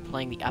I was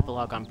replaying the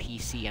epilogue on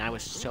PC and I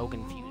was so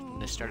confused when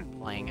this started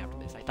playing after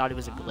this. I thought it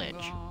was a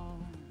glitch.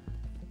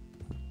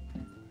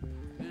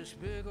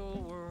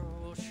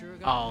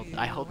 Oh,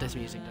 I hope this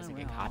music doesn't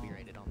get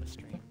copyrighted on the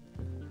stream.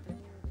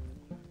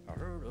 I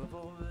heard a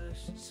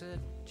voice that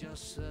said,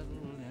 just settle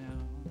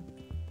down.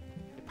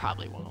 It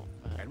probably won't.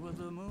 And with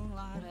the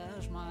moonlight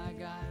as my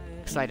guide,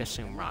 because I'd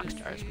assume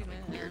Rockstar's probably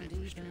cleared it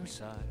for streaming.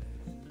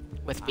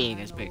 With being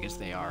as big as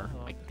they are,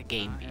 like the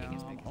game being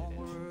as big as it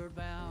is.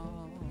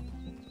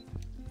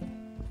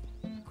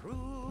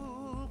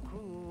 Cruel,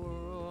 cruel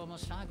world,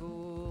 must I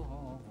go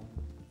home?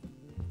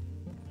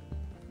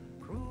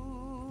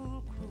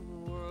 Cruel,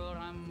 cruel world,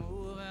 I'm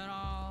moving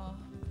on.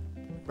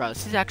 Bro,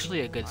 this is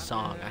actually a good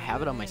song. I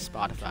have it on my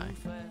Spotify.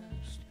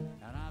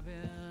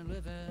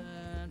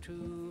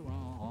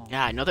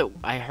 Yeah, I know that.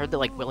 I heard that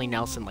like Willie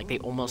Nelson, like they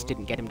almost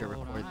didn't get him to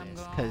record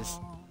this because,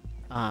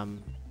 I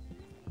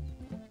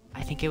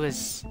think it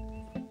was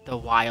the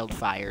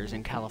wildfires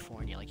in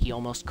California. Like he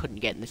almost couldn't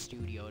get in the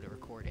studio to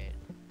record it,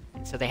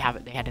 and so they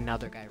had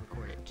another guy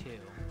record it too.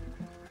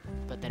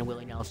 But then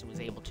Willie Nelson was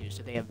able to,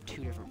 so they have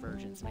two different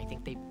versions, and I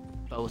think they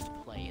both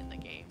play in the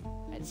game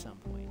at some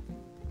point.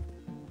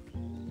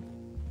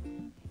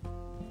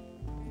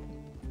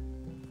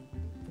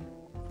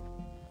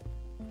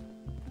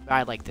 But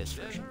I like this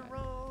version better.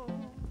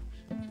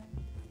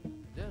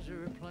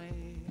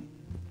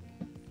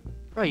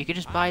 Bro, you could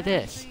just buy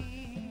this.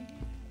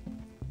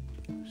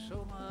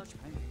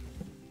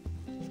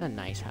 It's a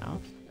nice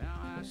house.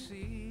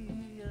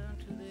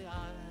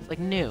 It's like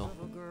new.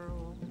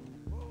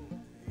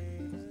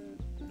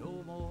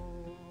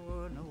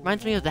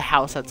 Reminds me of the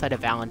house outside of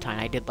Valentine.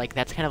 I did like,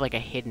 that's kind of like a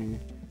hidden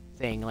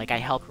thing. Like I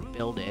helped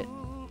build it.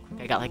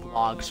 I got like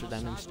logs for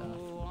them and stuff.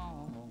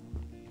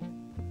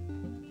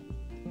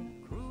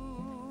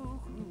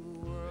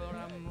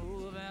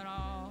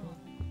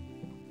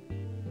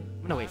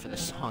 I'm gonna wait for the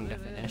song to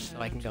finish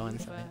so I can go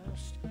inside.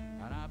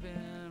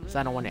 Because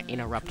I don't want to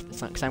interrupt the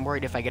song. Because I'm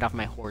worried if I get off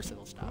my horse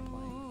it'll stop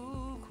playing.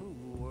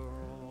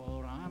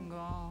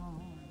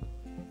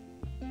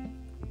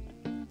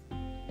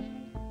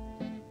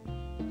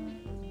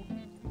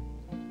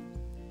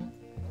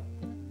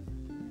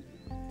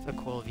 It's a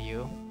cool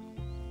view.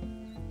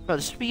 Bro,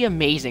 this would be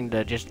amazing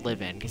to just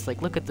live in. Because,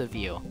 like, look at the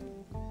view.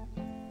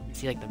 You can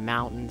see, like, the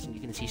mountains and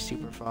you can see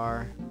super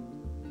far.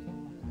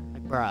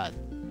 Like, bruh.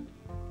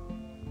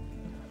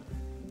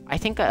 I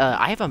think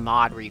I have a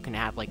mod where you can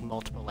have like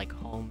multiple like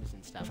homes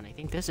and stuff, and I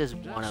think this is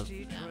one of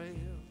them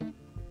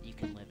you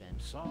can live in.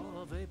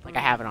 Like I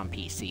have it on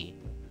PC.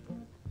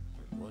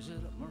 Was it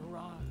a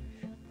mirage?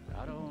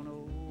 I don't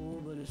know,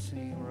 but it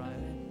seemed right.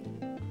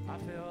 I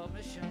felt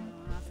mission,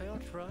 I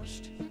felt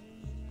trust.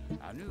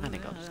 I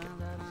think I'll just get it.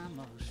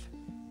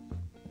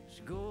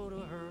 Go to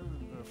her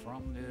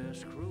from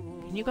this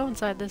cruel. Can you go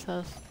inside this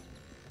house?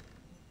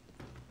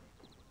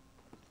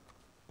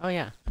 Oh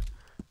yeah.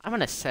 I'm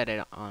gonna set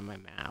it on my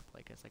map,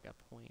 like as like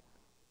a point.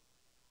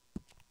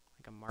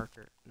 Like a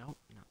marker. Nope,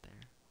 not there.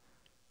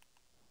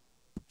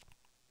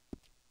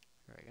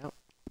 There we go.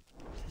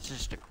 This is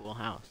just a cool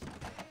house.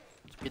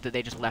 It's weird that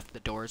they just left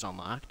the doors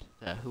unlocked,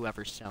 to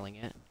whoever's selling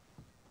it.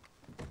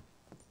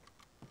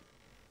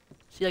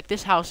 See, like,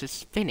 this house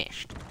is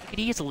finished. You could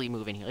easily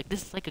move in here. Like,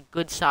 this is like a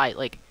good size.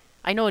 Like,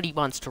 I know he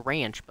wants to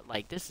ranch, but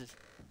like, this is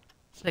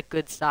a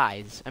good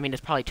size. I mean,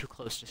 it's probably too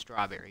close to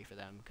Strawberry for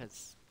them,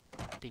 because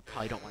they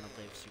probably don't want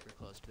to live super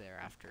close to there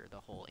after the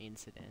whole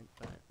incident,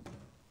 but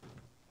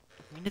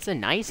I mean, it's a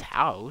nice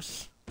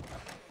house.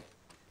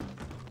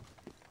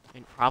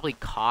 It probably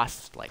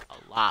costs, like,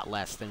 a lot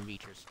less than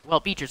Beecher's. Well,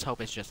 Beecher's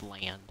Hope is just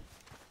land.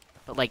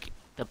 But, like,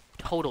 the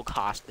total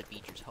cost that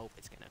Beecher's Hope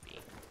is gonna be.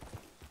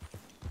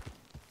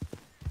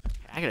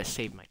 Okay, I gotta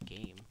save my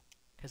game.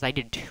 Because I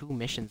did 2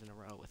 missions in a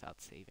row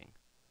without saving.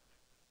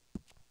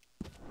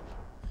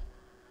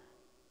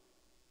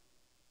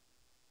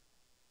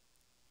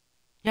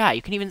 Yeah,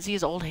 you can even see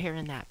his old hair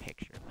in that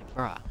picture. Like,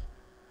 bruh.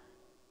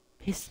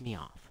 Pissed me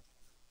off.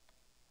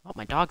 Oh,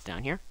 my dog's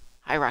down here.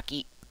 Hi,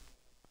 Rocky.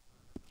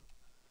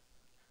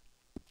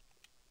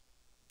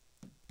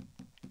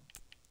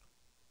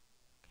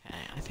 Okay,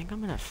 I think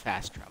I'm gonna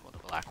fast travel to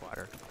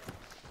Blackwater.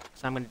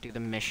 So I'm gonna do the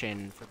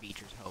mission for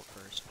Beecher's Hope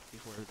first,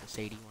 before the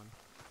Sadie one.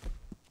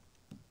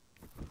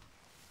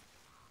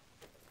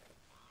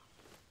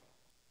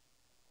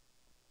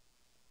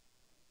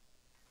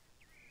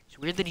 It's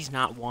weird that he's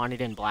not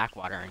wanted in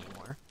Blackwater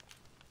anymore.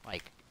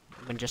 Like,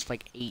 when just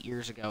like 8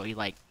 years ago he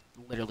like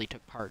literally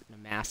took part in a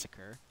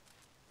massacre.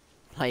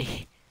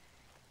 Like,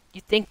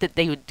 you think that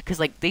they would, because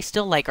like they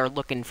still like are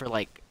looking for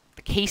like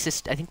the case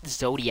is, I think the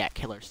Zodiac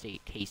killer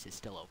state case is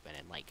still open,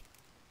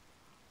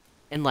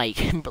 and like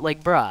but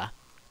like bruh,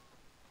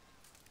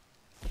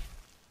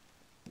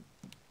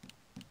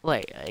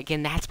 like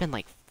again that's been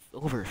like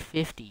over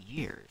 50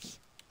 years,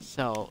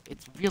 so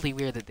it's really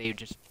weird that they would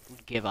just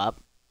give up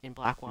in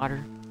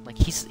Blackwater. Like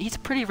he's a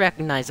pretty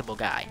recognizable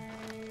guy.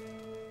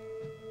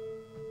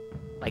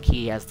 Like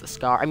he has the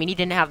scar. I mean, he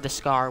didn't have the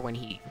scar when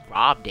he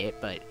robbed it,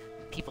 but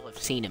people have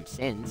seen him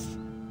since,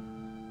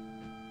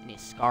 and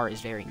his scar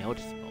is very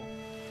noticeable.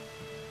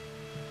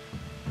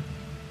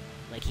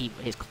 Like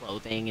his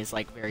clothing is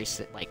like very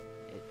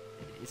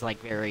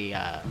very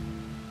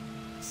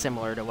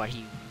similar to what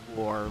he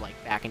wore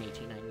like back in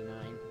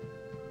 1899.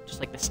 Just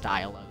like the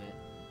style of it.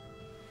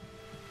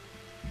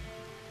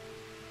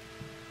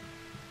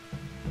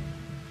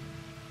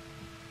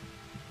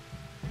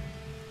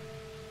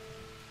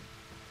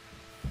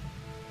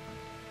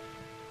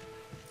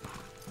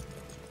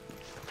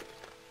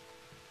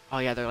 Oh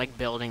yeah, they're like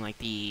building like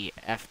the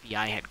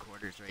FBI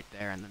headquarters right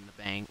there, and then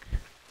the bank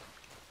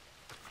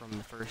from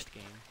the first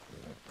game.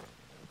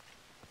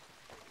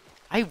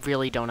 I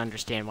really don't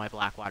understand why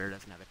Blackwater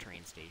doesn't have a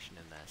train station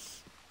in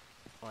this.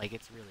 Like,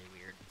 it's really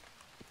weird.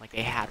 Like,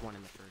 they had one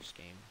in the first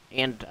game.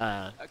 And,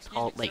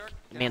 tall, like,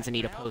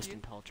 Manzanita Post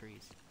and Tall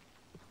Trees.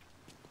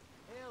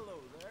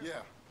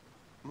 Yeah.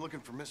 I'm looking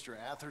for Mr.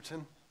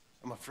 Atherton.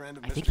 I'm a friend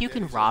of I Mr. think you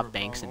can Getty's rob over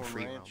banks in Pronghorn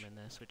free roam Ranch. in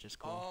this, which is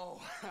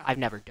cool. Oh. I've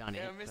never done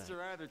Yeah, it. Mr.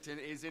 Atherton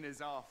is in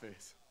his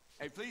office.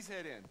 Hey, please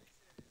head in.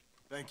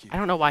 Thank you. I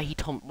don't know why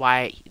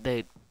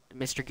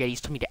Mr.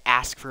 Geddes told me to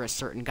ask for a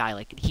certain guy.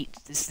 Like,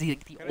 this is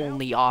the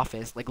only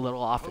office, like,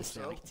 little office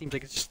there. so. Like, it seems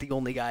like it's just the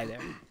only guy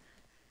there.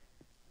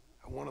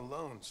 I want a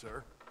loan,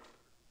 sir.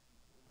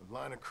 A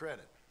line of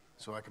credit,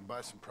 so I can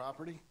buy some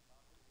property.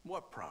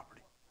 What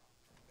property?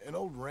 An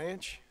old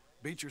ranch,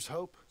 Beecher's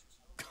Hope.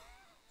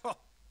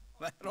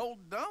 That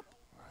old dump?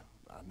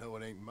 I know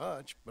it ain't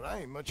much, but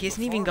I ain't much He of a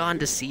hasn't even farmer gone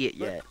to either. see it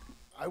But yet.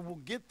 I will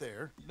get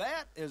there.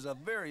 That is a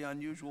very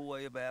unusual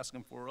way of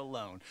asking for a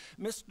loan.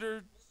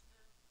 Mr.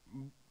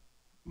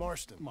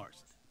 Marston.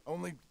 Marston.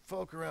 Only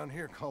folk around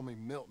here call me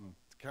Milton.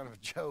 It's kind of a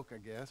joke, I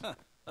guess.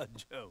 A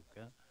joke,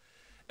 huh?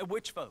 And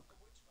which folk?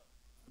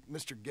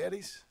 Mr.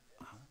 Geddes.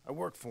 I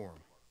work for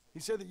him. He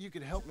said that you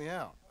could help me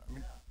out. I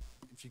mean,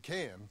 if you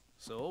can.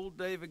 So old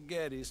David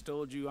Geddes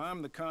told you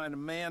I'm the kind of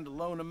man to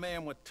loan a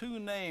man with two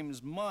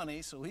names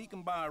money so he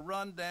can buy a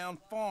rundown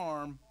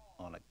farm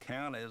on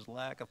account of his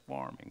lack of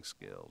farming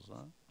skills,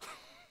 huh?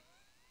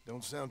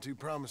 Don't sound too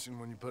promising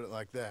when you put it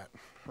like that.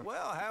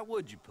 Well, how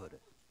would you put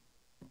it?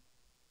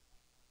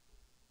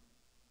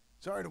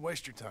 Sorry to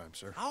waste your time,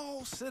 sir.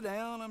 Oh, sit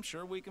down. I'm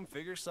sure we can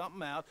figure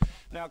something out.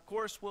 Now, of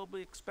course, we'll be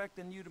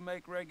expecting you to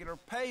make regular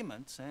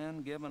payments,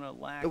 and given a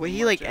lack The way of he,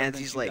 much like, ends, evidence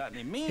he's you like, got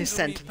any means his of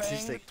repaying,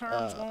 sentences, the like,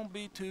 terms won't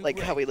be too like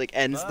how he, like,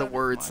 ends the great.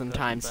 words My cousin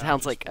sometimes. vouches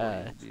Sounds like, for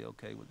you. You'll be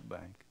okay with the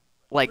bank.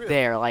 like Really?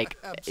 there, like, it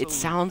Absolutely.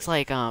 sounds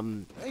like,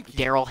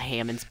 Daryl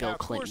Hammond's Bill Now, of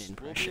Clinton course,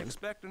 We'll impression. be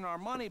expecting our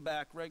money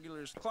back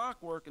regular as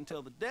clockwork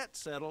until the debt's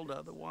settled.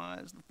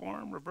 Otherwise, the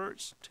farm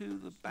reverts to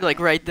the bank. Like,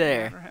 right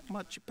there. No matter how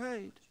much you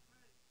paid.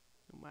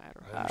 No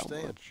matter I how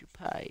understand. much you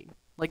pay.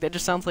 Like, that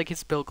just sounds like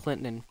his Bill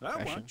Clinton Well, why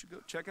impression. don't you go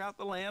check out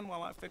the land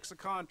while I fix the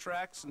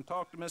contracts and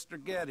talk to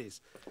Mr.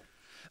 Geddes?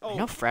 I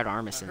know Fred I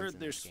Armisen's heard in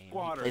there's this game. He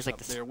squatters plays, like, up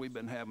the there. We've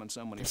been having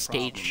so many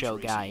stage problems show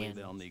guy recently, in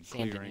they'll need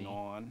Saint clearing Denis.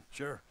 on.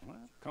 Sure. Well,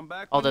 come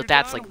back when Although you're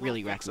that's, done like, and we'll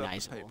really fix up the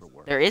recognizable.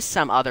 paperwork. There is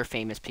some other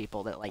famous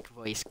people that, like,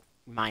 voice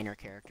minor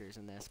characters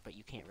in this, but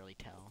you can't really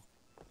tell.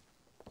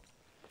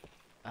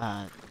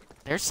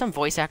 There's some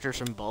voice actors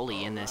from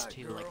Bully in this,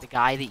 too. Like, the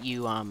guy that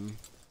you,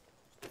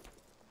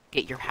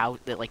 get your house,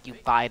 that, like, you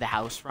buy the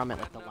house from at,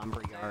 like, the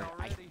lumber yard.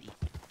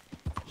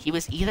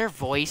 He's either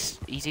voiced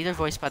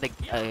by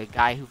the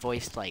guy who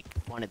voiced, like,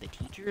 one of the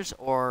teachers,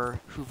 or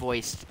who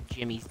voiced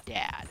Jimmy's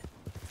dad.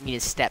 I mean,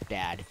 his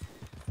stepdad.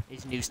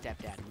 His new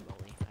stepdad in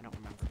Bully. I don't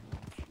remember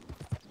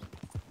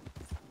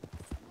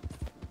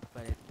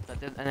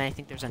who. And I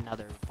think there's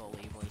another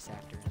Bully voice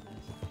actor in this.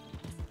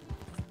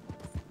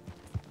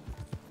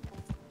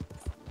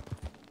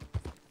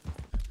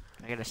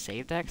 I gotta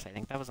save that, 'cause I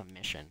think that was a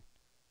mission.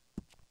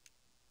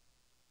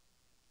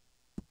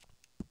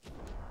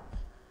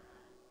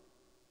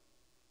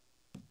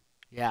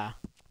 Yeah.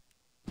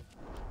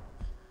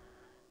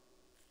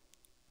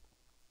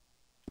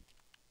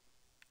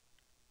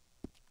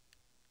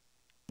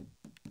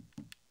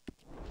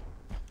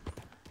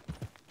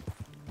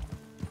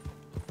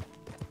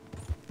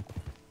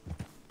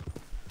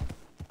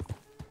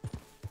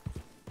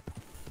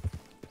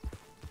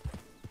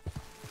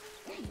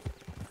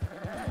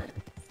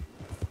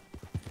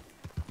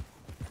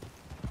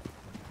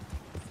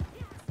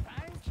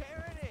 Find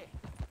Charity.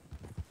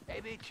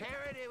 Maybe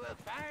Charity will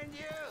find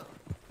you.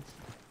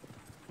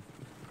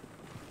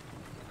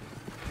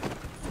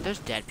 There's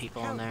dead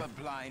people in there. Help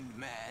a blind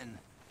man.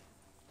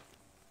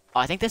 Oh,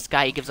 I think this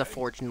guy gives a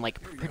fortune,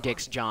 like,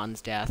 predicts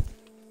John's death.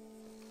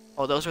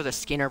 Oh, those were the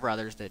Skinner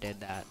brothers that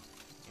did that.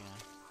 Yeah,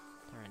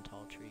 they're in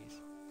tall trees.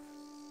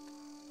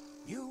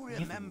 You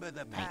remember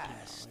the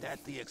past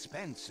at the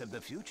expense of the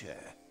future.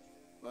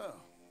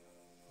 Well,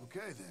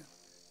 okay then.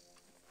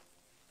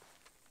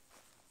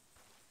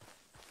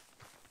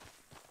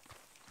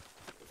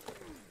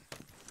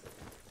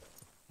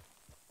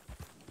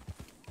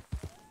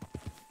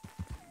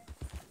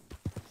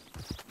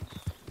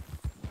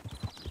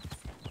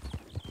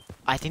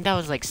 I think that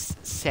was like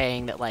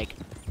saying that like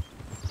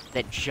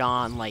that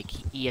John like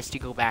he has to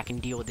go back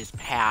and deal with his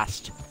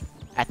past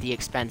at the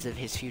expense of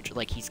his future.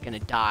 Like he's gonna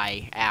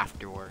die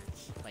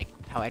afterwards. Like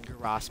how Edgar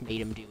Ross made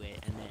him do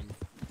it, and then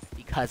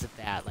because of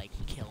that, like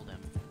he killed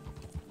him.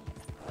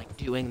 Like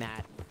doing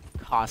that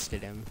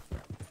costed him.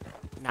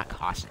 Not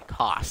cost.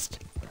 Cost.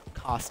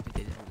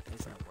 Costed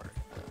isn't a word.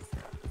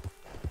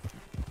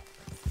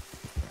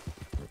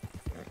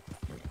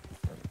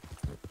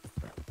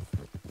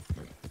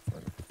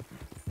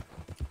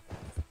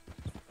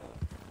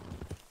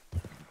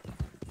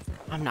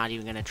 I'm not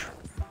even gonna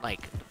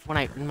like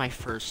in my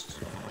first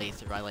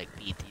playthrough I like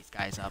beat these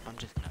guys up. I'm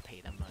just gonna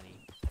pay them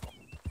money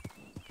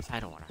because I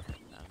don't want to hurt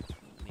them.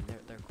 I mean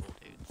they're cool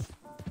dudes.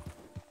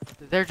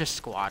 They're just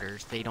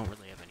squatters. They don't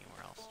really have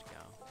anywhere else to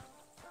go.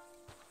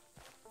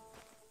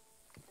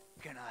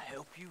 Can I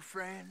help you,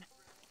 friend?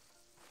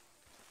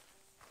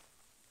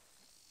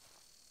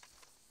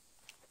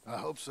 I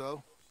hope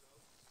so.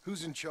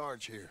 Who's in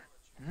charge here?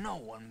 No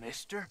one,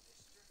 mister.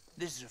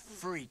 This is a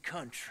free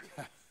country.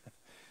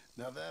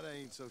 Now that I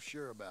ain't so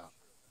sure about.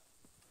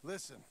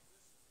 Listen,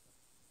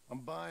 I'm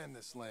buying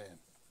this land.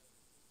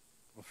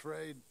 I'm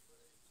afraid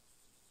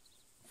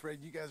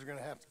you guys are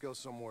gonna have to go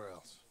somewhere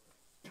else.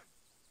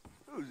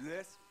 Who's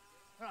this?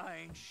 I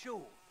ain't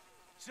sure.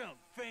 Some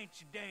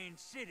fancy Dan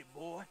city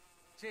boy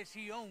says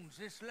he owns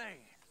this land.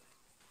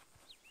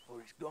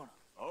 Or he's gonna.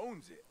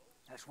 Owns it?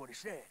 That's what he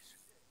says.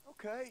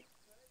 Okay.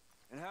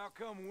 And how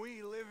come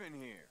we live in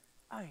here?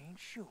 I ain't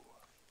sure.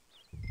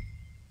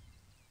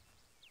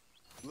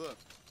 Look.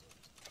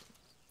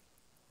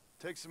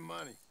 Take some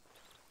money.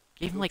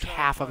 Give him Go like try and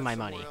half of find my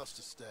somewhere money. else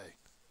to stay.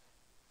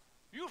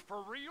 You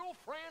for real,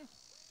 friend?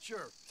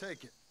 Sure,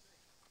 take it.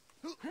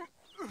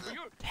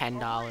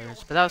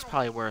 $10, but that was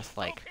probably worth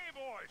like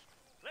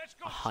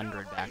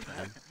 100 back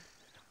then.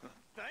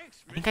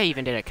 I think I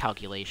even did a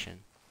calculation.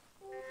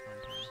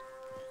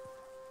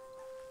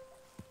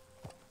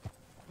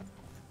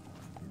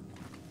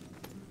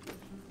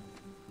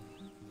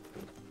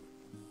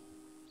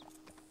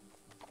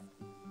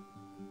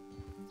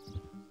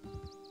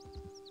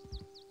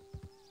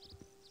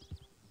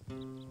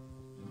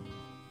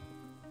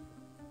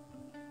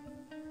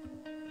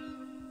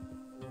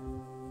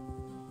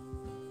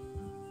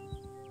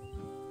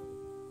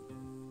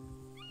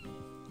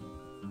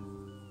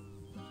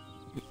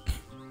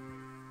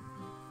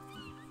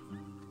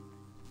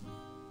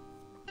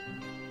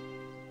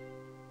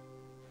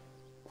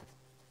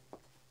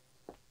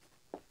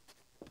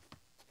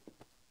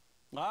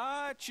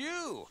 Ah, it's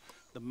you,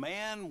 the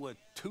man with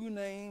 2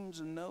 names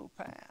and no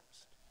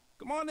past.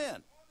 Come on in.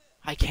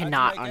 I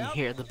cannot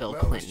unhear the Bill Well,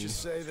 Clinton, let's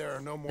just say there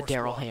are no more the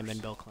Daryl squatters.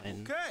 Hammond Bill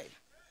Clinton. Okay.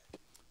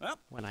 Well,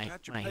 when I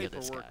got your hear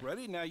this guy. paperwork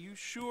ready. Now, you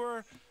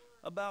sure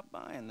about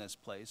buying this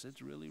place?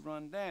 It's really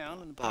run down,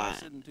 and the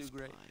price isn't too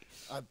great.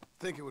 I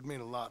think it would mean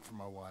a lot for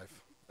my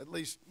wife. At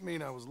least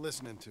mean I was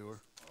listening to her.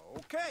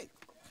 Okay.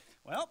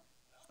 Well,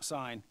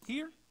 sign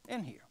here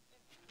and here.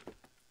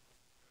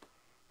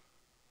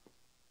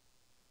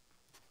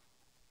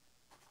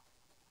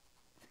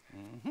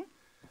 Mm-hmm.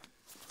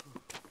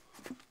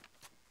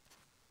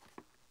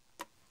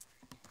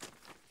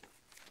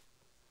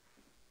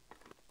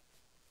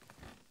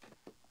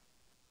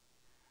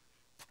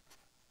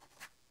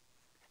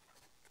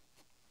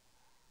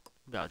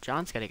 No,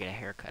 John's gotta get a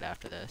haircut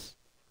after this.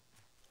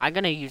 I'm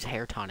gonna use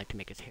hair tonic to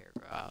make his hair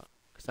grow out.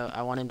 Because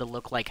I want him to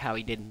look like how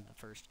he did in the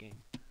first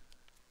game.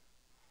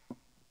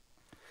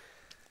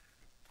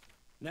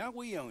 Now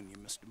we own you,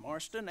 Mr.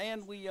 Marston,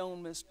 and we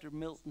own Mr.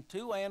 Milton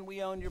too, and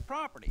we own your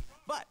property.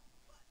 But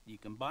you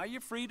can buy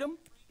your freedom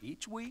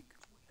each week.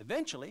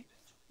 Eventually,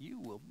 you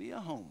will be a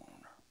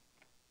homeowner.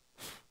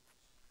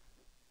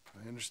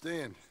 I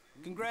understand.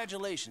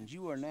 Congratulations,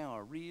 you are now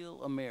a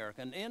real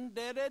American,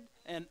 indebted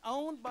and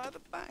owned by the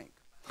bank.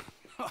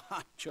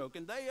 I'm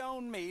joking, they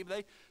own me,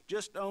 they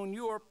just own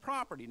your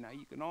property. Now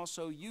you can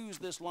also use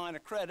this line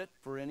of credit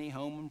for any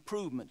home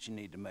improvements you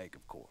need to make,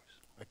 of course.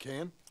 I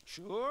can?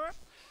 Sure.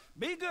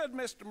 Be good,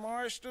 Mr.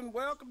 Marston.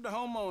 Welcome to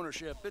home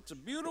ownership. It's a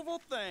beautiful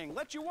thing.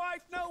 Let your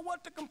wife know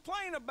what to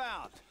complain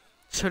about.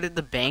 So did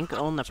the bank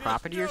own the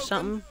property or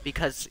something?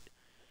 Because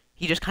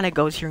he just kind of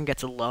goes here and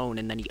gets a loan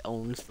and then he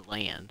owns the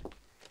land.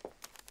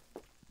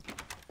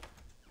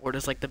 Or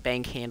does like the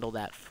bank handle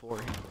that for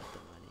him with the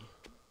money?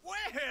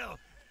 Well,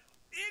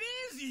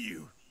 it is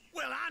you.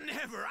 Well, I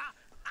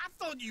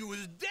thought you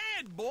was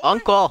dead, boy.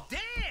 Uncle.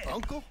 Dead.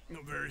 Uncle?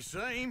 The very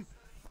same.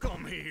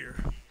 Come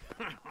here.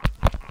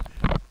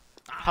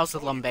 How's the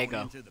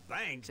lumbago? Into the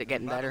bank. Is it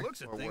getting By the better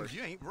looks of or things, worse?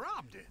 you ain't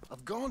robbed it.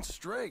 I've gone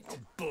straight.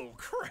 Bull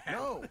crap.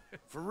 No,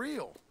 for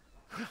real.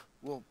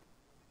 Well,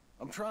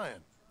 I'm trying.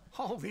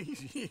 All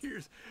these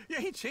years, you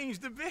ain't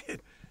changed a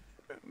bit.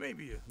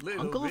 Maybe a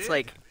little Uncle's bit.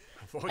 like,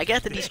 Before I get you're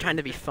that he's dead. trying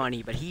to be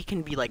funny, but he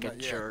can be like a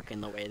Not yet. jerk in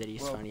the way that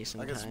he's Well, funny I got some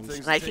sometimes. things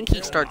And to I take think he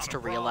care of. starts to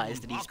Not a realize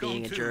that problem. he's I'll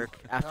being a come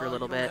jerk too. after a No,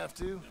 little you don't bit. have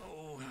to.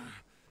 Oh,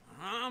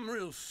 I'm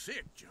real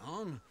sick,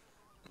 John.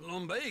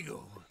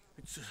 Lumbago.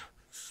 It's a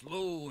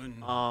slow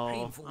and Oh,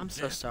 painful I'm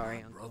so death, sorry,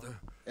 my Uncle. brother.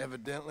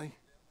 Evidently.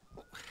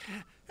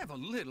 Have a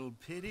little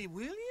pity,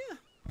 will you?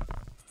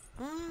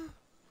 Huh?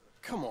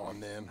 Come on,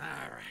 then.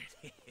 All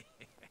right.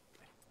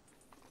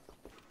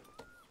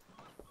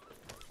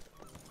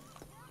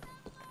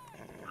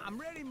 I'm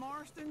ready,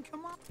 Marston.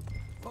 Come on.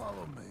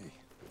 Follow me.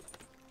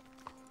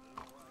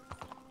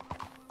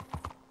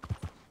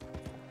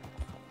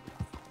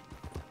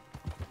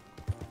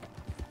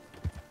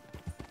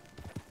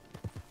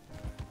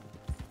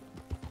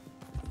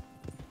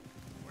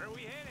 Where are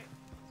we headed?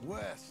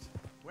 West.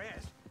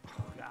 West.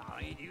 Oh,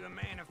 God, ain't you a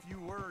man of few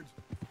words?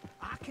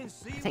 I can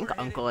see I think we're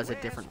Uncle headed has a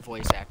west. different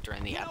voice actor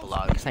in the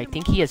epilogue, because I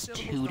think he has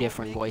 2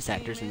 different voice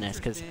actors in this,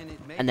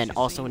 and then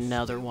also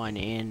another one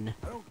in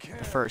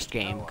the first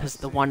game, because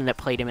the one that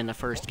played him in the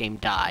first game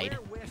died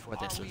before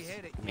this was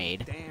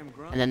made.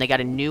 And then they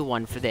got a new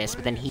one for this,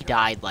 but then he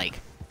died, like,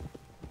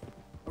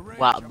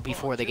 well,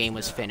 before the game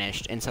was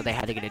finished, and so they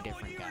had to get a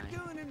different guy.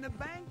 Doing in the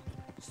bank?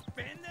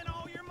 Spending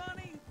all your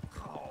money?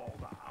 Oh,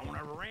 on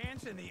a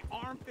ranch in the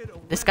armpit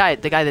of This guy,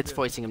 the guy that's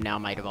voicing him now,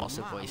 might have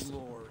also voiced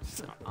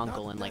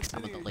Uncle in, like,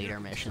 some of the later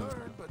missions.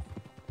 But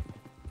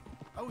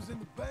I was in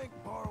the bank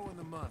borrowing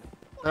the money.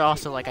 But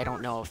also, like, I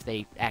don't know if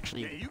they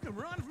actually You can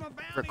run from a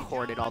bounty,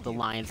 recorded all the John. You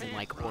lines in, can't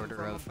like, run order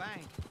from a of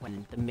bank.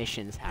 when the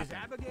missions Is happen.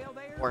 Abigail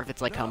there? Or if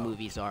it's like how No.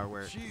 movies are,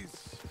 where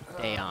She's,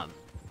 they,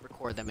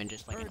 record them in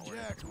just, like, her an and order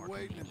Jack that's are more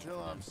waiting convenient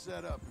until for I'm them.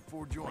 set up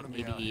before Like, joining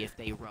me out maybe here. if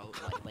they wrote,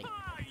 like,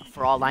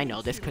 for all I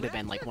know, this could have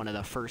been, like, one of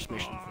the first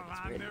missions that was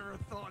I written. never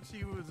thought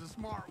she was a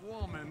smart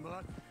woman,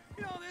 but,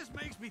 you know, this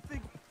makes me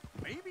think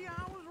maybe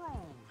I was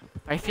wrong.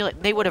 I feel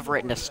like they would have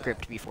written a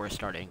script before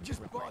starting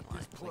Just recording bought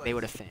this lines. place. Like, they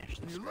would have finished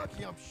the And you're script.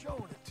 lucky I'm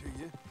showing it to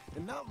you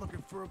and not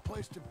looking for a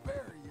place to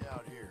bury you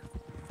out here.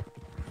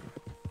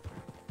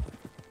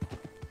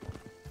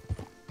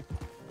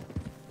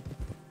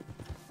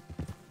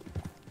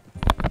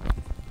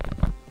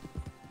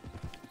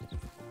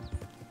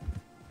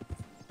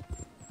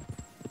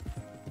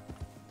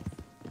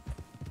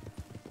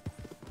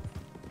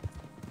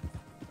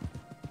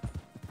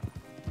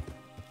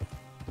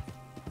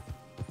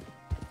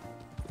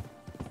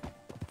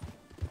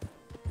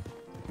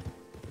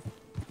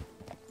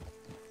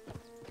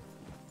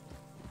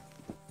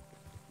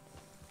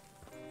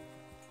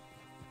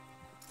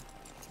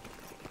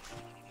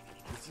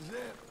 This is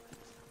it.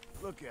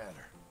 Look at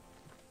her.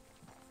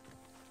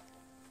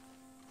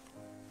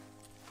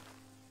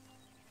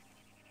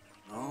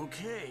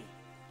 Okay.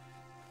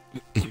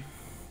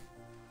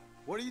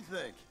 What do you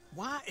think?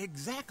 Why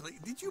exactly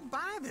did you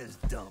buy this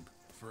dump?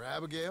 For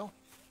Abigail?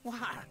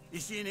 Why?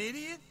 Is she an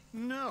idiot?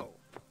 No.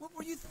 What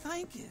were you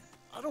thinking?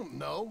 I don't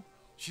know.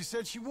 She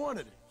said she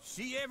wanted it.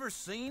 She ever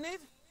seen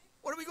it?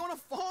 What are we gonna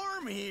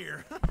farm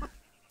here?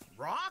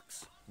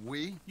 Rocks?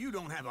 We? You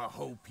don't have a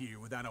hope here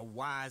without a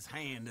wise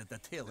hand at the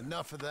tiller.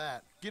 Enough of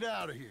that. Get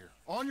out of here.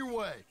 On your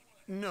way.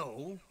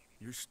 No,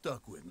 you're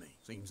stuck with me.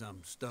 Seems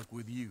I'm stuck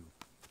with you.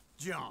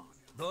 John,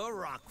 the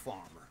rock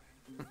farmer.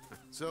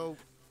 So,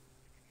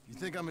 you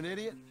think I'm an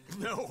idiot?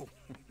 No.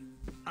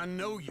 I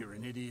know you're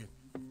an idiot.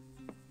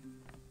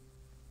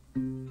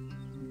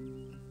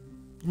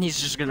 And he's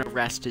just gonna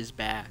rest his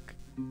back.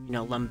 You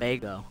know,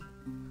 lumbago.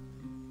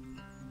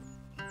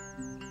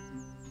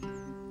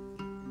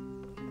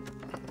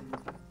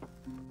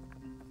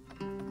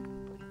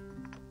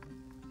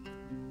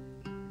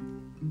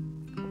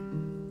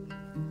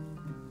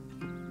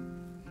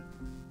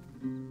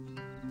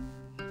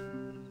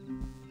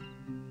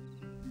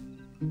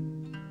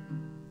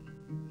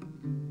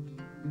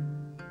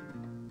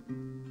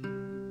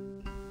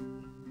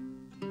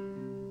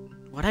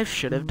 What I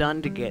should have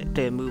done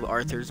to move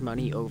Arthur's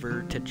money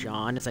over to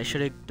John is I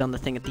should have done the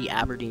thing at the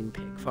Aberdeen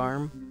pig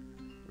farm,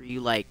 where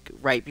you, like,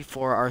 right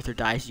before Arthur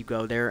dies, you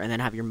go there and then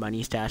have your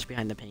money stashed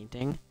behind the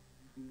painting,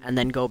 and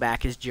then go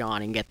back as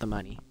John and get the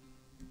money.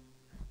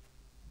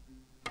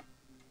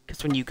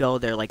 Because when you go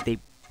there, like, they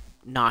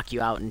knock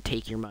you out and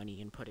take your money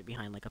and put it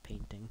behind, like, a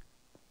painting,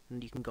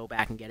 and you can go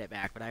back and get it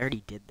back. But I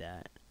already did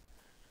that,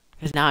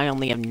 because now I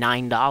only have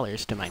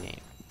 $9 to my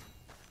name.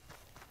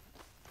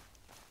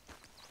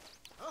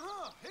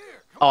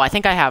 Oh, I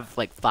think I have,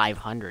 like,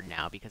 500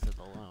 now because of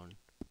the loan.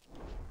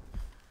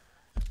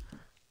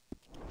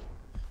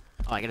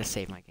 Oh, I gotta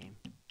save my game.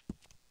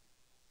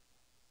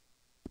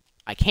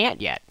 I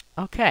can't yet.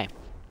 Okay.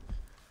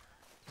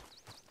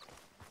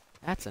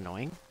 That's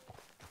annoying.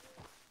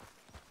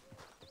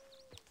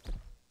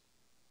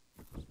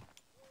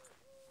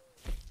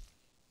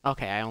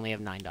 Okay, I only have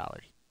 $9.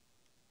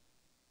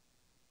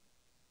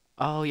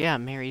 Oh, yeah,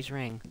 Mary's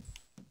ring.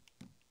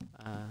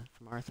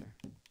 From Arthur.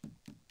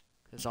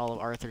 Because all of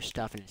Arthur's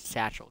stuff in his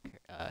satchel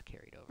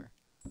carried over.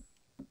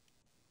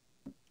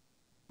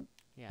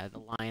 Yeah,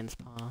 the lion's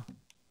paw.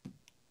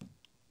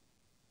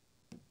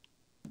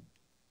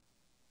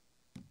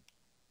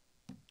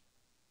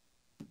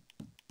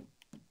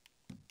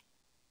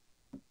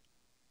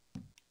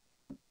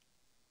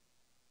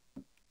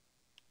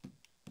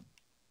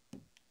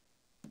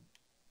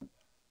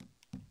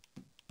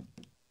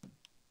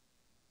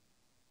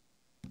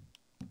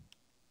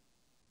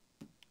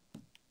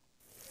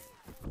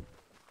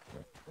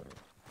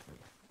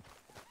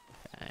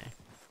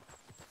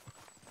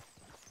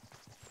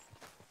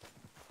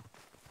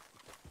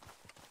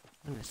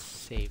 I'm gonna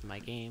save my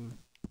game.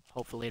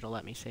 Hopefully it'll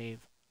let me save.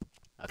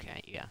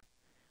 Okay, yeah.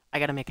 I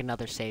gotta make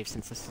another save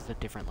since this is a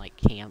different, like,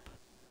 camp.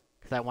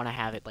 Because I want to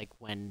have it, like,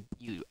 when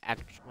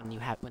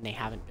they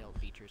haven't built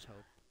Beecher's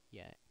Hope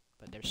yet.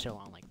 But they're still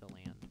on, like, the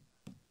land.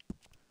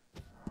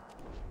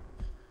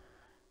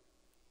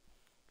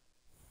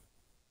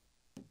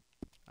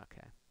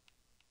 Okay.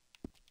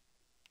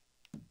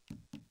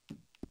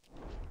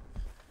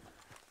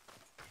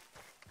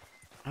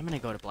 I'm gonna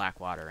go to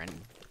Blackwater and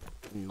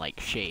like,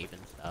 shave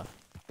and stuff.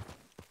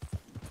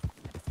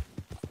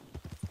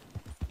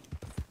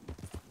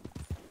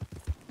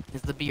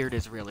 Because the beard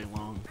is really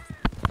long.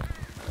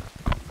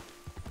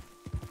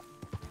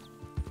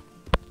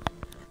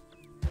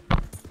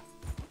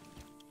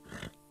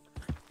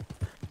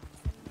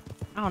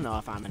 I don't know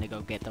if I'm gonna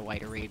go get the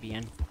White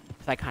Arabian.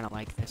 Because I kind of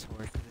like this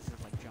horse, because this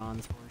is like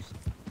John's horse.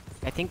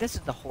 I think this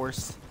is the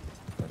horse...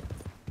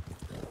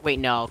 Wait,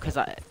 no, because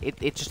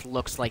it just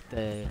looks like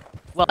the...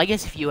 Well, I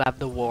guess if you have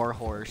the War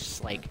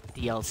Horse, like,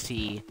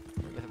 DLC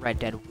with Red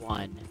Dead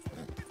 1,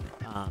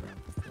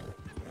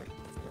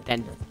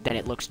 then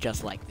it looks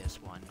just like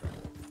this one.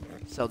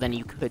 So then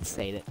you could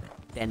say that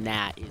then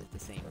that is the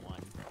same one.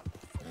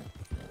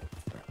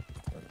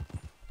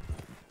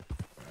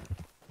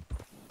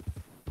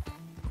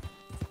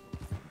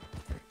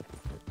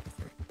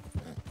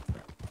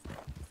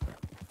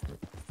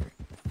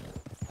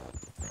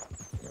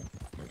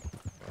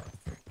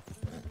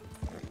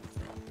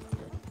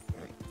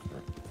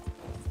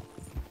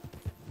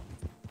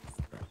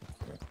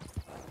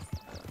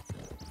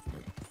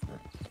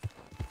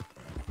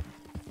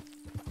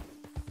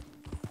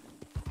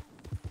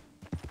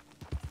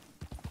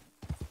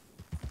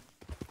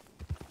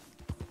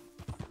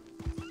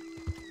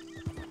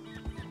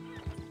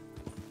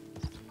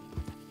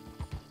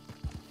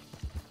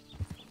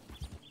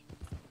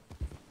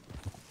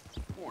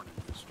 Morning,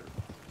 mister.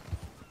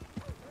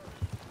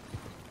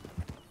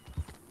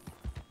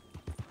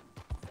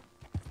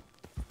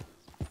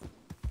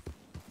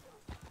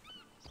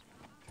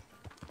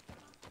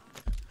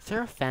 Is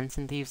there a fence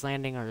in Thieves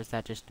Landing, or is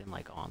that just in,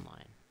 like,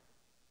 online?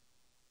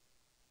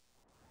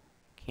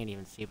 Can't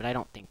even see, but I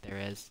don't think there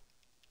is.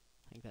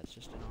 I think that's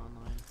just an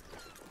online.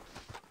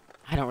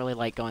 I don't really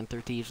like going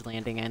through Thieves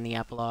Landing and the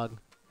epilogue.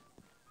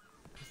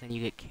 Because then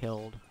you get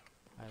killed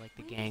by, like,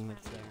 the gang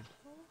that's there.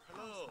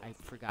 Hello. I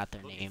forgot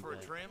their name, For a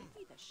but... trim?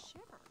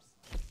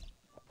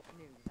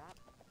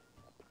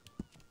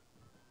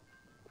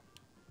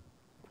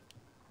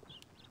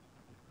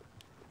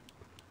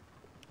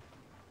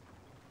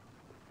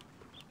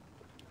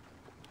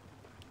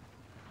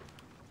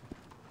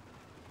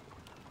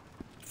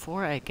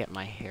 Before I get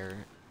my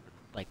hair,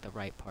 like, the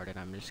right parted,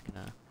 I'm just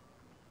gonna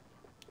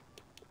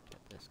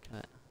get this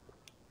cut.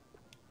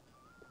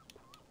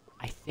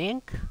 I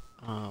think,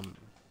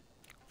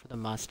 for the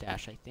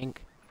mustache, I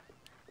think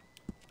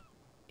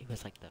it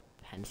was, like, the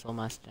pencil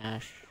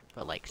mustache,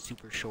 but, like,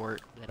 super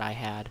short that I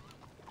had.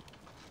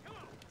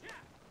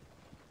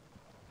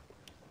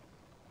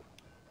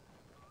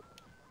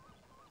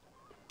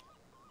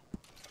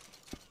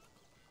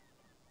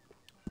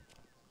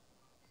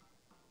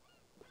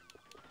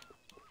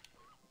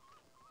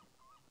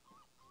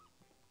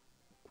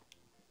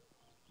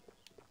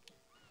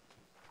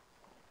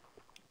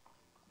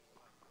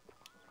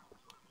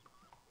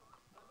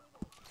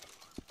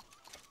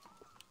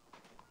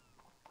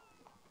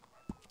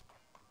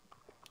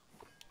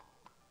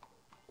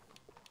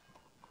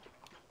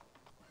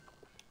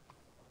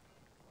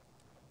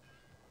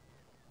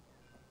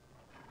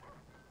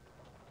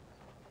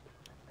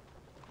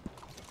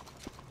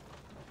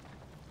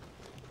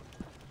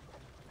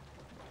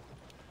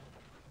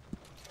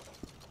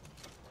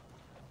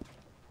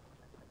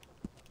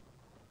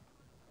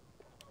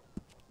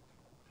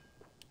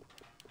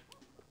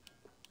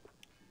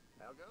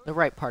 The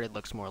right parted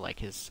looks more like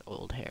his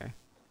old hair.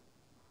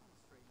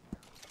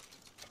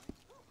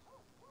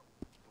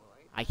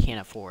 I can't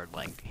afford,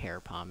 like, hair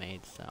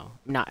pomade, so...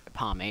 Not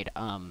pomade,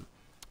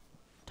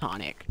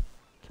 tonic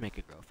to make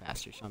it grow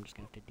faster, so I'm just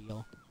gonna have to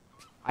deal.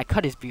 I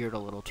cut his beard a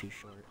little too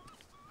short.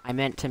 I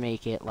meant to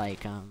make it,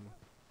 like,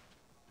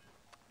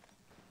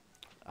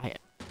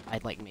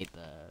 I'd, like, made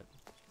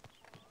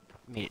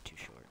it too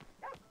short.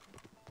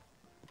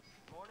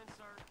 Morning,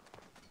 sir.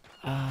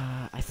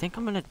 I think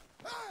I'm gonna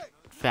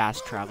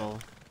fast travel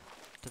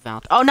to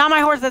Valentine. Oh, not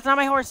my horse! That's not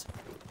my horse!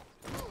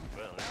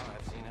 Well, now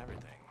I've seen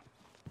everything.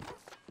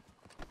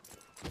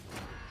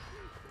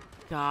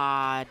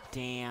 God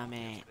damn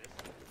it.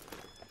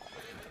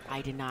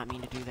 I did not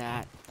mean to do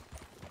that.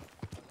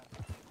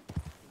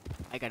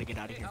 I gotta get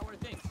out of here. How are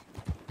things?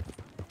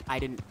 I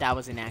didn't. That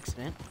was an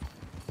accident.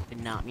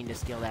 Did not mean to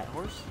steal that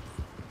horse.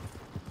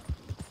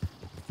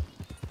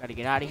 Gotta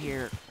get out of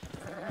here.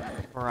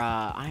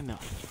 Bruh, I'm a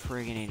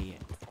friggin'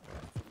 idiot.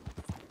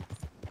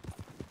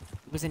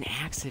 It was an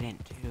accident,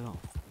 too.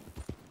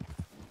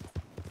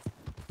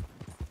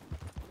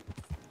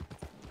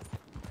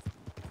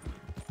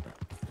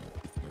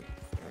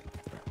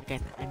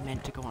 Like, I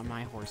meant to go on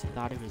my horse. I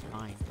thought it was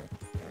mine.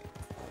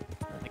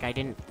 Like, I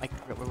didn't, like,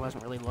 I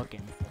wasn't really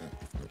looking.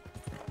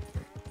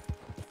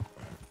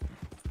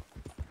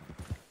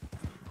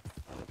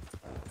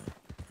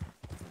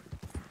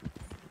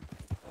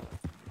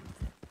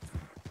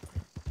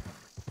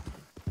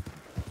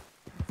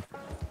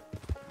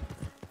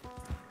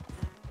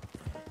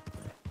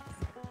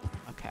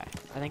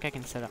 I think I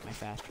can set up my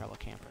fast travel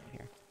camp right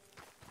here.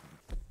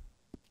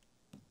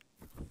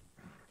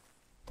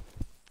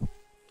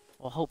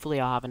 Well, hopefully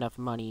I'll have enough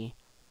money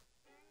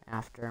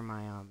after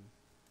my,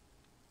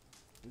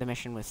 the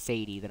mission with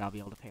Sadie that I'll be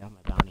able to pay off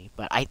my bounty.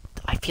 But I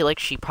feel like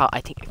she I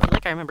feel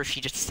like I remember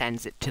she just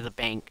sends it to the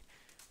bank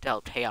to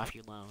help pay off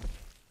your loan.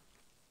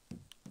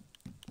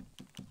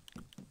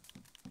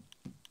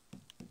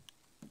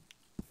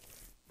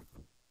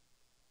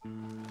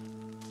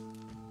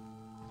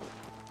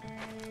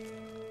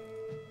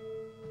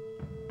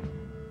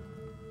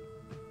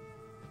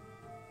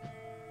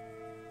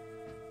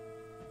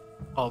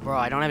 Oh, bro,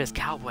 I don't have his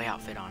cowboy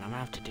outfit on. I'm gonna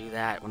have to do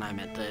that when I'm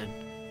at the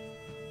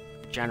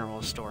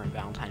general store in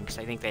Valentine, because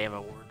I think they have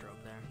a wardrobe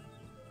there.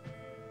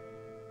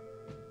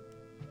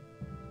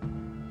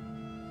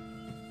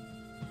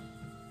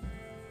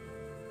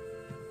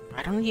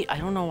 I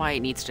don't know why it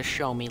needs to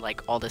show me,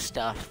 like, all this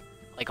stuff,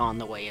 like, on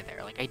the way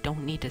there. Like, I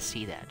don't need to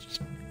see that.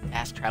 Just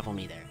fast travel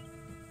me there.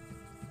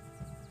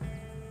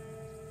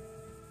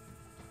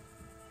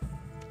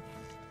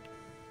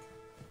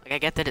 Like, I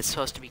get that it's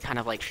supposed to be kind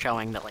of, like,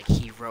 showing that, like,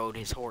 he rode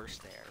his horse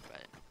there,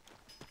 but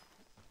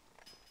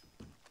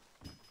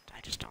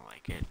I just don't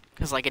like it.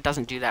 Because, like, it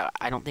doesn't do that.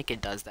 I don't think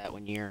it does that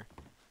when you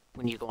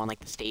go on,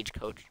 like, the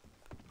stagecoach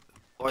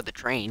or the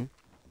train.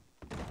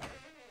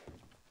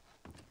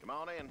 Come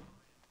on in.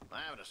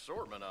 I have an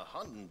assortment of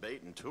hunting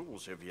bait and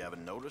tools if you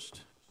haven't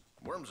noticed.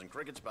 Worms and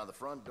crickets by the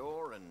front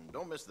door, and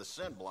don't miss the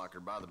scent blocker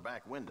by the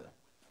back window.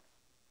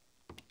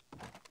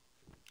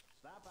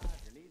 Stop by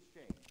if your needs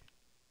change.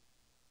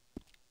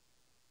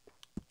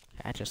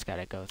 I just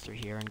gotta go through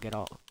here and get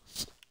all...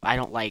 I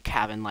don't like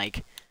having,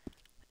 like,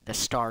 the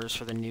stars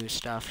for the new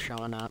stuff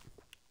showing up.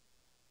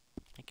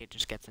 I think it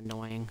just gets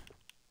annoying.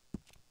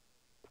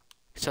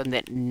 So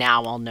that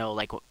now I'll know,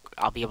 like,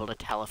 I'll be able to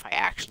tell if I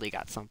actually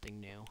got something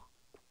new.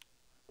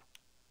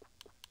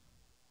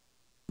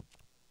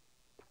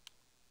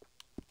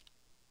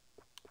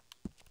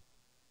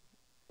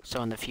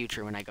 So in the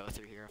future, when I go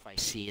through here, if I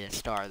see a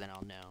star, then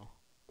I'll know.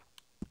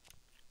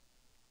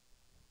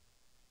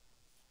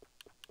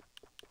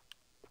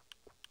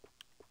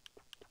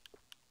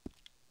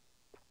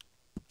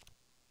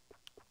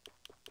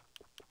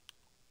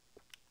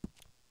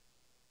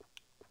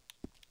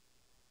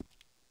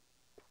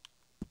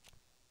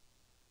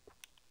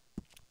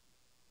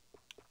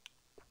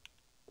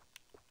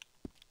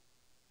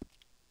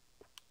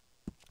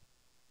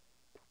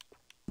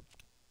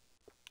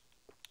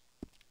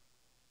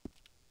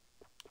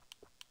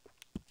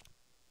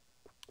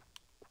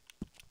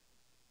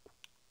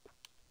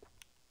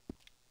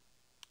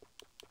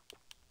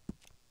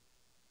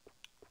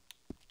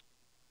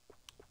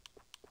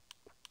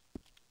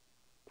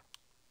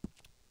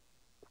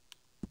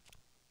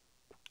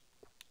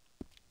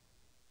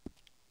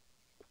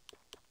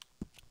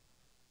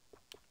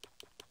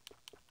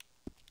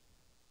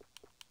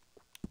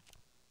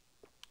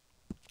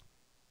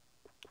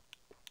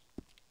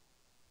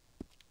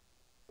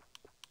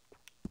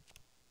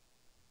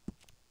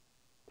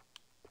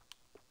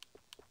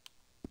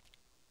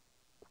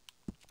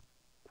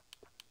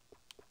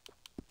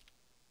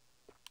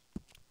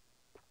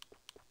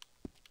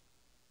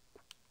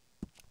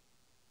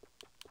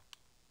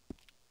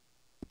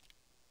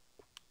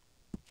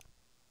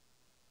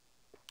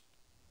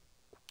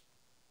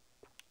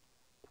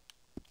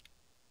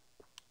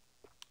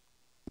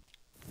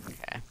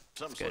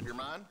 Something slipped your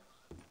mind?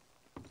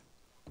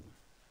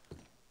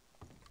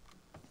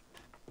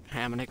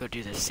 Hey, I'm gonna go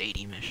do the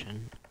Sadie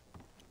mission.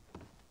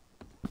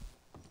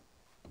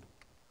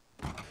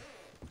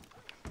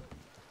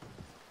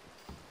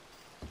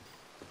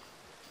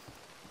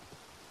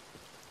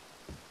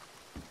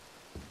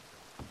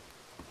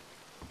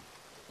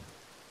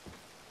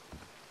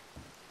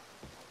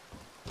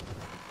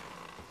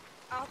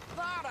 I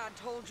thought I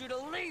told you to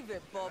leave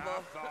it, Bubba.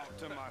 I thought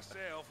to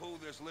myself who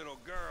this little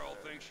girl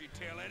thinks she's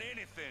telling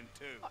anything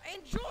to.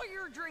 Enjoy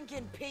your drink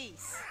in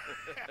peace.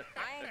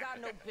 I ain't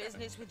got no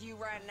business with you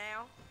right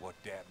now. What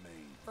that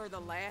mean? For the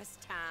last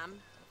time,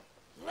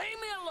 leave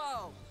me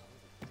alone.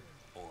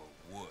 Or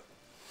what?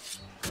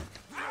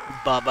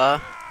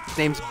 Bubba. His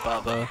name's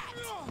Bubba.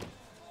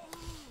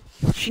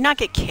 Should she not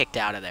get kicked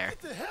out of there?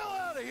 Get the hell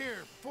out of here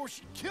before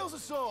she kills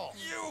us all.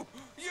 You!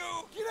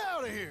 Get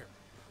out of here.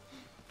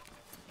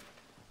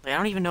 Like, I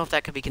don't even know if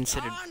that could be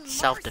considered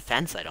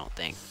self-defense, I don't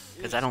think.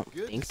 Because I don't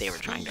think they were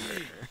trying to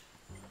hurt her.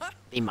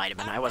 They might have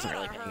been. I wasn't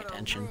really paying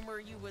attention. Rumor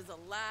you was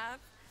alive.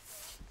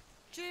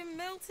 Jim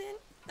Milton,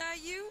 that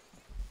you?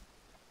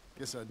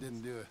 Guess I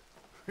didn't do a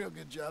real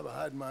good job of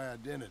hiding my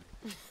identity.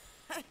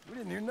 We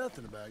didn't hear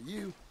nothing about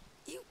you.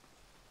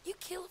 You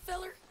kill a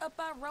feller up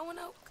by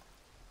Roanoke?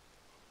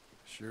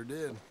 Sure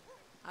did.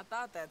 I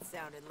thought that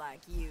sounded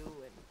like you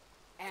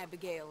and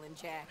Abigail and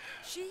Jack.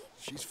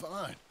 She's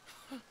fine.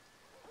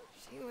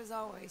 She was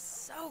always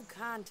so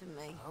kind to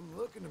me. I'm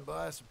looking to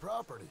buy us a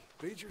property.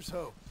 Beecher's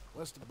Hope,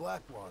 west of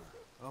Blackwater.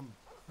 I'm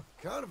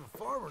kind of a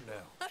farmer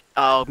now.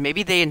 Oh,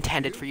 maybe they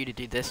intended for you to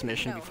do this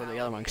mission before the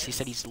other one, because he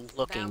said he's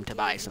looking to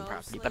buy some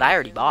property, but I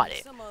already bought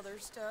it. Some other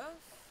stuff,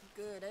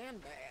 good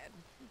and bad.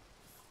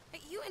 Hey,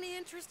 you any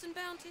interest in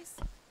bounties?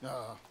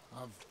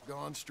 I've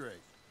gone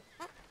straight.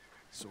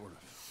 Sort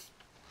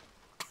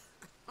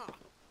of.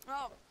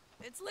 Oh,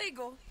 it's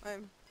legal.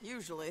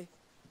 Usually.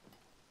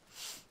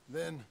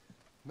 Then,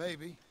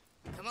 maybe.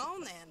 Come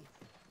on, then.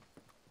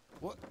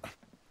 What?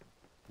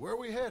 Where are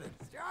we headed?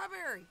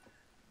 Strawberry.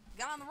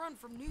 Got on the run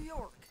from New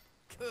York.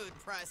 Good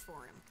price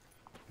for him.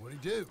 What'd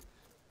he do?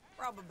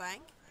 Rob a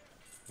bank.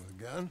 With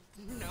a gun?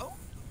 No,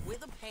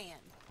 with a pen.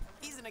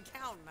 He's an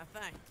accountant, I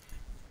think.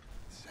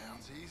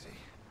 Sounds easy.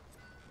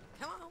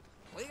 Come on,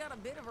 we got a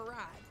bit of a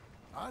ride.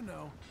 I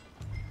know.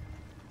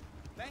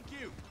 Thank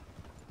you.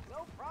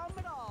 No problem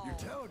at all. Your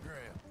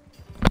telegram.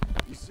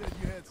 You said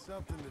you had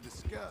something to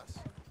discuss.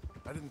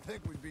 I didn't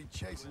think we'd be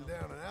chasing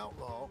down an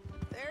outlaw.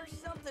 There's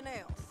something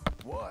else.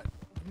 What?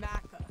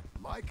 Micah.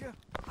 Micah?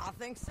 I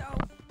think so.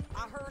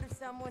 I heard of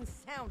someone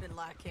sounded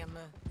like him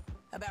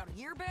about a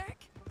year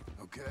back.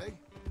 Okay.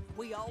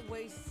 We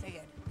always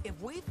said, if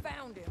we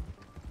found him...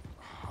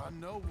 I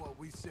know what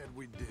we said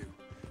we'd do.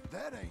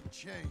 That ain't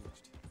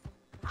changed.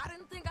 I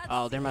didn't think I'd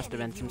Oh, there must have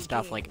been some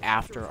stuff like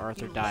after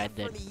Arthur died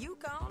that you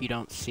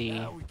don't see.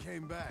 Yeah, we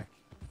came back.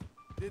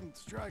 Didn't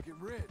strike it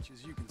rich,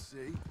 as you can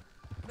see.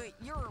 But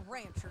you're a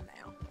rancher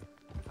now.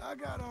 I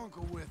got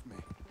Uncle with me.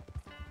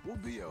 We'll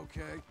be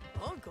okay.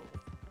 Uncle?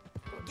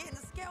 Getting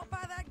scalped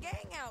by that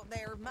gang out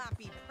there might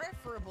be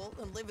preferable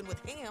than living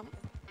with him.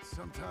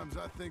 Sometimes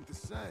I think the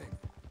same.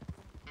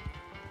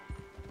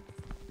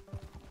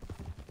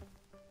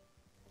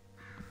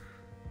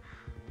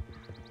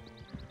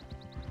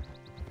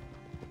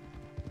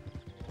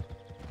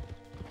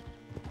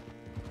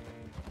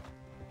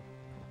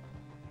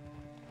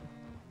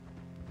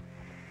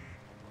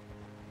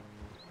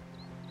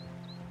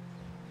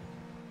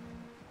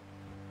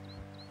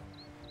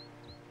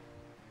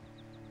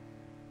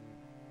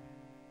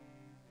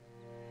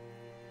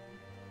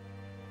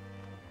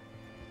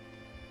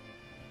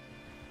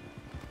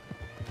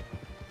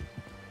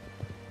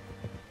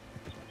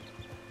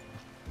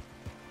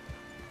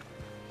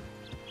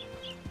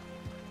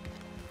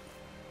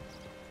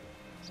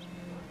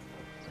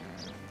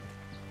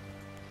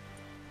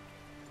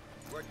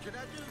 What can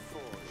I do for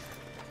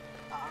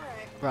you? All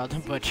right. Bro, the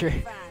butcher.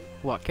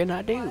 What can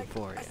I do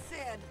for you?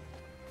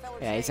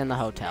 Yeah, he's in the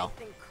hotel.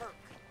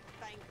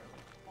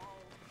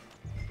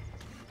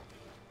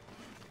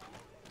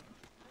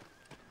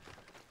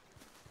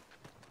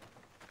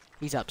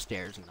 He's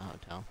upstairs in the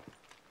hotel.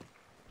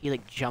 He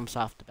like jumps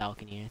off the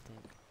balcony, I think.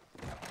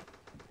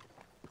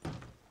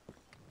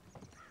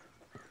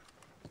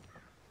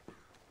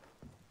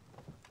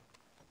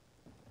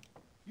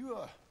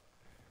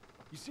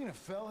 You seen a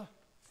fella?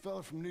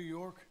 Fella from New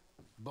York?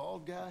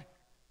 Bald guy?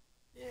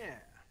 Yeah.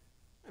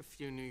 A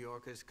few New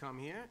Yorkers come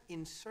here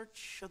in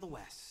search of the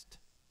West.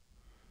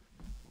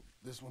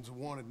 This one's a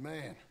wanted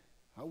man.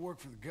 I work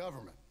for the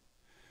government.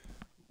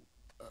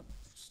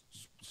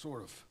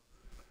 Sort of.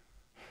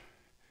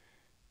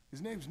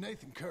 His name's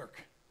Nathan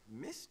Kirk.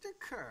 Mr.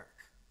 Kirk?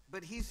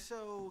 But he's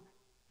so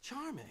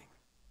charming.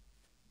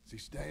 Is he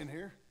staying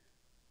here?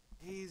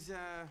 He's,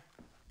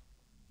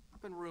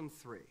 up in room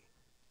 3.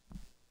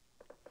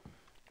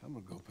 I'm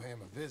gonna go pay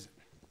him a visit.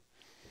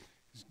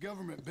 It's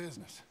government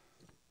business.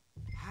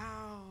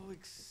 How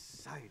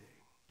exciting.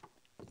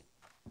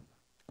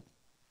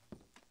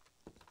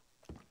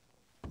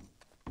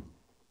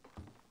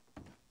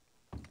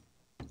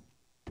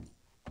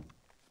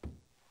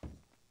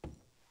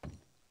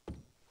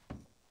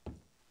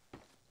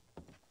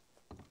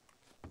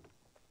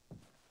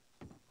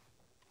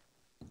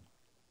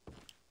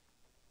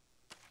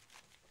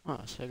 Oh,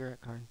 a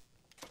cigarette card.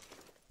 I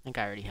think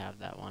I already have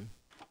that one.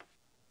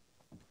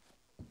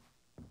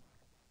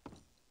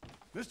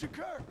 Mr.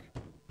 Kirk!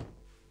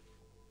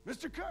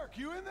 Mr. Kirk,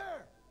 you in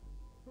there?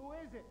 Who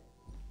is it?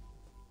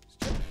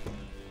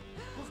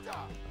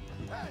 Stop!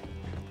 Hey!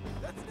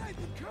 That's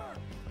Nathan Kirk!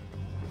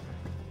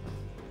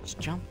 Just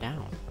jump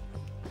down.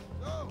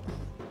 Oh!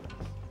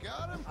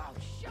 Got him? Oh,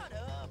 shut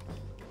up!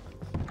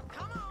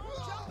 Come on,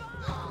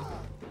 jump on!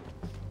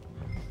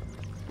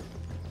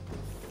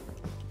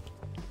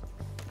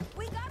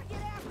 We gotta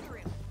get after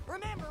him.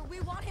 Remember,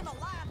 we want him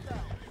alive,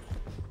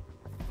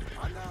 though.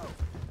 I know.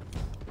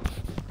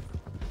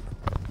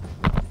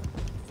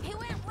 He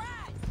went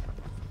right.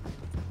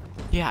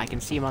 Yeah, I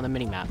can see him on the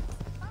minimap.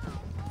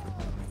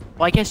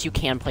 Well, I guess you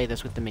can play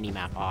this with the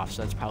minimap off,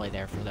 so that's probably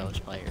there for those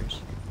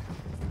players.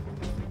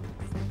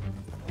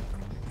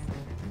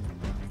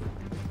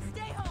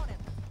 Stay on him.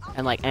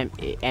 And like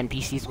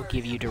NPCs will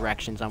give you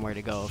directions on where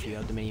to go if you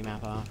have the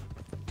minimap off.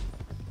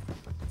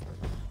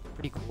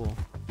 Pretty cool.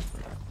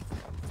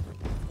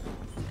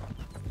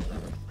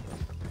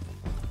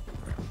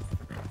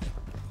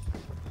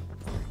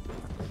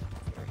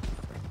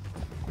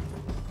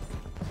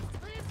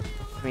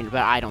 I mean,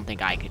 but I don't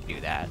think I could do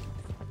that.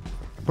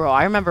 Bro,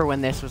 I remember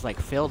when this was like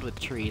filled with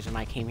trees and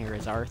I came here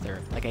as Arthur.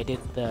 Like I did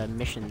the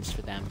missions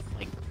for them,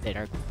 like that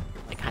are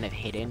like kind of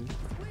hidden.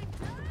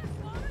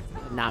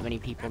 That not many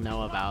people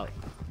know about.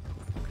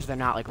 Because they're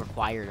not like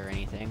required or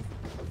anything.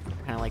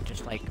 Kind of like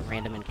just like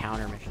random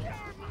encounter missions.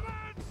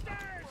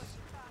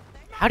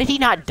 How did he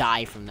not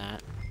die from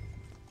that?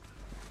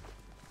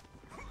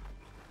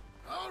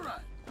 All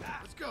right,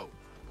 let's go.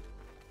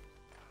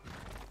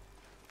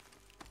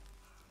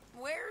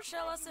 Where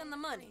shall I send the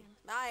money?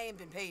 I ain't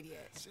been paid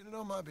yet. Send it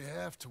on my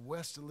behalf to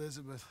West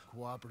Elizabeth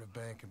Cooperative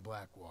Bank in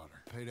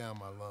Blackwater. Pay down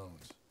my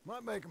loans.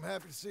 Might make them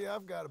happy to see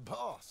I've got a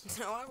boss.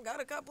 So I've got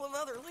a couple of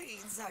other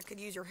leads I could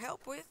use your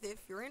help with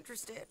if you're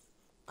interested.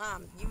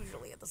 I'm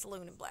usually at the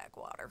saloon in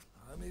Blackwater.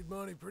 I need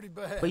money pretty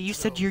bad. But you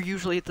said you're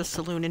usually at the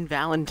saloon in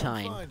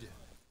Valentine. I'll find you.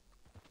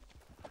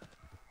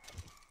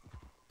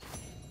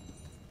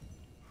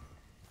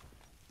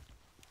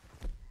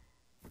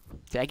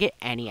 Did I get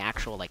any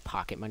actual, like,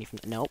 pocket money from...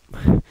 Nope.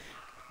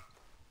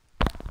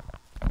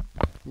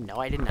 No,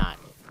 I did not.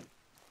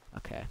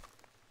 Okay.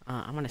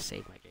 I'm gonna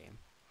save my game.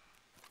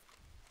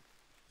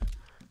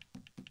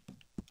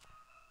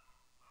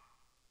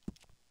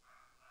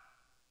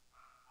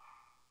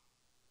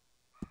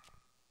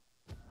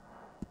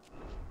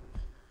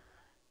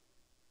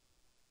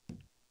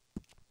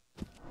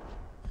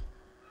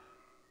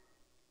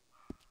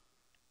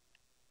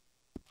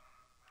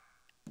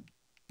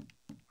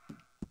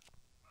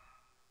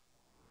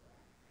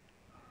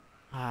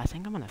 I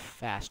think I'm gonna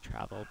fast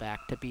travel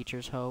back to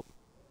Beecher's Hope.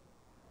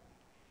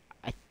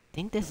 I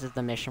think this is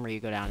the mission where you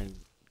go down and...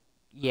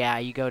 Yeah,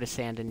 you go to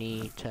Saint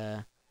Denis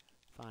to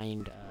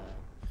find,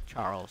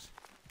 Charles.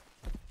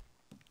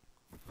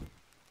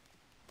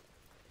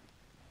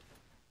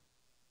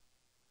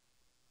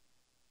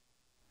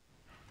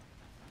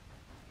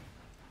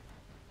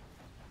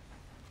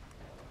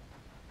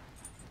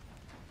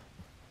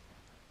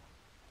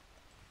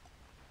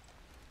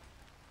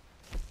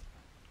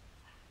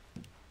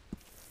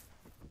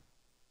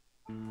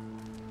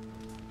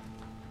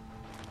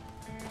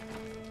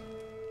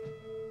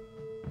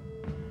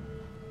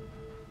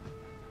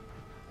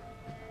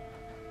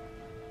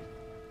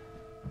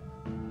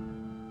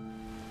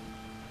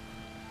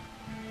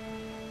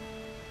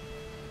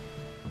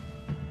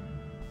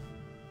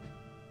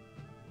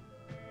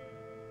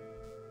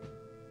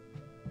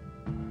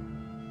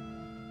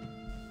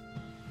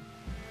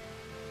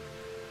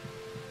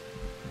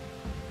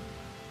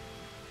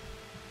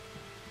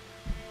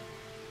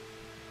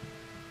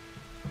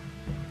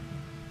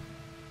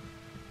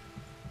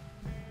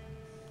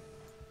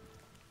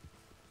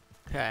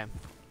 Okay.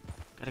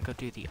 Gotta go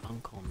do the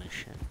uncle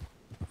mission.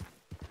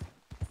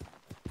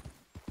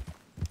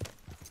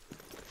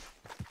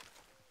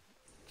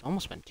 It's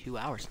almost been 2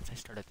 hours since I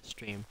started the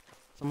stream.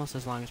 It's almost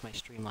as long as my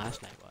stream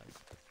last night was.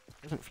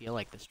 It doesn't feel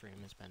like the stream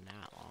has been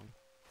that long.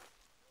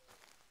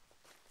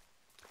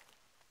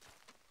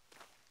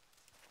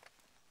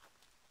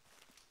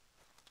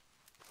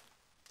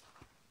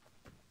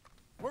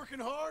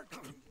 Working hard?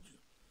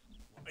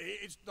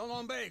 It's the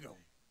lumbago.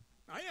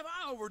 If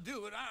I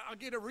overdo it, I'll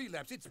get a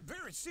relapse. It's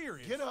very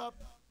serious. Get up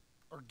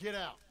or get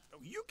out.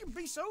 You can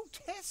be so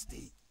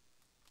testy.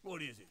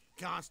 What is it?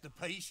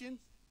 Constipation?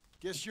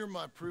 Guess you're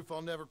my proof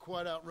I'll never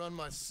quite outrun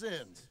my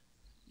sins.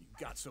 You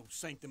got so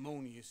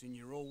sanctimonious in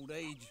your old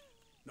age.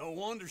 No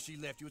wonder she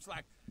left you. It's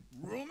like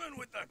rooming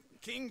with the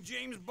King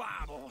James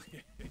Bible.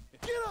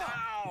 Get up!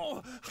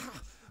 Ow!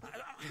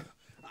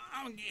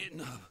 I'm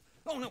getting up.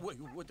 Oh, no, wait,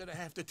 what did I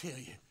have to tell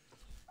you?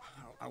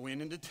 I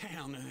went into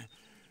town and...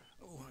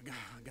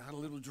 I got a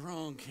little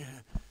drunk.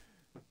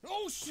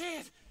 Oh,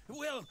 shit!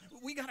 Well,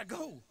 we gotta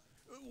go.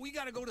 We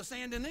gotta go to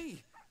Saint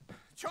Denis.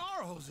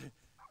 Charles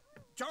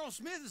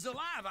Smith is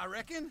alive, I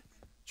reckon.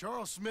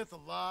 Charles Smith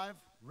alive?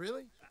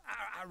 Really?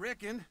 I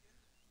reckon.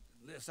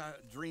 Unless I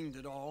dreamed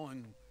it all,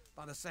 and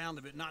by the sound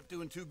of it, not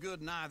doing too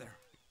good neither.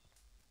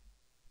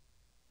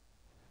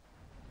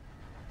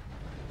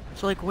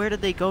 So, like, where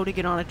did they go to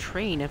get on a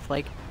train if,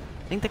 like...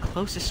 I think the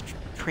closest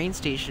train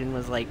station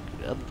was, like,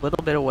 a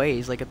little bit of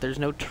ways. Like, if there's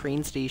no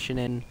train station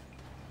in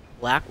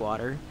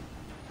Blackwater...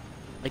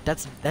 Like,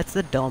 that's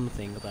the dumb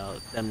thing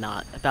about them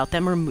not... About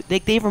them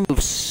they've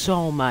removed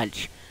so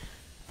much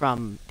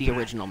from the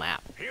original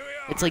map.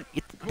 It's like,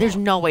 there's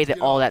no way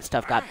that all that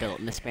stuff got built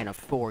in the span of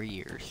 4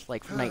 years.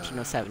 Like, from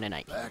 1907 to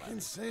 1911. Back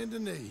in Saint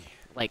Denis.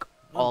 Like,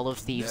 all of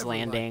Thieves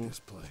Landing,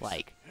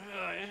 like,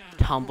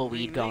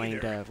 Tumbleweed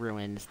going to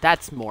ruins.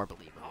 That's more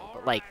believable.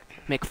 But, like,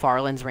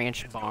 McFarlane's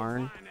Ranch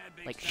Barn,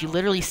 like, she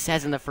literally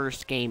says in the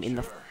first game, in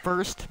the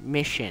first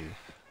mission,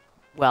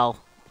 well,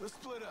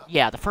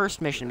 yeah, the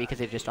first mission, because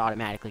it just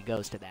automatically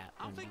goes to that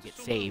when you get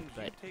saved,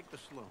 but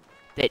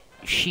that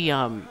she,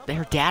 that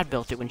her dad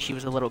built it when she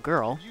was a little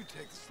girl,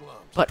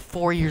 but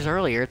 4 years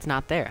earlier, it's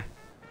not there.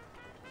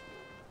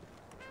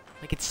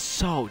 Like, it's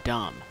so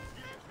dumb.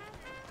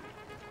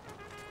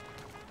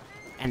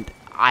 And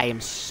I am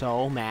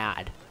so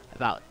mad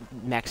about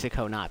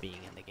Mexico not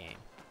being in the game.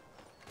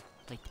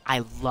 Like,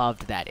 I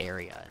loved that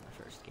area in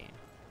the first game.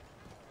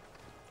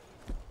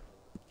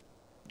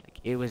 Like,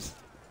 it was,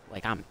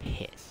 like, I'm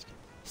pissed.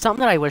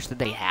 Something that I wish that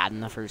they had in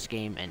the first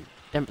game, and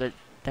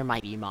there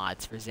might be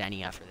mods for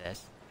Xenia for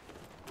this,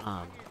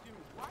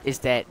 is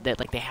that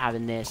like, they have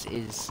in this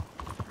is,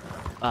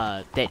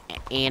 that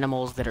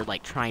animals that are,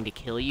 like, trying to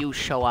kill you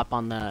show up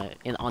on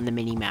the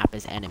mini-map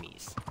as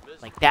enemies.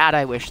 Like, that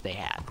I wish they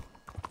had.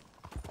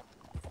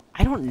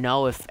 I don't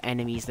know if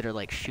enemies that are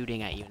like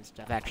shooting at you and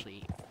stuff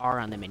actually are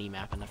on the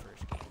minimap in the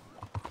first game.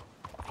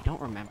 I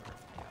don't remember if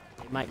they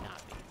are. They might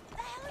not be.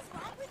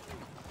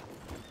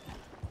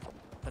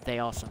 But they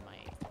also might.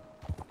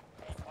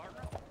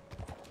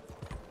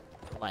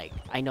 Like,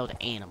 I know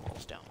the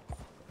animals don't.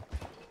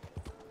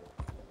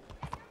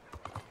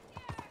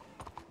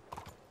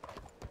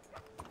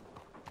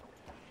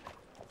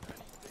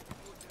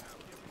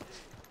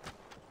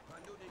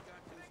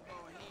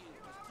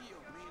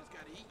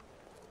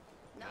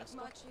 Not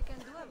much you can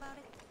do about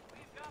it.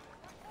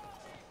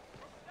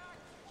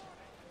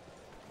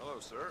 Hello,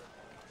 sir.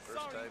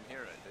 First time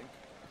here, I think.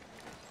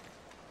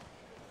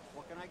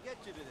 What can I get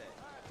you today?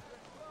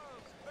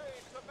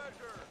 Made to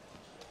measure.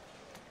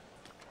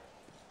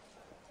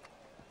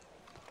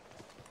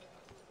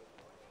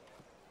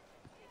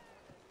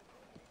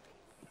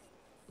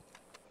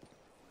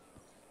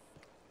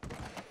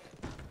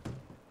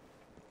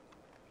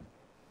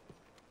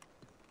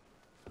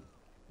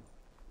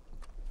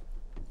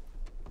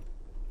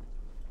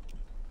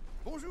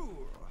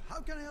 Bonjour. How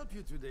can I help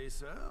you today,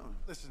 sir?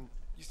 Listen,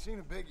 you seen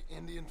a big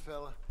Indian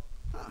fella?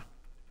 Huh.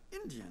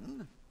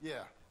 Indian?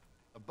 Yeah,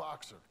 a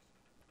boxer.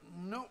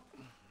 No.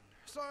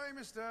 Sorry,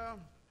 mister.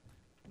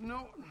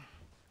 No.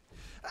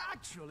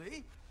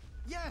 Actually,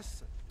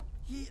 yes.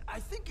 I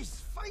think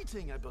he's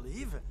fighting, I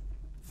believe.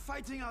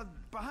 Fighting out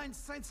behind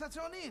Saint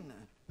Saturnin.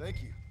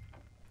 Thank you.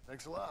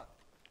 Thanks a lot.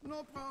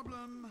 No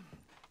problem.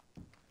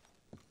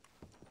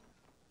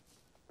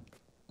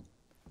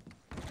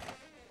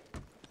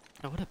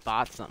 I would have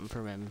bought something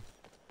from him,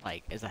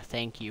 like, as a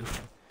thank you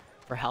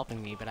for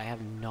helping me, but I have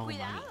no money.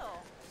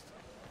 Oh,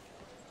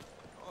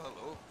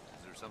 hello.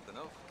 Is there something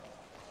else?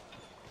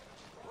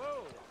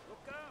 Whoa,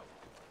 look out.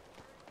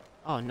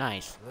 Oh,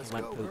 nice. Let's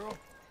Went go, poop. girl.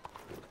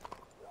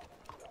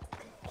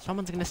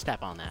 Someone's gonna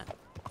step on that.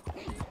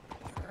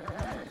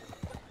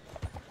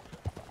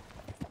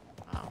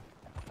 Oh.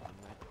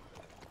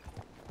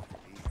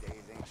 These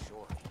days ain't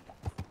short.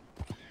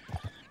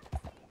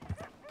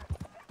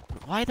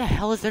 Why the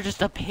hell is there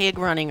just a pig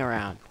running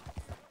around?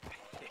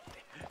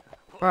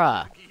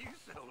 Bruh.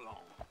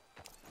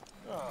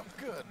 Oh,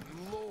 good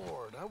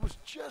lord. I was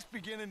just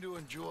beginning to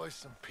enjoy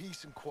some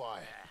peace and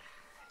quiet.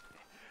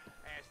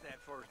 Asked that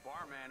first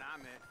barman I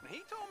met, and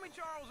he told me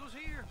Charles was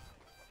here.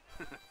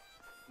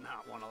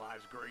 Not one of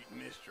life's great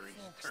mysteries,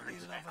 Folks, they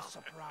turns love a out.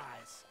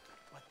 surprise,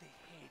 but they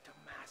hate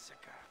a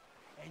massacre.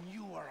 And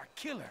you are a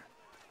killer.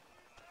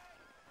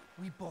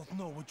 We both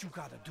know what you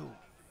gotta do.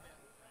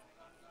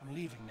 I'm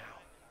leaving now.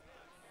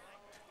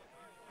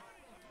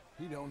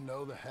 He don't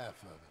know the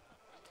half of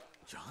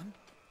it. John?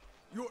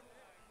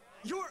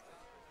 You're...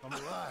 I'm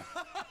alive.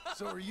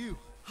 So are you.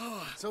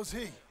 So's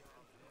he.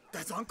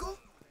 That's Uncle?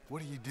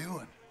 What are you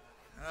doing?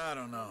 I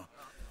don't know.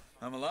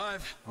 I'm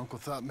alive. Uncle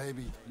thought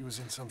maybe you was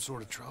in some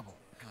sort of trouble.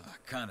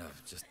 Kind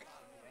of, just...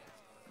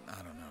 I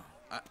don't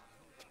know.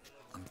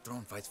 I'm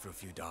throwing fights for a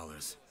few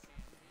dollars.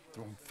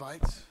 Throwing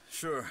fights?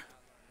 Sure.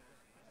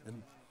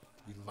 And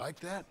you like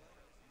that?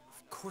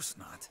 Of course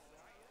not.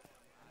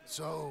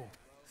 So,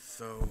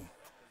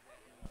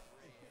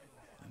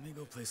 let me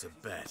go place a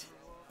bet.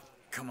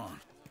 Come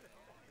on.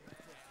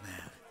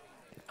 Man,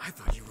 I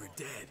thought you were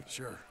dead.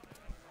 Sure.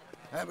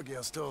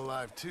 Abigail's still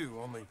alive too,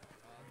 only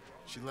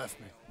she left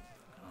me.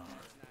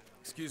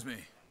 Excuse me.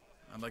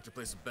 I'd like to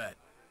place a bet.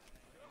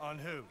 On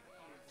who?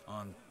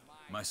 On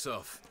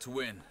myself, to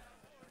win.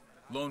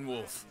 Lone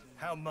Wolf.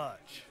 How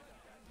much?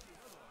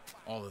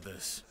 All of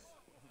this.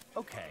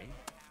 Okay.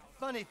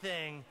 Funny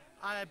thing,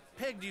 I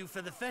pegged you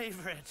for the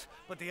favorite,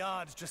 but the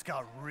odds just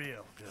got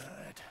real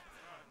good.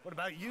 What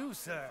about you,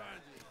 sir?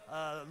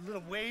 A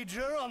little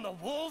wager on the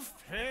wolf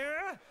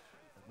here?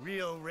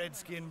 Real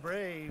redskin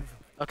brave.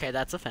 Okay,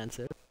 that's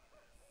offensive.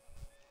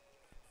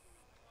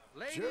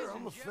 Sure,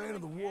 I'm a fan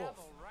of the wolf.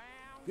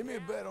 Give me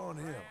a bet on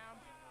him.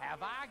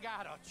 Have I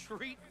got a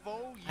treat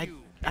for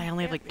you? I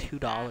only have like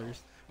 $2.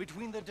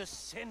 Between the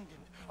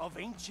descendant of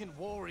ancient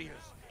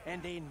warriors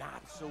and a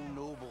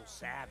not-so-noble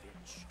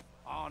savage.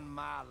 On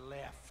my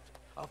left,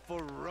 a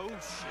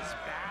ferocious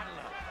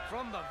battler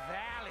from the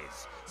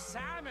valleys,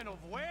 Simon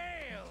of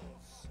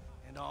Wales.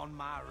 And on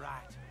my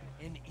right,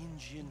 an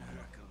Indian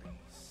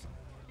Hercules.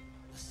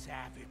 The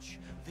savage,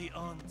 the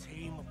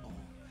untamable,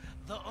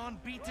 the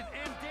unbeaten,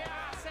 and dare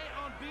I say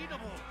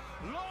unbeatable,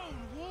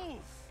 Lone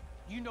Wolf.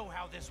 You know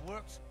how this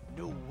works.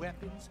 No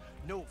weapons,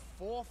 no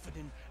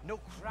forfeiting, no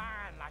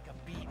crying like a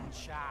beaten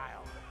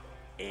child.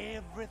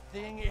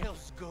 Everything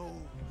else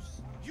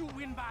goes. You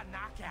win by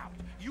knockout,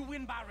 you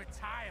win by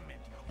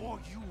retirement, or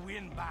you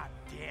win by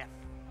death.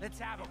 Let's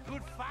have a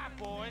good fight,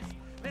 boys.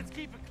 Let's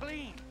keep it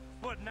clean,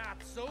 but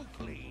not so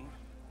clean.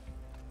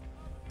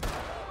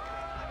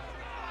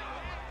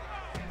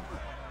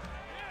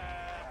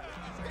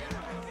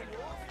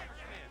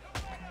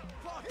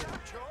 Block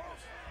out,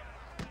 Charles.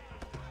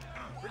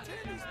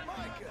 Pretend he's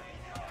Micah.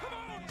 Come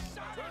on,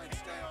 try and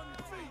stay on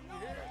your feet, you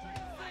hear?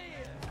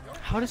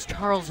 How does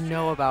Charles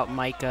know about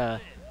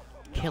Micah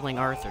killing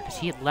Arthur? Because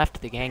he had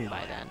left the gang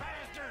by then.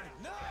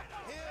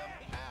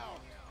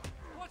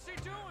 What's he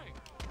doing?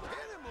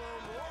 Hit him,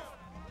 Lone Wolf.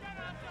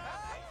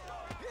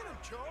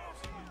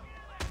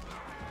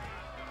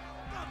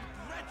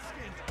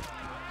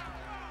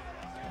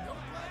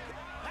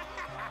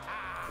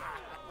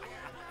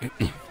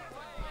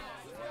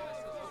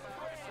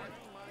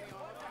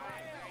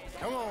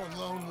 Come on,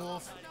 Lone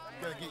Wolf.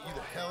 Gotta get you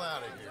the hell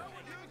out of here.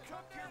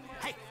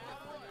 Hey,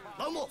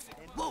 Lone Wolf,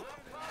 whoa!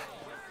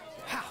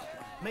 How?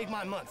 Made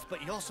my month,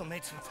 but you also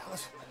made some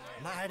fellas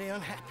mighty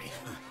unhappy.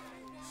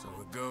 So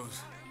it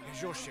goes.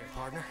 Here's your share,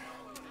 partner.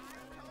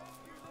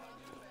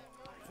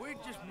 If we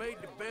just made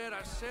the bed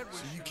I said we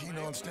So you should keen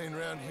make, on staying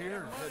around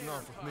here or heading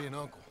off with me and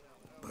Uncle?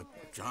 But,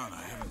 John,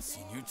 I haven't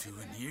seen you two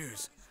in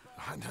years.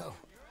 I know.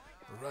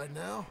 But right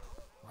now,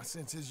 my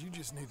sense is you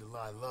just need to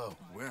lie low.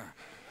 Where?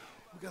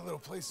 We got a little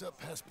place up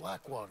past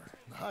Blackwater,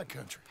 in the high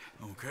country.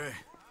 Okay.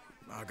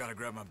 I gotta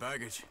grab my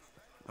baggage.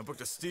 I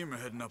booked a steamer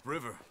heading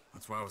upriver.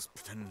 That's why I was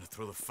pretending to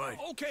throw the fight.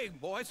 Okay,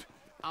 boys.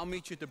 I'll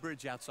meet you at the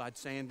bridge outside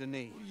Saint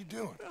Denis. What are you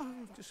doing?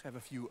 Just have a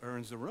few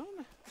errands to run.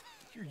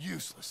 You're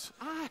useless.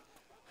 I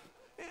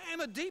am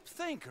a deep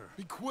thinker.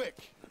 Be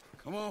quick.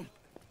 Come on.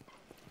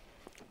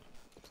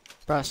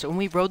 Bruh, so when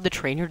we rode the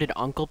trainer, did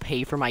Uncle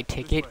pay for my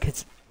ticket?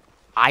 Because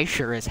I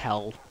sure as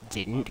hell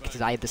didn't,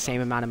 because I had the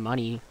same amount of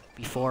money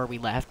before we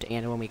left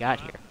and when we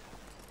got here.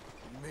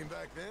 You mean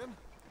back then?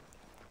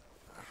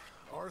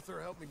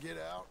 Arthur helped me get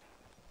out.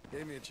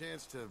 Gave me a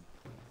chance to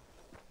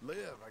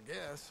live, I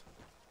guess.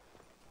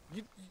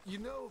 You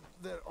know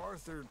that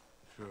Arthur...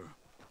 Sure.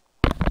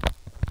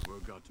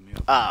 Word got to me.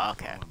 Oh,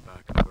 okay. I went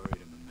back and buried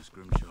him in Miss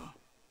Grimshaw.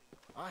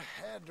 I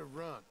had to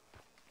run.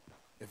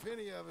 If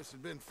any of us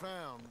had been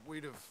found,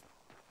 we'd have...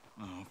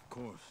 Oh, of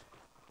course.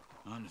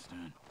 I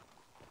understand.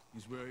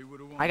 He's where he would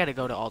have wanted. I gotta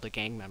go to all the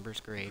gang members'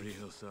 Pretty graves.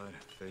 hillside,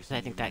 And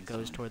I think that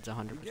goes sign. towards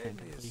 100% He gave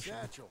me his completion.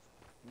 satchel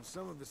with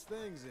some of his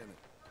things in it.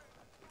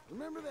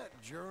 Remember that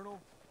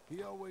journal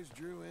he always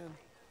drew in?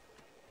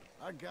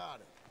 I got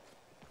it.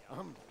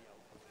 I'm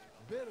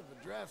a bit of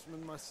a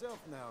draftsman myself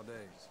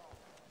nowadays.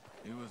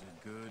 He was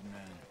a good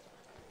man.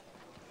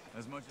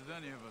 As much as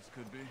any of us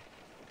could be.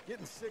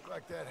 Getting sick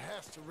like that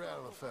has to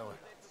rattle a fella.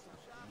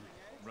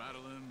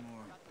 Rattle him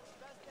or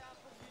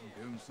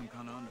give him some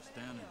kind of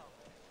understanding.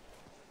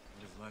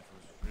 What his life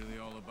was really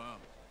all about.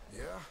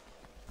 Yeah?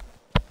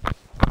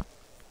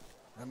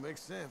 That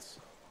makes sense.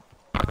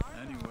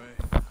 Anyway,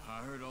 I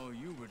heard all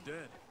you were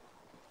dead.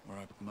 Or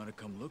I might have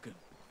come looking.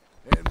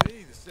 And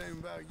me, the same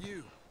about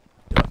you.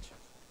 Dutch.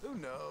 Who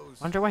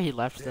knows? Wonder why he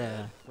left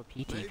Dead, the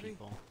PT maybe?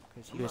 people.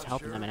 Because he I'm was not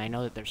helping sure. them, and I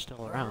know that they're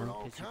still I've around, heard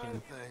all because you kind can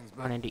of things,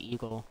 but run into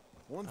Eagle.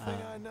 One thing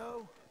I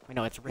know, I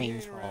know it's he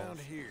Rains ain't Falls. around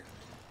here.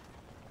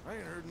 I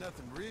ain't heard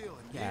nothing real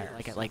in Yeah, years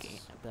like at like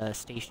since the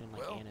station in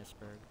like well,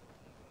 Annisburg.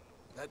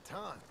 that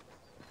time.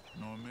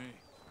 Nor me.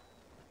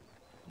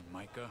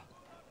 Micah?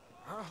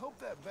 I hope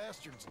that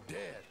bastard's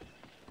dead.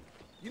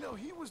 You know,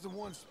 he was the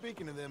one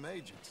speaking to them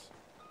agents.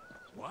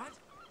 What?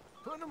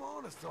 Putting them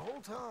on us the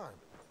whole time.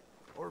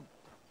 Or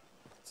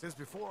since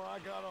before I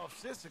got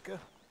off Sisika.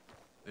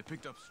 They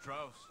picked up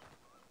Strauss.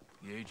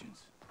 The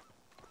agents.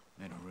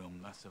 Made a real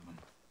mess of him.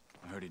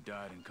 I heard he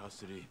died in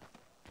custody.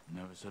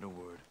 Never said a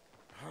word.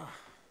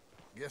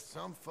 Guess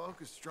some folk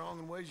is strong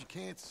in ways you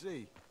can't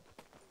see.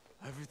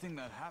 Everything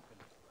that happened.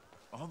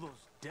 All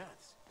those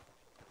deaths.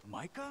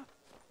 Micah?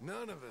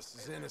 None of us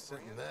is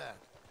innocent in that.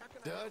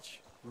 Dutch,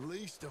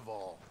 least of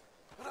all.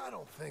 But I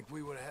don't think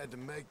we would have had to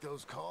make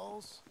those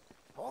calls.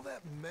 All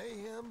that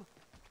mayhem.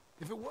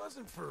 If it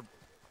wasn't for...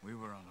 We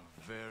were on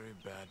a very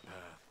bad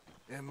path.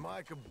 And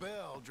Micah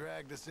Bell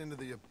dragged us into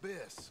the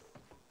abyss.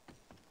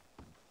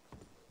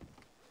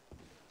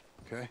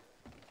 Okay?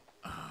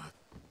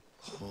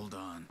 Hold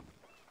on.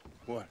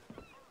 What?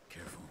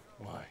 Careful.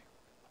 Why?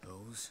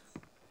 Those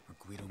are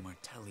Guido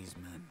Martelli's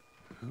men.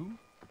 Who?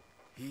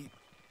 He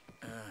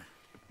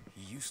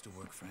used to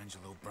work for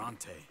Angelo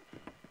Bronte.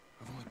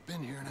 I've only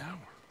been here an hour.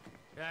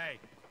 Hey.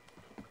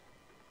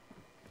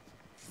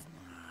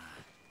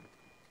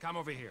 Come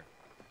over here.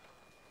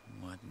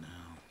 What now?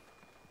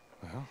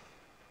 Well,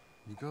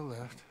 you go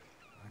left,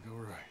 I go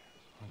right.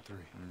 On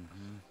three.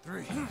 Mm-hmm.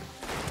 3.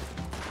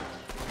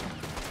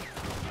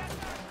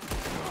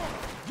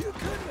 You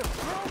couldn't have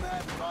thrown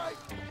that fight!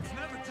 It's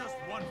never just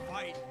one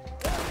fight.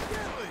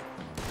 Evidently!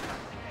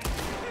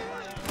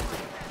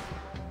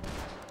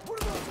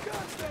 What are those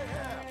guns they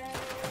have?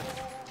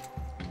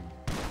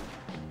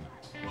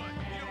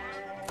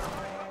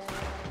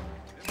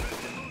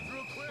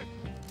 Real quick.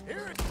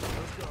 Here it.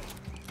 Let's go.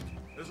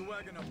 There's a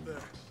wagon up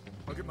there.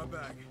 I'll get my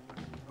bag.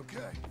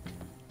 Okay.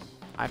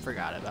 I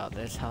forgot about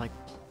this. How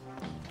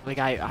like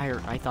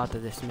I thought that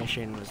this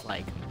mission was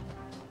like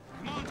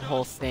the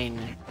whole thing.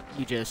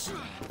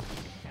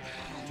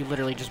 You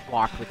literally just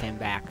walked with him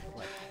back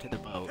like, to the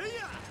boat.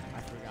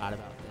 I forgot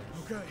about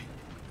this. Okay.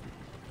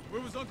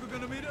 Where was Uncle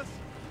gonna meet us?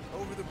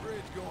 Over the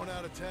bridge going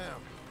out of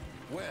town.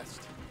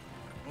 West.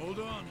 Hold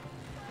on.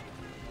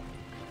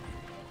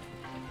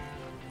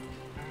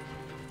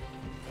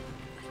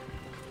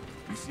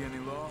 You see any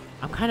law?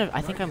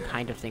 I think I'm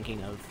kind of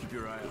thinking of Keep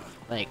your eye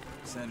out. like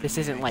this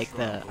isn't like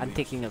the I'm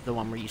thinking of the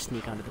one where you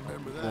sneak onto the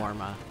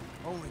platform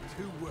Only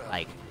too well.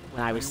 like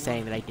when I was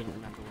saying that I didn't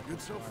remember what Good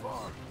this so was.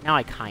 far. Now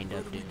I kind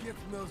of Further do. we get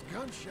from those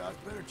gunshots,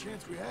 better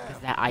chance we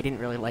have. That I didn't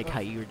really like how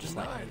you were just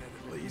like, denying it,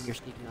 at when least. you're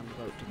sneaking on the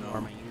boat to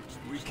Norma, you just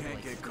We sort of, can't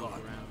like, get sneak caught.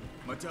 around.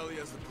 Martelli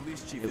has the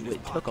police chief in his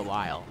It took a pocket.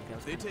 while.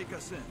 They take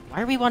us in.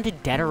 Why are we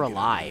wanted dead or Get out of the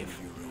alive?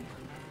 interview room.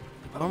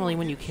 Normally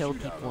when you kill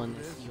people in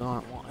this, you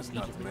aren't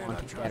immediately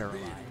wanted dead or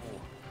alive.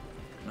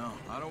 No,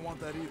 I don't want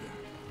that either.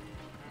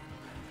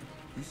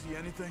 You see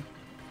anything?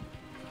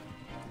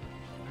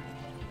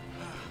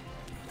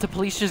 The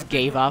police just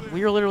gave up.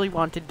 We were literally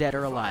wanted dead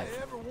or alive. If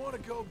I ever want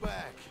to go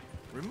back,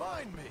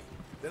 remind me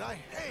that I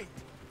hate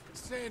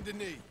Saint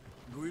Denis.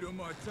 Guido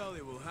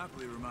Martelli will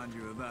happily remind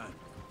you of that.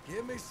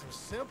 Give me some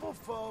simple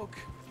folk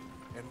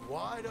and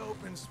wide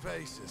open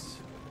spaces.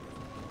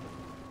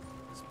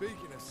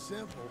 Speaking of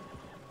simple,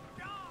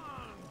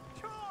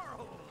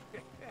 Charles!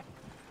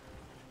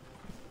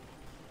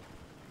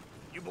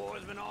 You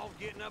boys been all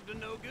getting up to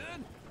no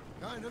good?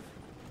 kind of.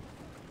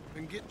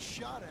 Been getting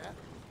shot at.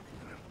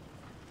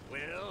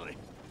 Well,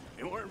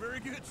 they weren't very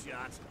good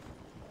shots.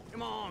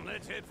 Come on,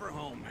 let's head for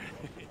home.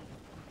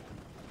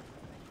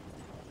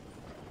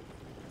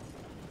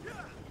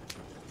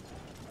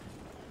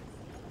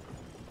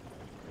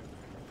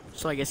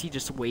 So I guess he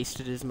just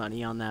wasted his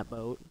money on that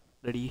boat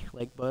that he,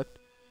 like, booked.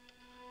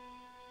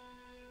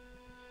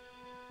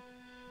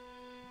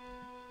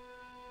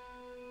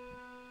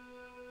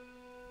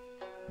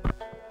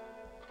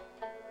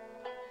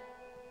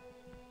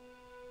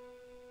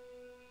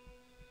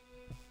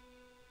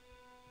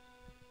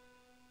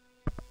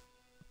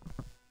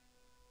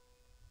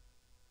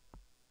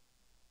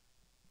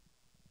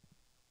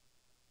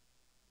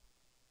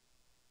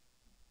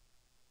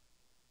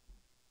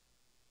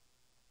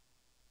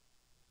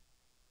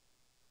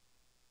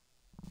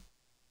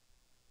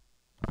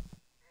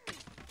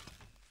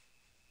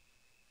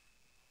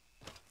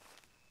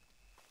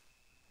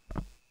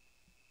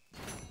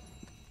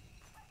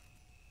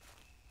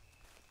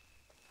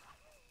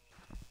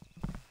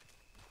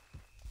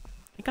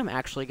 I think I'm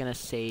actually gonna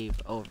save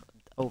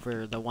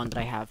over the one that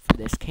I have for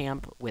this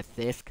camp with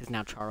this, because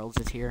now Charles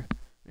is here,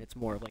 and it's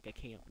more of like a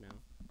camp now.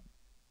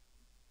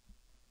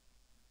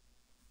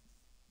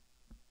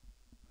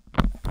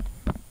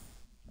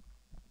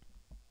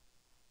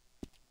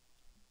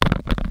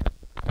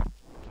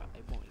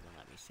 It won't even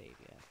let me save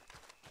yet.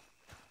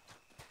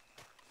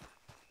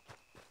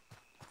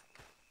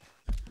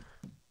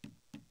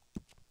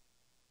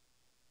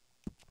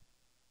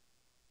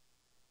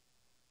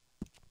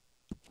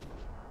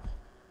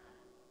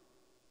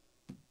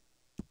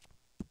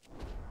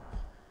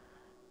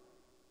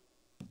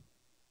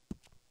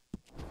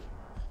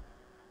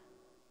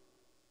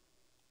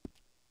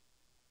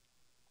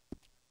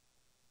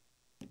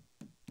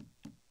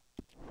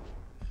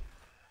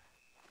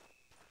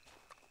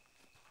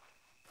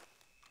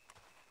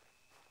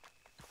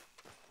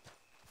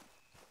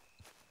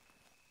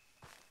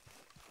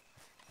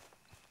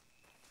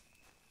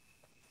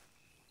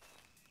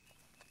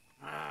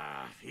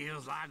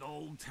 Feels like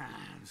old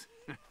times.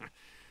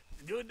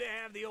 It's good to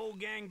have the old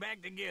gang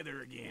back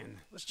together again.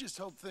 Let's just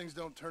hope things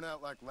don't turn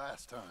out like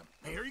last time.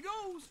 Here he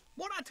goes.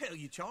 What'd I tell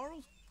you,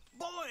 Charles?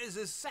 Boy is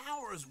as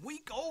sour as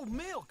weak old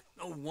milk.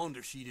 No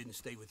wonder she didn't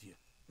stay with you.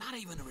 Not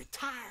even a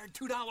retired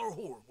 $2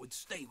 whore would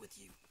stay with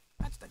you.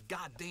 That's the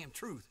goddamn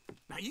truth.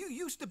 Now, you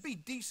used to be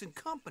decent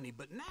company,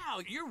 but now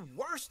you're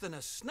worse than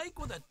a snake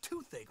with a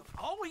toothache.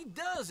 All he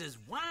does is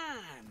whine,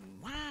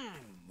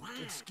 whine,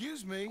 whine.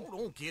 Excuse me? Oh,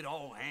 don't get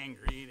all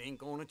angry. It ain't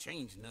gonna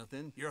change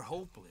nothing. You're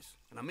hopeless.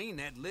 And I mean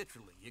that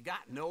literally. You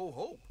got no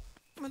hope.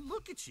 I mean,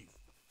 look at you.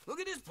 Look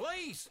at this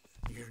place.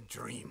 Your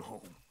dream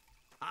home.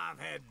 I've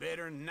had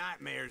better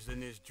nightmares than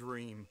this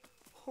dream.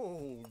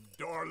 Oh,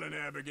 darling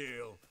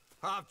Abigail,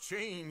 I've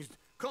changed.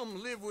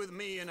 Come live with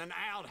me in an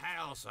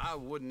outhouse I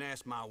wouldn't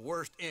ask my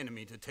worst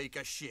enemy to take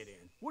a shit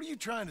in. What are you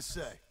trying to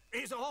say?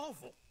 It's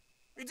awful.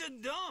 It's a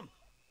dump.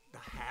 The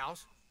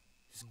house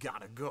has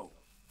gotta go.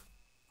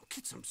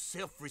 Get some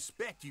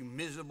self-respect, you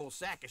miserable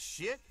sack of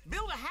shit.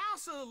 Build a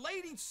house a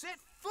lady'd set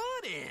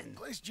foot in. The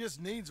place just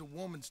needs a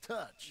woman's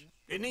touch.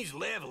 It needs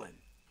leveling.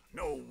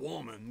 No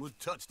woman would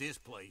touch this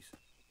place.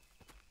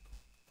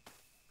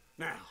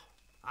 Now,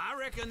 I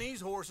reckon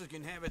these horses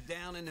can have it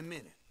down in a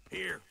minute.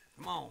 Here,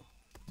 come on.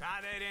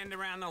 Tie that end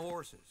around the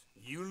horses.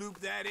 You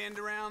loop that end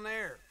around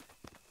there.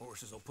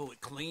 Horses will pull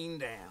it clean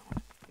down.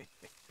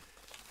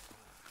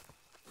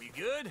 We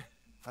good?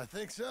 I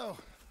think so. All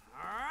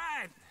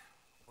right.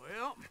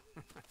 Well,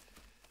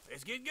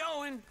 let's get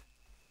going.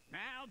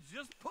 Now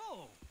just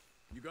pull.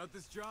 You got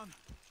this, John?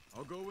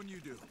 I'll go when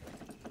you do.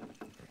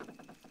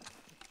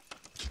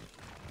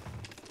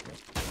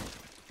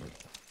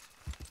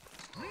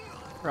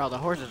 Bro, the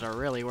horses are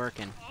really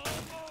working.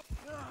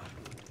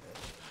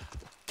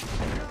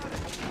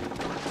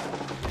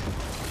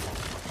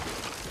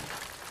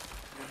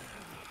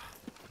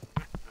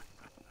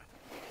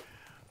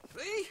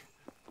 See?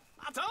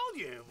 I told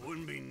you it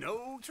wouldn't be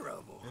no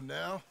trouble. And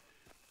now?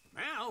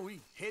 Now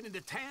we head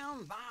into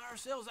town, buy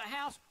ourselves a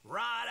house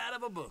right out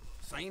of a book.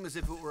 Same as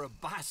if it were a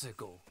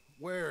bicycle.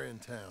 Where in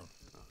town?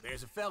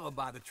 There's a fella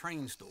by the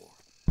train store.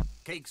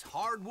 Cake's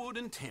hardwood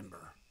and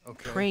timber.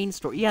 Okay. Train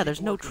store. Yeah,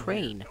 there's no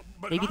train.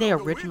 Maybe they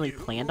originally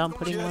planned on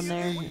putting one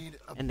there,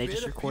 and they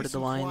just recorded the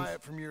lines.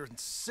 Quiet from your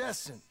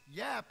incessant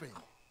yapping.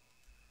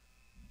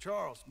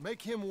 Charles,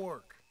 make him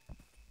work.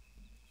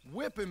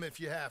 Whip him if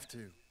you have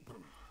to.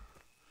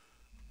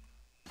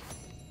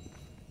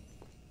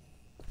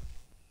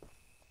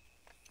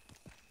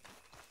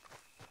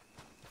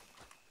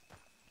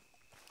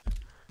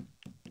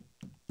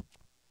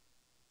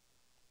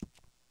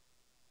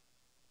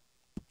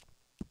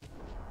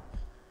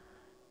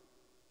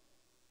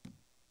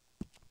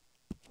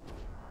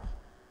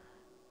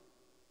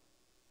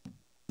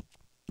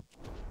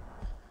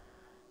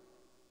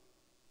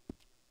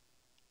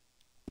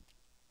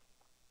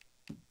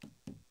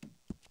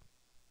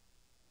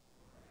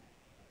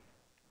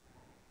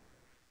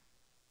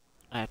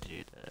 I have to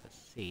do the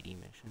Sadie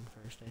mission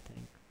first, I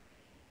think.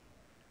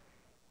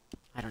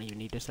 I don't even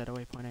need to set a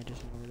waypoint, I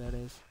just know where that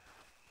is.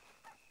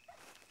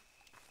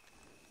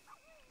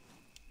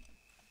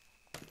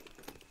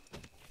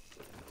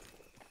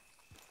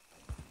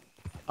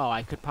 Oh,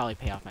 I could probably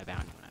pay off my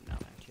bounty when I'm done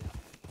there,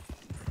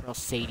 too. Or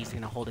else Sadie's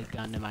gonna hold a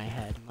gun to my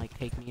head and, like,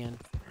 take me in.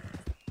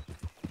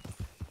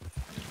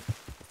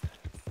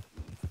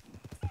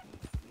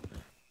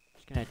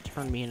 She's gonna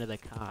turn me into the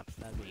cops,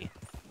 that'd be...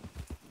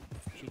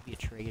 She'd be a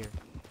traitor.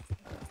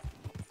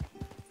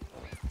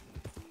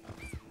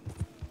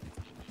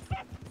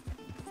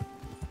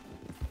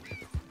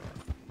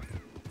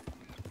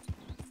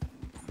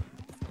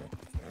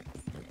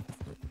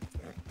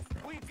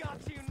 We've got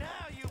you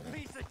now, you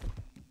piece of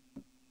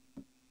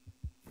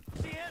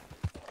shit!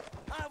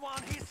 I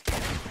want his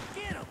skin!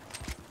 Get him!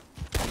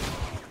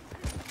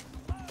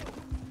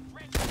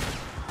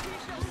 He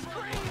shall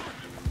scream!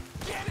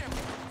 Get him!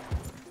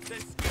 The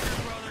Skinner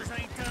brothers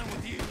ain't done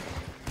with you!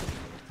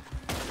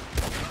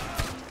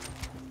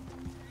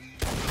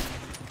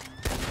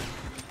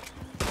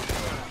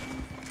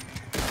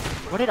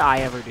 What did I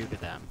ever do to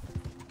them?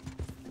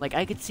 Like,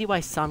 I could see why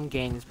some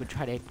gangs would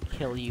try to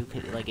kill you,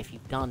 like, if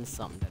you've done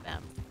something to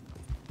them.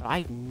 But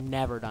I've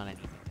never done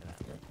anything to them.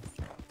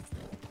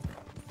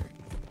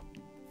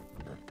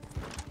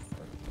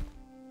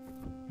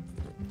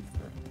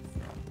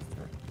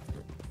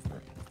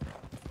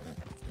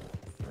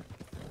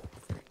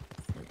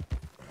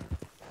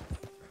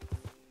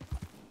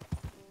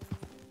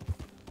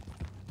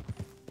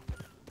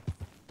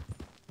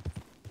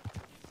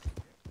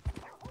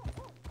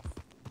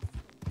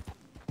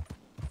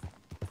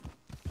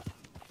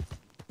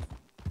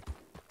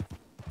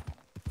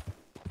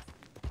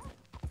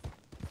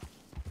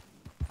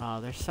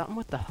 There's something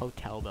with the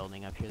hotel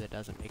building up here that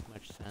doesn't make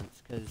much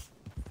sense, because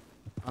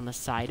on the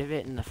side of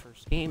it in the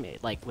first game,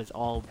 it, like, was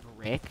all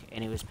brick,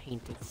 and it was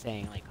painted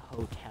saying, like,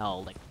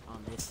 hotel, like,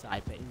 on this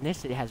side, but in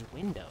this, it has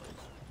windows.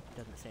 It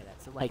doesn't say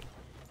that. So, like,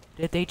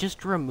 did they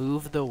just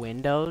remove the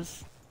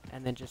windows,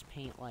 and then just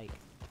paint, like,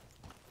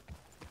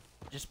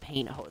 just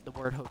paint the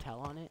word hotel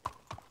on it?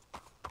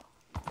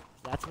 'Cause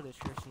that's what it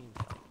sure seems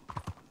like.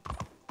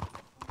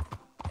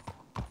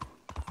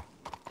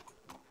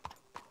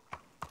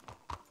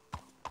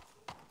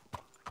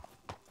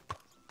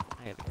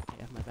 I gotta go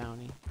pay off my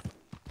bounty.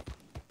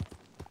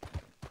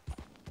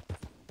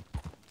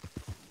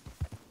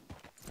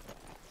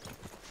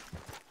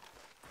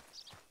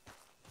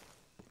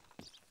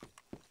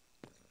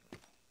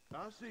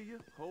 I see you.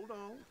 Hold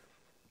on.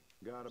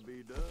 Gotta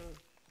be done.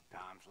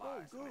 Time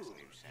flies in this new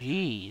center.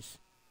 Jeez.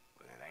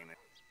 But it ain't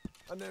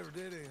I never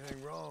did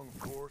anything wrong, of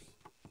course.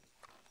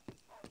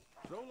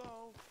 So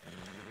long.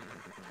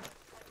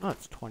 Oh,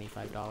 it's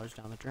 $25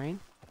 down the drain.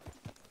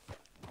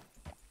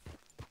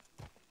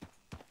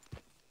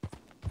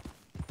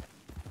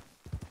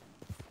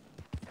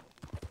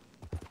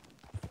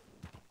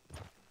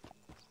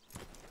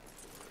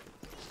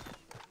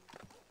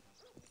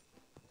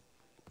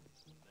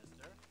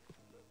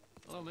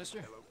 Hello,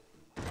 mister.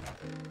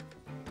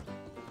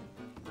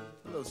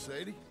 Hello,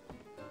 Sadie.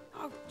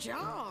 Oh,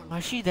 John. Why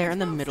is she there in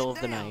the middle of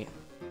the night?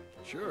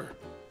 Sure.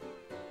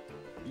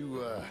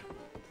 You,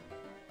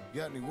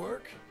 got any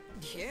work?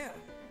 Yeah.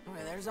 Well,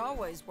 there's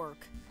always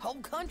work. Whole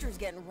country's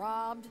getting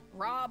robbed,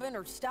 robbing,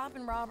 or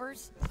stopping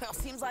robbers. Well,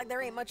 seems like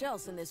there ain't much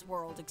else in this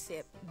world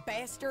except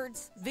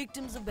bastards,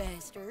 victims of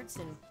bastards,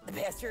 and the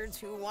bastards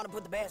who want to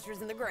put the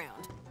bastards in the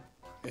ground.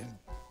 And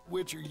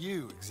which are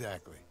you,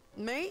 exactly?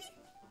 Me?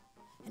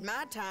 In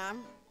my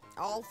time,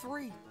 all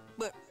three.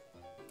 But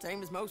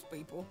same as most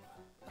people.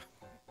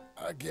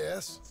 I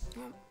guess.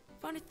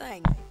 Funny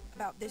thing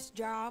about this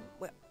job,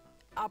 well,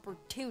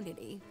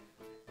 opportunity,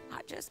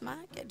 I just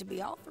might get to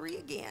be all three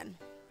again.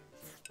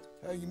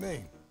 How you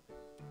mean?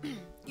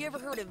 You ever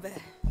heard of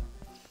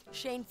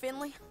Shane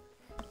Finley?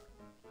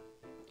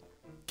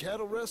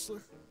 Cattle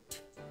wrestler?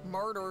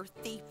 Murderer,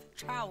 thief,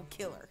 child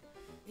killer.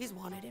 He's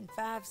wanted in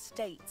 5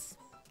 states.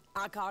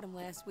 I caught him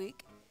last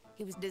week.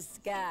 He was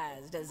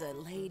disguised as a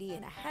lady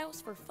in a house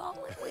for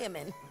fallen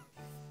women.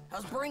 I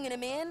was bringing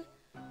him in,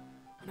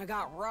 and I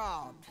got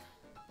robbed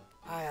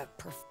by a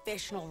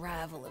professional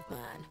rival of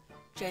mine.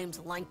 James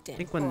Langton. I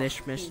think when Oh, this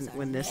he's a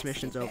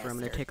mission's over, I'm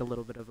gonna bastard. take a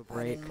little bit of a I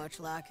break. didn't much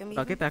like him I'll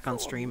even get back on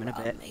before stream in a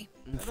he bit robbed me.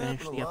 and That finish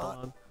happened the a lot.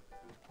 epilogue.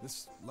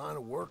 This line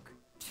of work.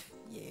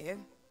 Yeah,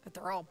 but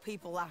they're all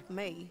people like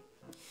me.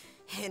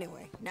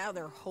 Anyway, now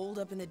they're holed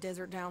up in the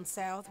desert down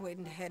south,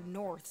 waiting to head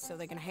north so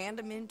they can hand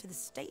them in to the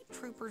state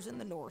troopers in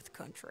the north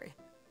country.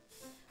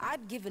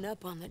 I'd given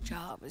up on the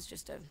job as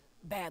just a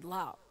bad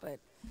lot, but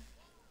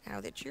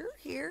now that you're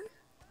here,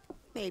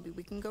 maybe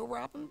we can go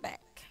rob them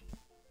back.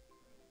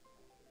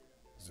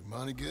 Is the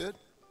money good?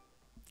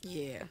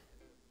 Yeah,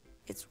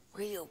 it's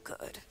real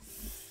good.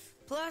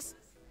 Plus,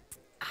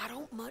 I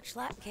don't much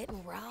like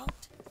getting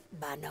robbed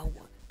by no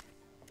one.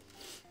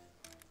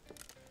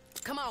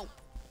 Come on.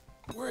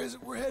 Where is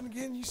it we're heading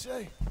again, you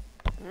say?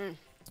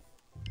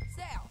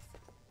 South.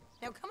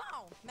 Now come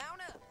on,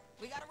 mount up.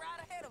 We got a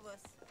ride ahead of us.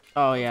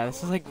 Oh yeah,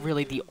 this is like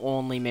really the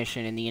only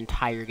mission in the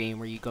entire game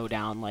where you go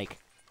down like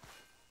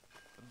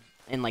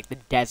in like the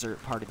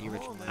desert part of the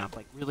original map.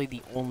 Like really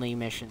the only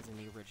missions in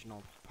the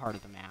original part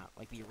of the map.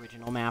 Like the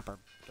original map are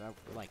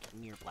like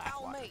near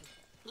Blackwater. Follow me.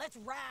 Let's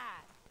ride.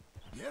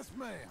 Yes,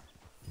 ma'am.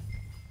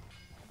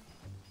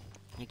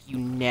 Like you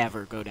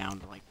never go down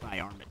to like by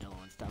Armadillo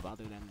and stuff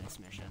other than this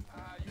mission.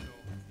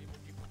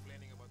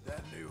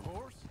 That new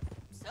horse?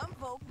 Some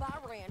folk buy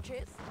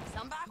ranches,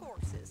 some buy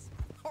horses.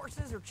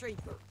 Horses are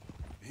cheaper.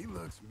 He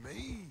looks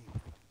mean.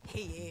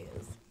 He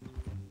is.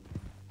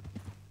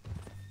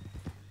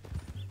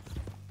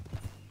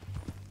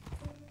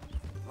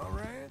 My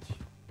ranch,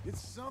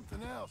 it's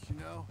something else, you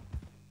know.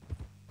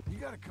 You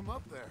gotta come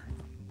up there.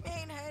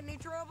 Ain't had any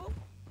trouble?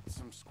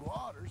 Some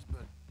squatters,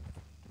 but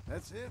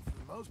that's it for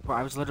the most Bro, I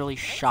part. was literally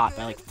shot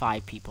by like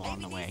 5 people on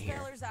Maybe the way these here.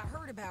 fellers I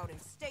heard about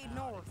have stayed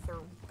north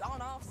or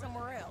gone off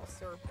somewhere else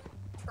or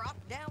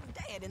dropped down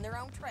dead in their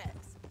own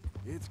tracks.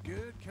 It's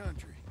good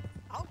country.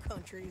 All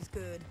country is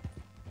good.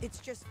 It's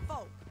just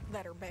folk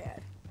that are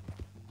bad.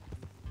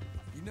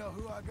 You know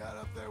who I got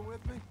up there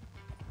with me?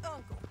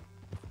 Uncle.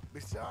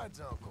 Besides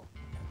Uncle.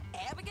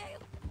 Abigail?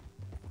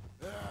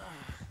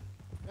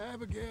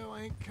 Abigail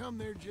ain't come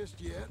there just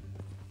yet.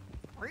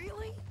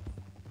 Really?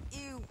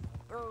 You,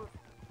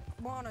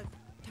 wanna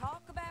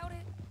talk about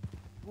it?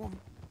 Well,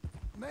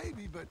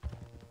 maybe, but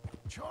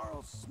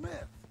Charles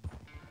Smith.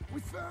 We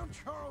found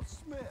Charles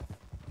Smith.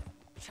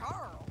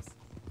 Charles?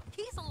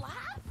 He's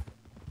alive?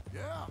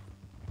 Yeah.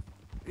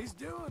 He's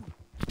doing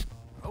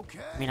okay.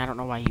 I mean, I don't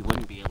know why he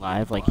wouldn't be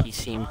alive. Like, he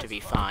seemed to be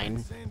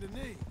fine.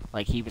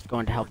 Like, he was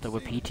going to help the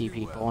Wapiti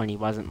people, and he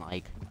wasn't,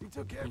 like...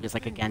 He was,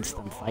 like, against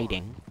them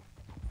fighting.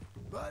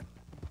 But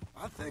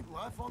I think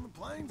life on the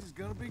plains is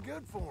gonna be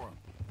good for him.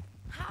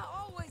 I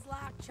always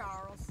liked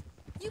Charles.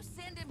 You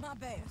send him my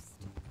best.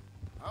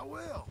 I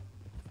will.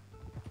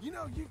 You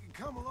know, you can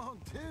come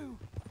along, too.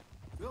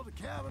 Build a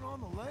cabin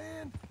on the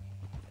land.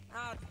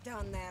 I've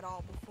done that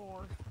all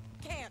before.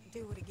 Can't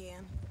do it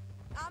again.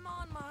 I'm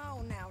on my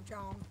own now,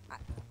 John.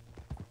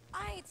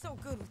 I ain't so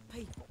good with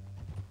people.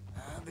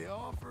 The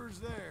offer's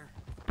there.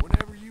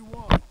 Whenever you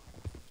want.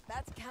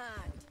 That's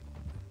kind.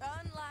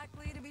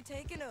 Unlikely to be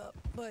taken up,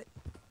 but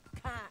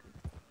kind.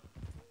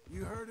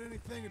 You heard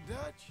anything of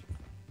Dutch?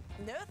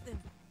 Nothing.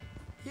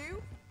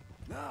 You?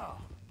 No.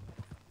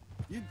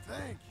 You'd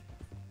think.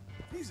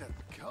 He's a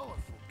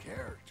colorful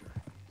character.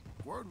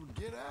 Word would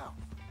get out.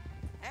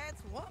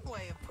 That's one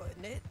way of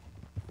putting it.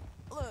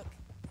 Look,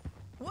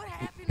 what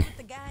happened with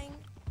the gang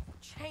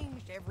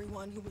changed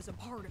everyone who was a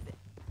part of it.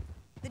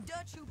 The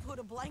Dutch who put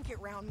a blanket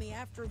round me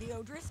after the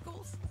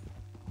O'Driscolls,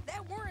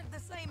 that weren't the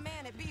same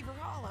man at Beaver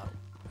Hollow.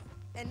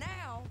 And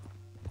now,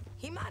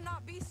 he might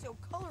not be so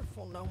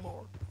colorful no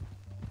more.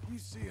 You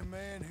see a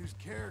man whose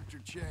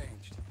character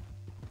changed.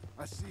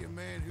 I see a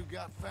man who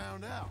got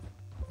found out.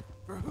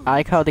 I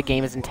like how the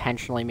game is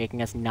intentionally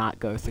making us not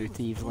go through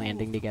Thieves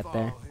Landing to get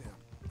there.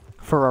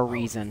 For a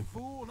reason.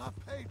 Fool, and I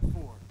paid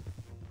for it.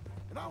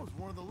 And I was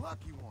one of the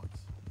lucky ones.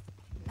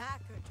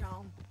 Micah,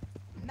 John.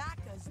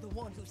 Micah's the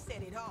one who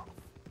set it off.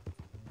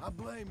 I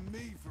blame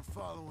me for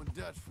following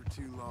Dutch for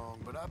too long,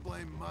 but I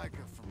blame Micah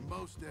for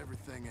most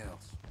everything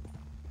else.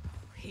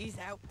 He's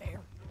out there.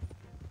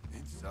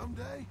 And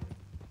someday,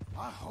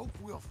 I hope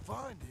we'll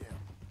find him.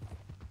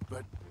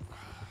 But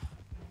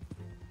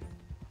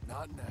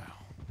not now.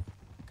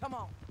 Come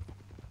on.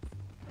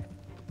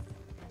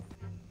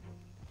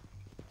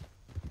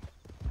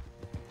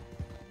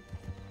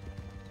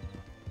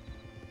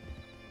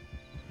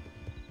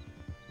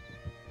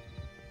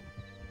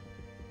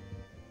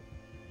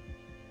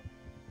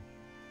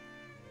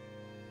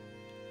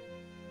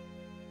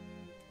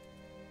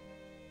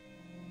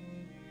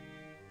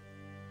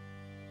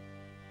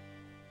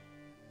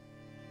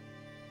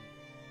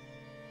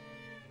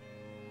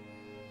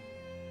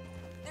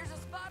 There's a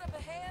spot up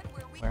ahead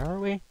where we... Where are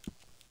we?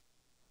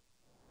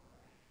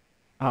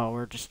 Oh,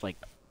 we're just, like,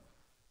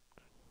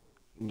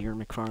 near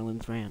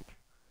McFarlane's ranch.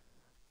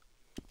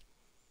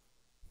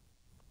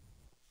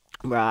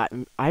 Right,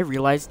 I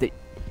realized that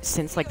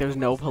since, like, there's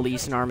no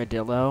police in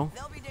Armadillo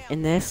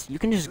in this, you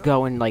can just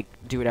go and, like,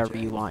 do whatever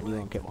you want and you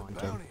won't get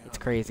wanted. It's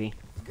crazy.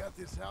 You got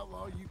this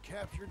outlaw you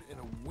captured in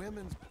a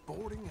women's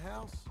boarding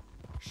house?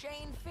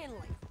 Shane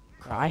Finley.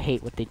 I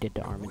hate what they did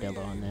to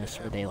Armadillo in this,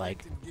 where they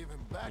like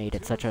made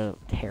it such a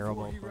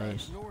terrible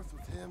place. North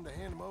with him to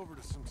hand him over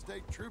to some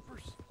state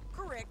troopers?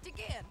 Correct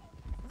again.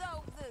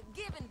 Though the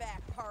giving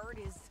back part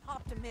is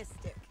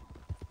optimistic.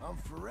 I'm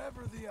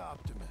forever the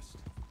optimist.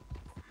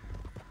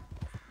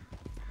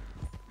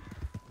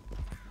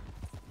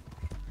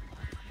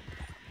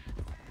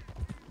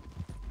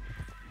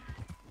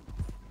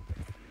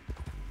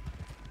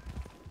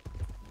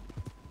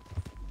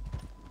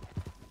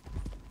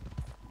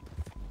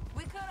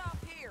 We cut off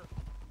here.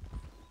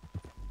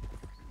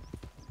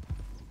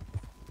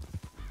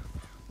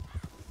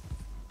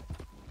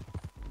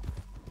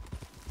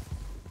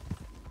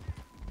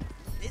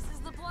 This is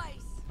the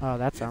place. Oh,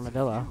 that's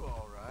Armadillo.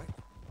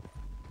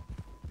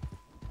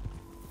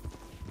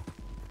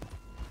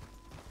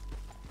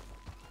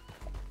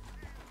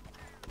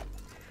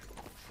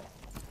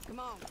 Come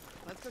on,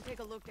 let's go take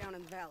a look down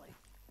in the valley.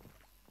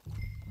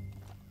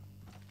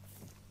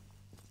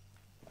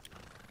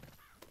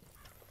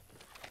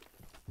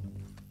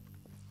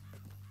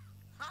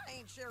 I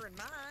ain't sharing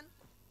mine.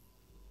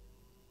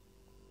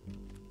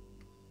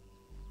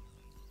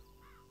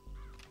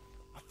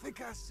 I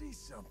think I see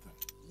something.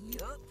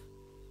 Yup.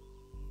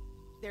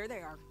 There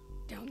they are,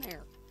 down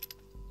there.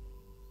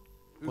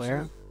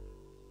 Where?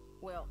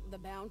 Well, the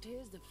bounty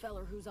is the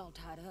feller who's all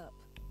tied up.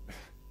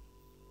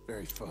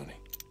 Very funny.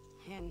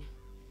 And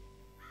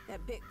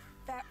that big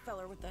fat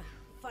feller with the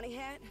funny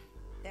hat,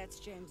 that's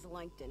James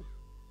Langton.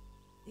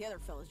 The other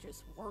fellas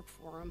just work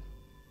for him.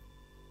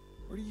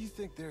 Where do you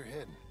think they're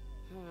heading?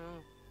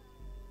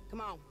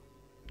 Come on,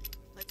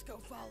 let's go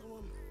follow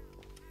him.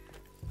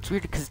 It's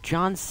weird because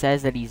John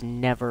says that he's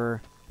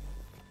never,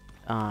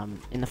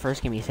 in the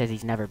first game he says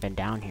he's never been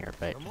down here,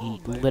 but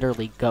he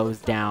literally goes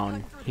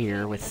down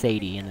here with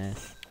Sadie in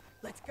this.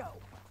 Let's go.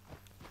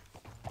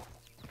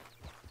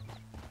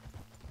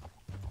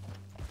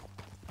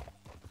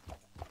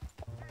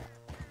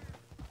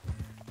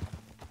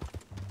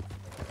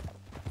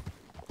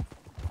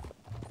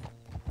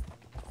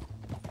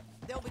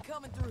 They'll be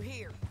coming through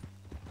here.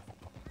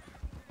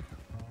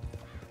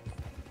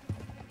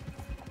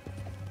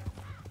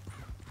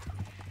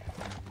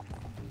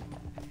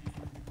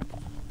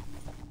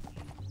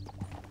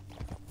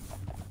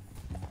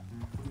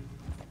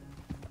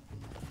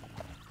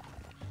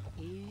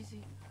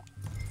 Easy.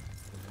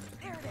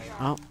 There they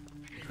are. Oh,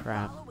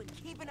 crap. Follow and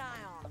keep an eye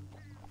on them.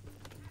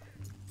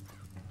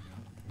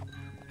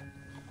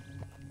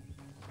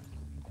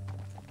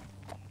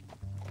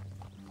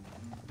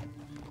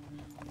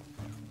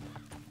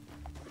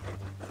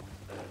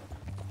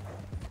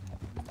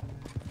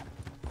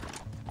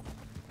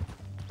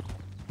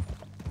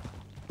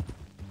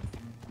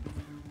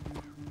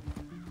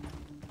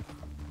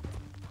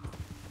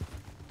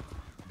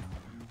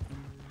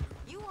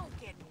 You won't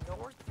get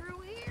north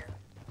through here.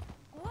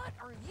 What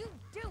are you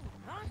doing,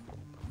 huh?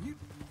 You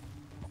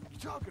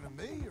talking to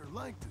me or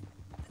Langton?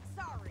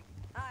 Sorry,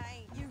 I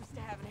ain't used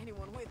to having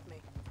anyone with me.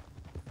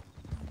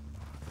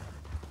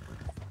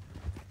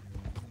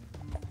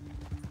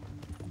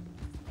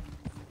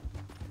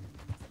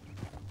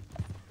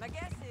 My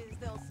guess is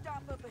they'll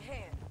stop up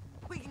ahead.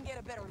 We can get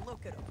a better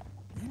look at them.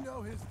 You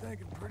know his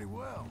thinking pretty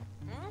well.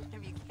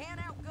 If you can't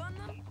outgun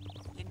them,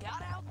 you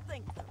gotta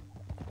outthink them.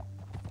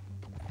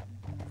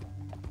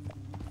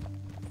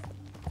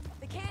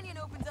 The canyon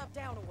opens up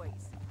down a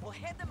ways. We'll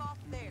head them off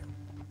there.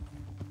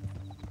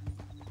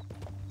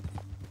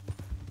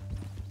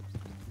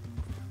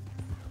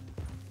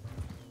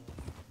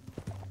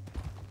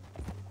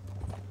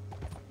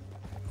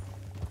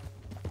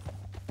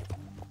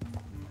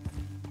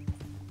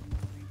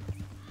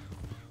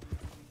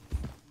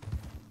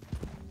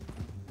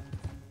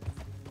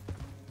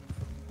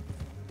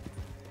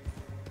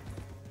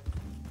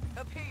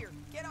 Up here,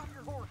 get off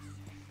your horse.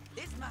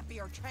 This might be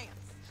our chance.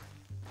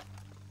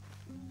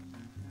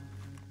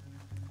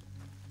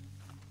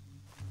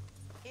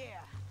 Yeah,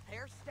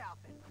 they're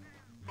stopping.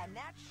 And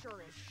that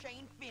sure is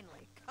Shane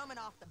Finley coming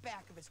off the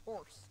back of his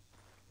horse.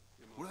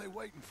 What are they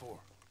waiting for?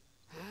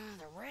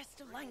 The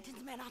rest of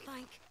Langton's men, I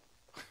think.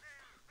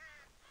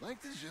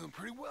 Langton's doing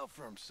pretty well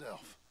for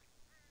himself.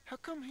 How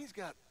come he's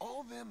got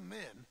all them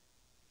men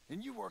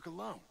and you work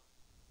alone?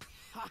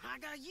 I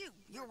got you.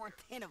 You're worth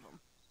 10 of them.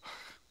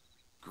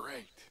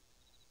 Great.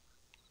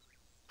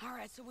 All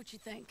right, so what you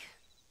think?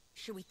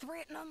 Should we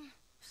threaten them,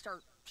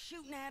 start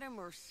shooting at them,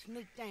 or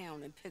sneak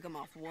down and pick them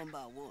off one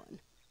by one?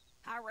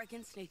 I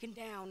reckon sneaking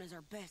down is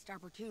our best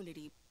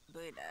opportunity,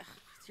 but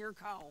it's your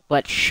call.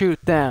 Let's shoot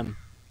them.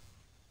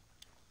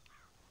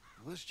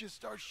 Let's just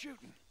start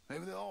shooting.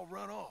 Maybe they'll all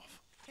run off.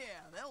 Yeah,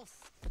 they'll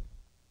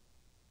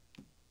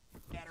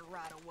better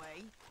right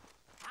away.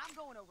 I'm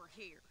going over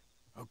here.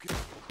 Okay.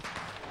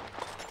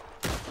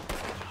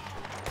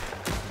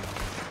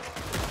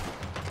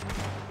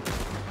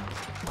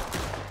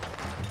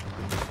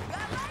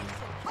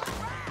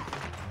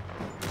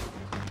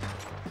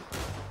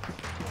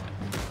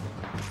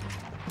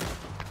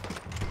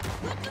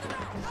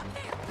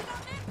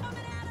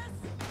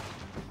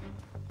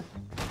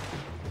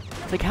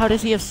 Like, how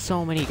does he have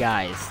so many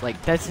guys?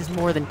 Like, this is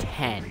more than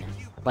 10.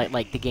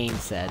 Like the game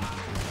said.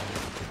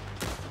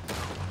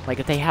 Like,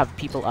 if they have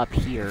people up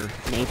here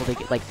and able to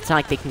get, like, it's not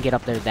like they can get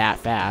up there that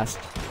fast.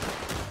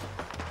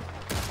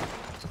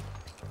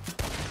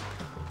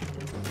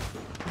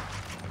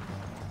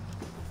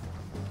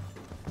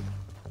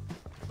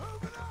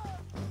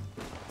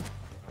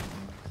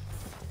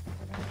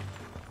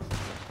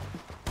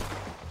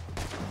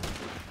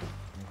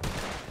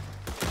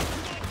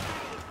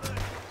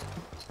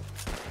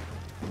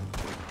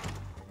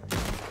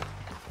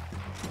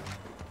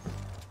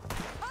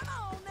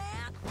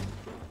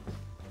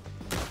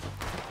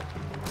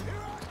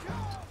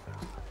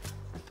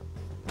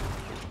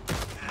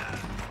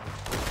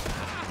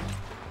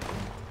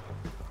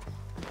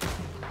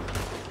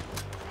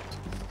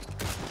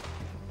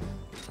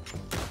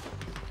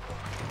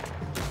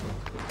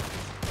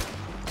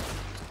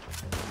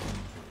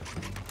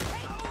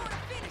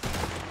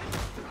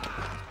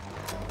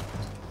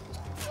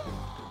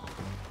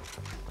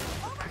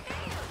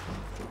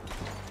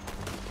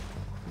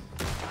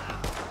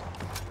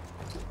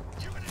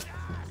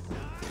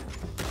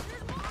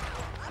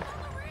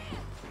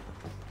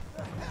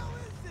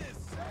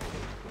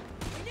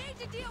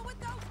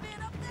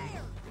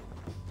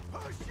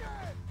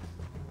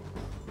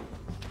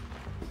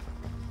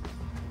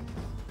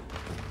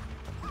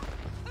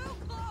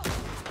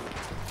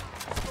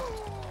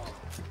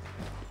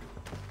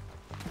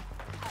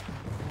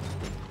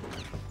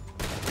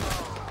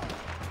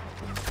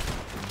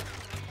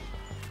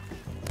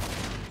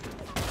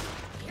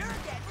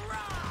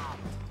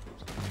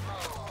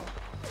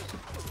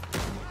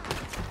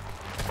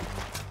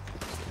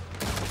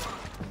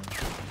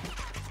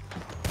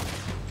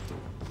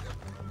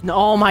 No,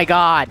 oh my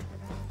god!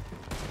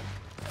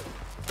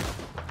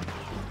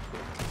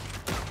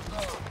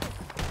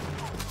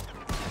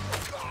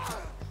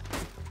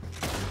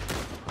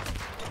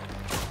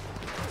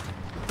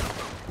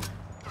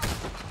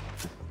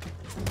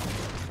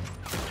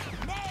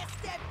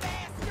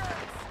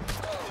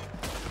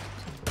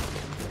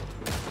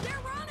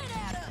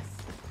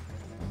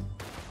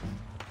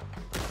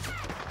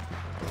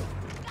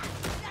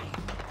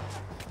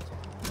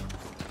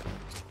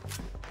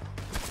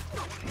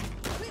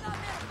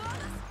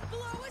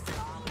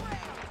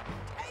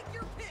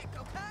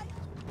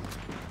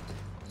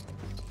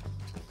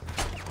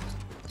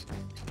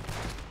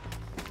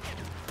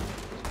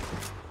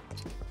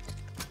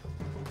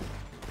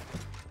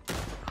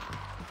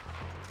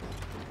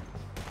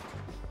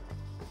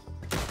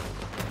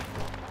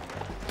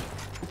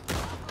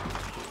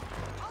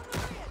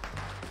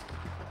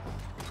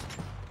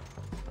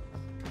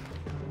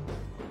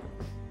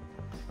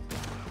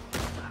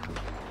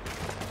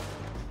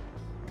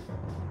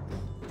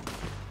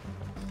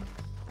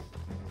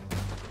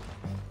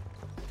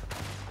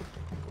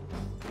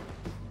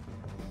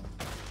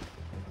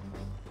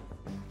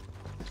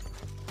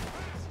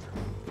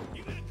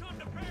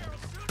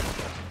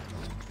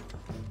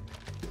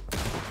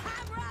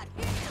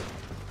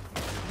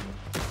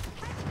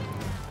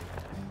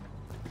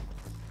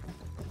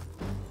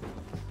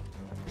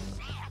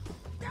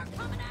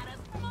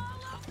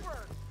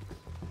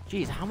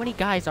 Jeez, how many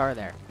guys are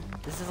there?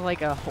 This is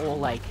like a whole,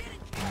 like...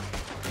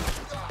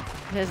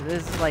 This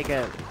is like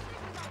a...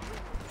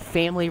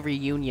 family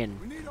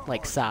reunion,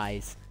 like,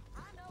 size.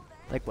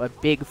 Like, a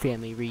big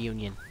family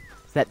reunion.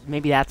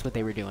 Maybe that's what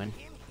they were doing.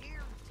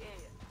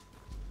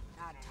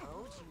 I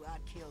told you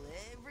I'd kill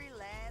every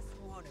last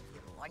one of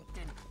you,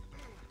 Langton.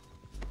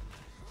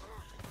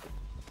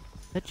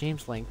 Is that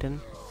James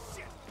Langton?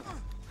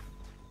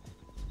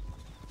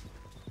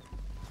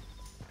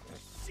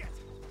 Shit!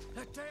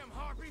 That damn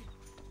harpy!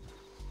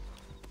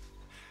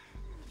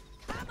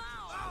 Come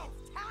on!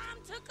 Time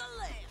to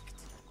collect!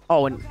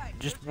 Oh, and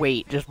just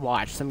wait, just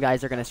watch. Some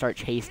guys are gonna start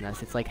chasing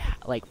us. It's like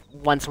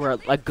once we're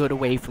a good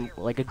away from,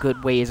 like a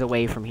good ways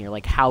away from here.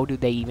 Like, how do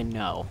they even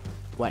know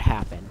what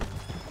happened?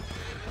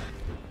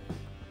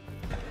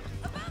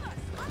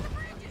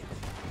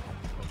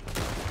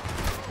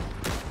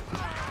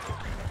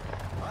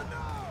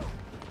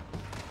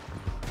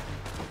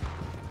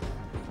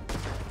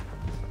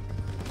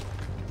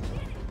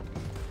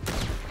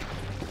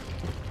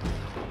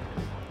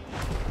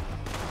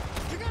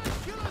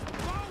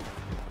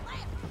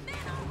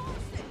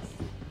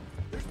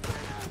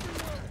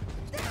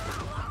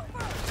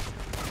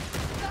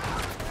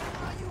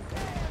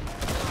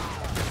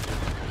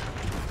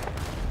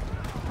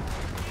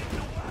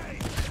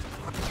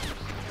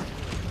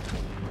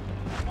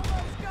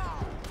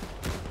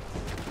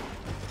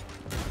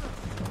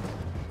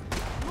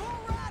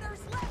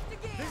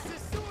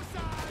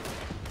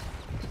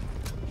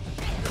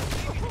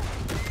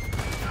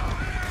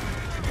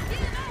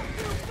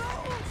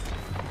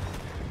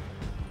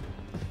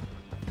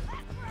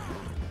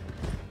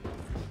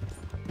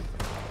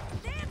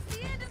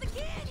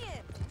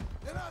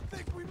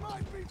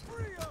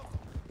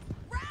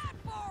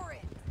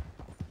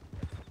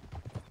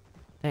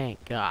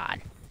 Thank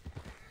God.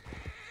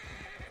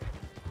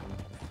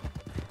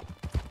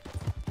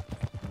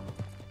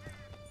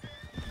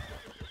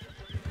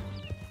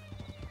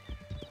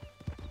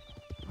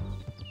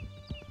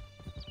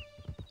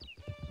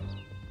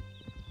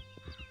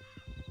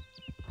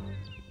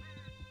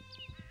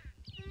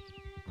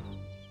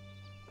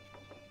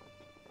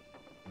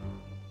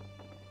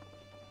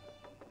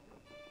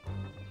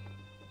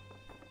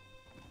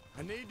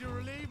 I need to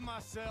relieve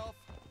myself.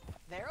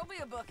 There'll be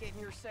a bucket in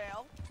your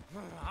cell.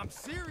 I'm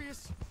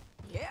serious.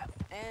 Yep,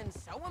 and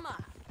so am I.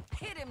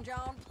 Hit him,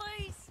 John,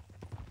 please.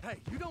 Hey,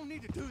 you don't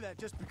need to do that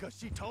just because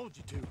she told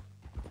you to.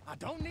 I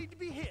don't need to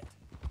be hit.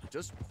 I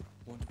just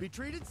want to be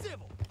treated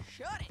civil.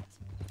 Shut it.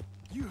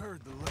 You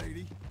heard the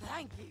lady.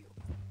 Thank you.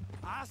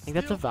 I think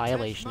that's a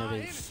violation of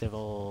his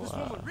civil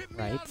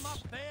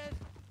rights.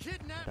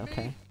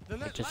 Okay.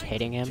 Like just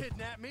hitting him.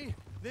 Kidnap me,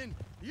 then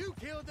you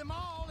killed them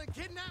all and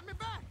kidnapped me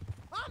back.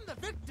 I'm the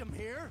victim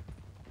here.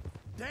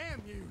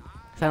 Damn you.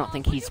 Because I don't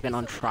think he's been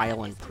on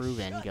trial and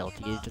proven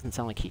guilty. It doesn't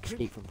sound like he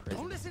escaped from prison.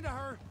 Don't listen to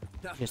her.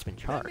 He's just been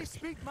charged.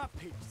 Speak my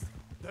piece.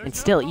 And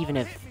still, even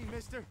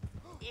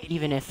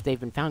if they've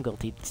been found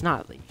guilty, it's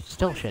not. You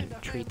still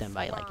shouldn't treat them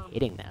by like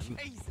hitting them.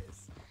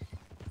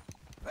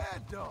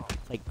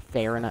 It's like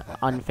fair and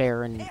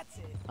unfair and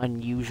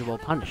unusual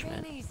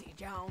punishment. Easy,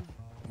 John.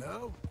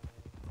 No,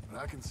 but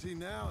I can see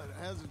now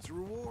it has its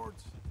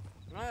rewards.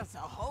 That's a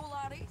whole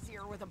lot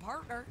easier with a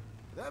partner.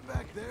 That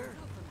back there,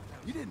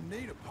 you didn't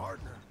need a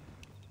partner.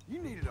 You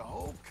needed a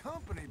whole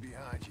company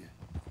behind you.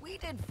 We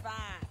did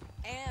fine.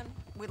 And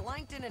with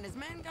Langton and his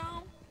men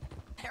gone,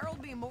 there'll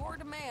be more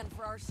demand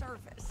for our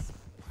service.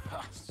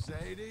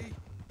 Sadie,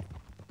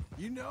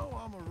 you know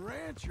I'm a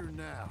rancher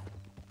now.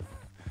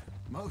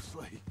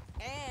 Mostly.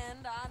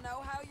 And I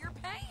know how you're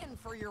paying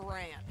for your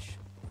ranch.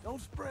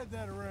 Don't spread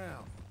that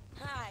around.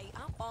 Hey,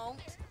 I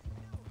won't.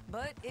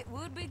 But it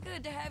would be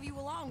good to have you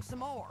along some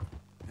more.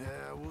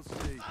 Yeah, we'll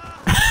see.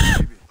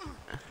 Maybe.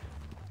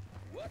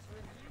 What's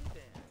with you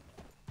then?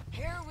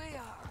 Here we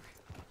are.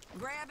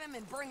 Grab him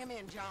and bring him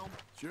in, John.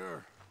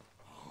 Sure.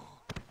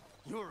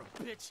 You're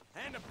a bitch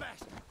and a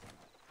bastard.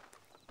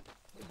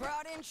 We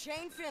brought in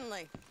Shane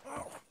Finley.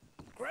 Oh,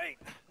 great.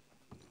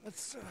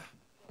 Let's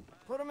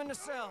put him in the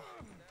cell.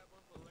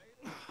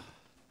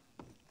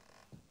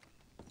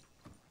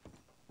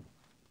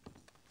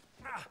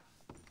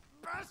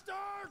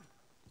 Bastard!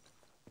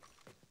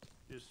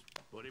 Just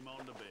put him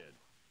on the bed.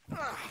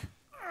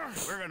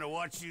 We're gonna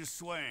watch you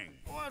swing.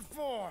 What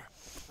for?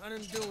 I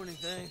didn't do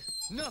anything.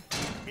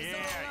 Nothing.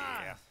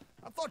 Yeah.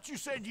 I thought you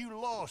said you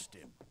lost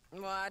him.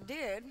 Well, I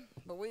did,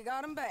 but we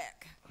got him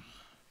back.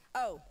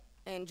 Oh,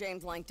 and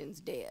James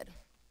Langton's dead.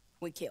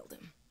 We killed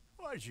him.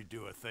 Why'd you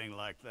do a thing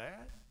like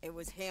that? It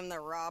was him that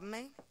robbed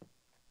me.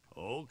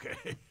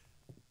 Okay.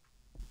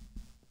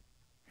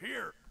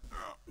 Here.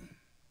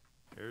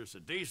 Here's a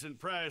decent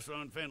price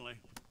on Finley.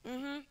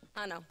 Mm-hmm,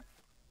 I know.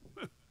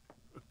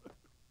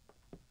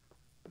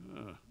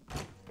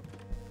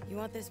 You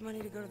want this money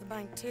to go to the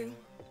bank, too?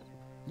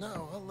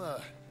 No,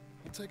 I'll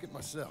take it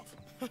myself.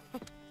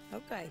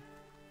 Okay,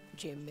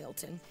 Jim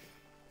Milton.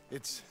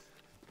 It's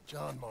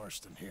John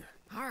Marston here.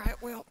 All right,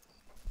 well,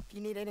 if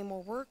you need any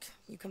more work,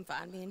 you can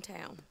find me in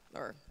town.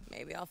 Or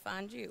maybe I'll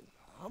find you.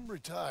 I'm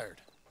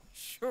retired.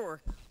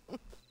 Sure.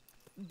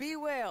 Be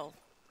well,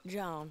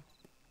 John.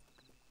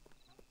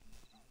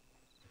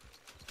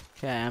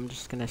 Okay, I'm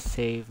just gonna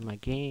save my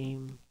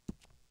game.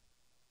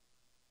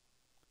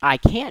 I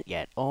can't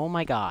yet. Oh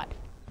my god.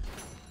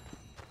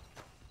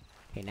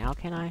 Okay, now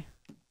can I?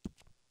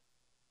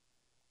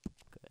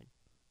 Good.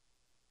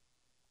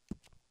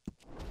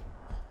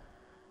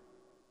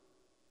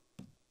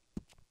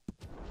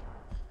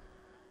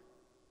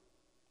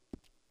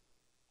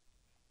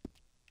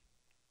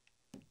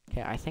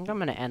 Okay, I think I'm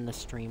gonna end the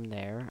stream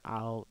there.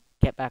 I'll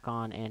get back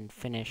on and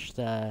finish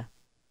the,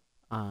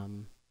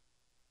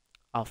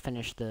 I'll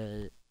finish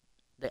the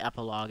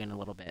epilogue in a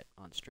little bit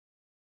on stream.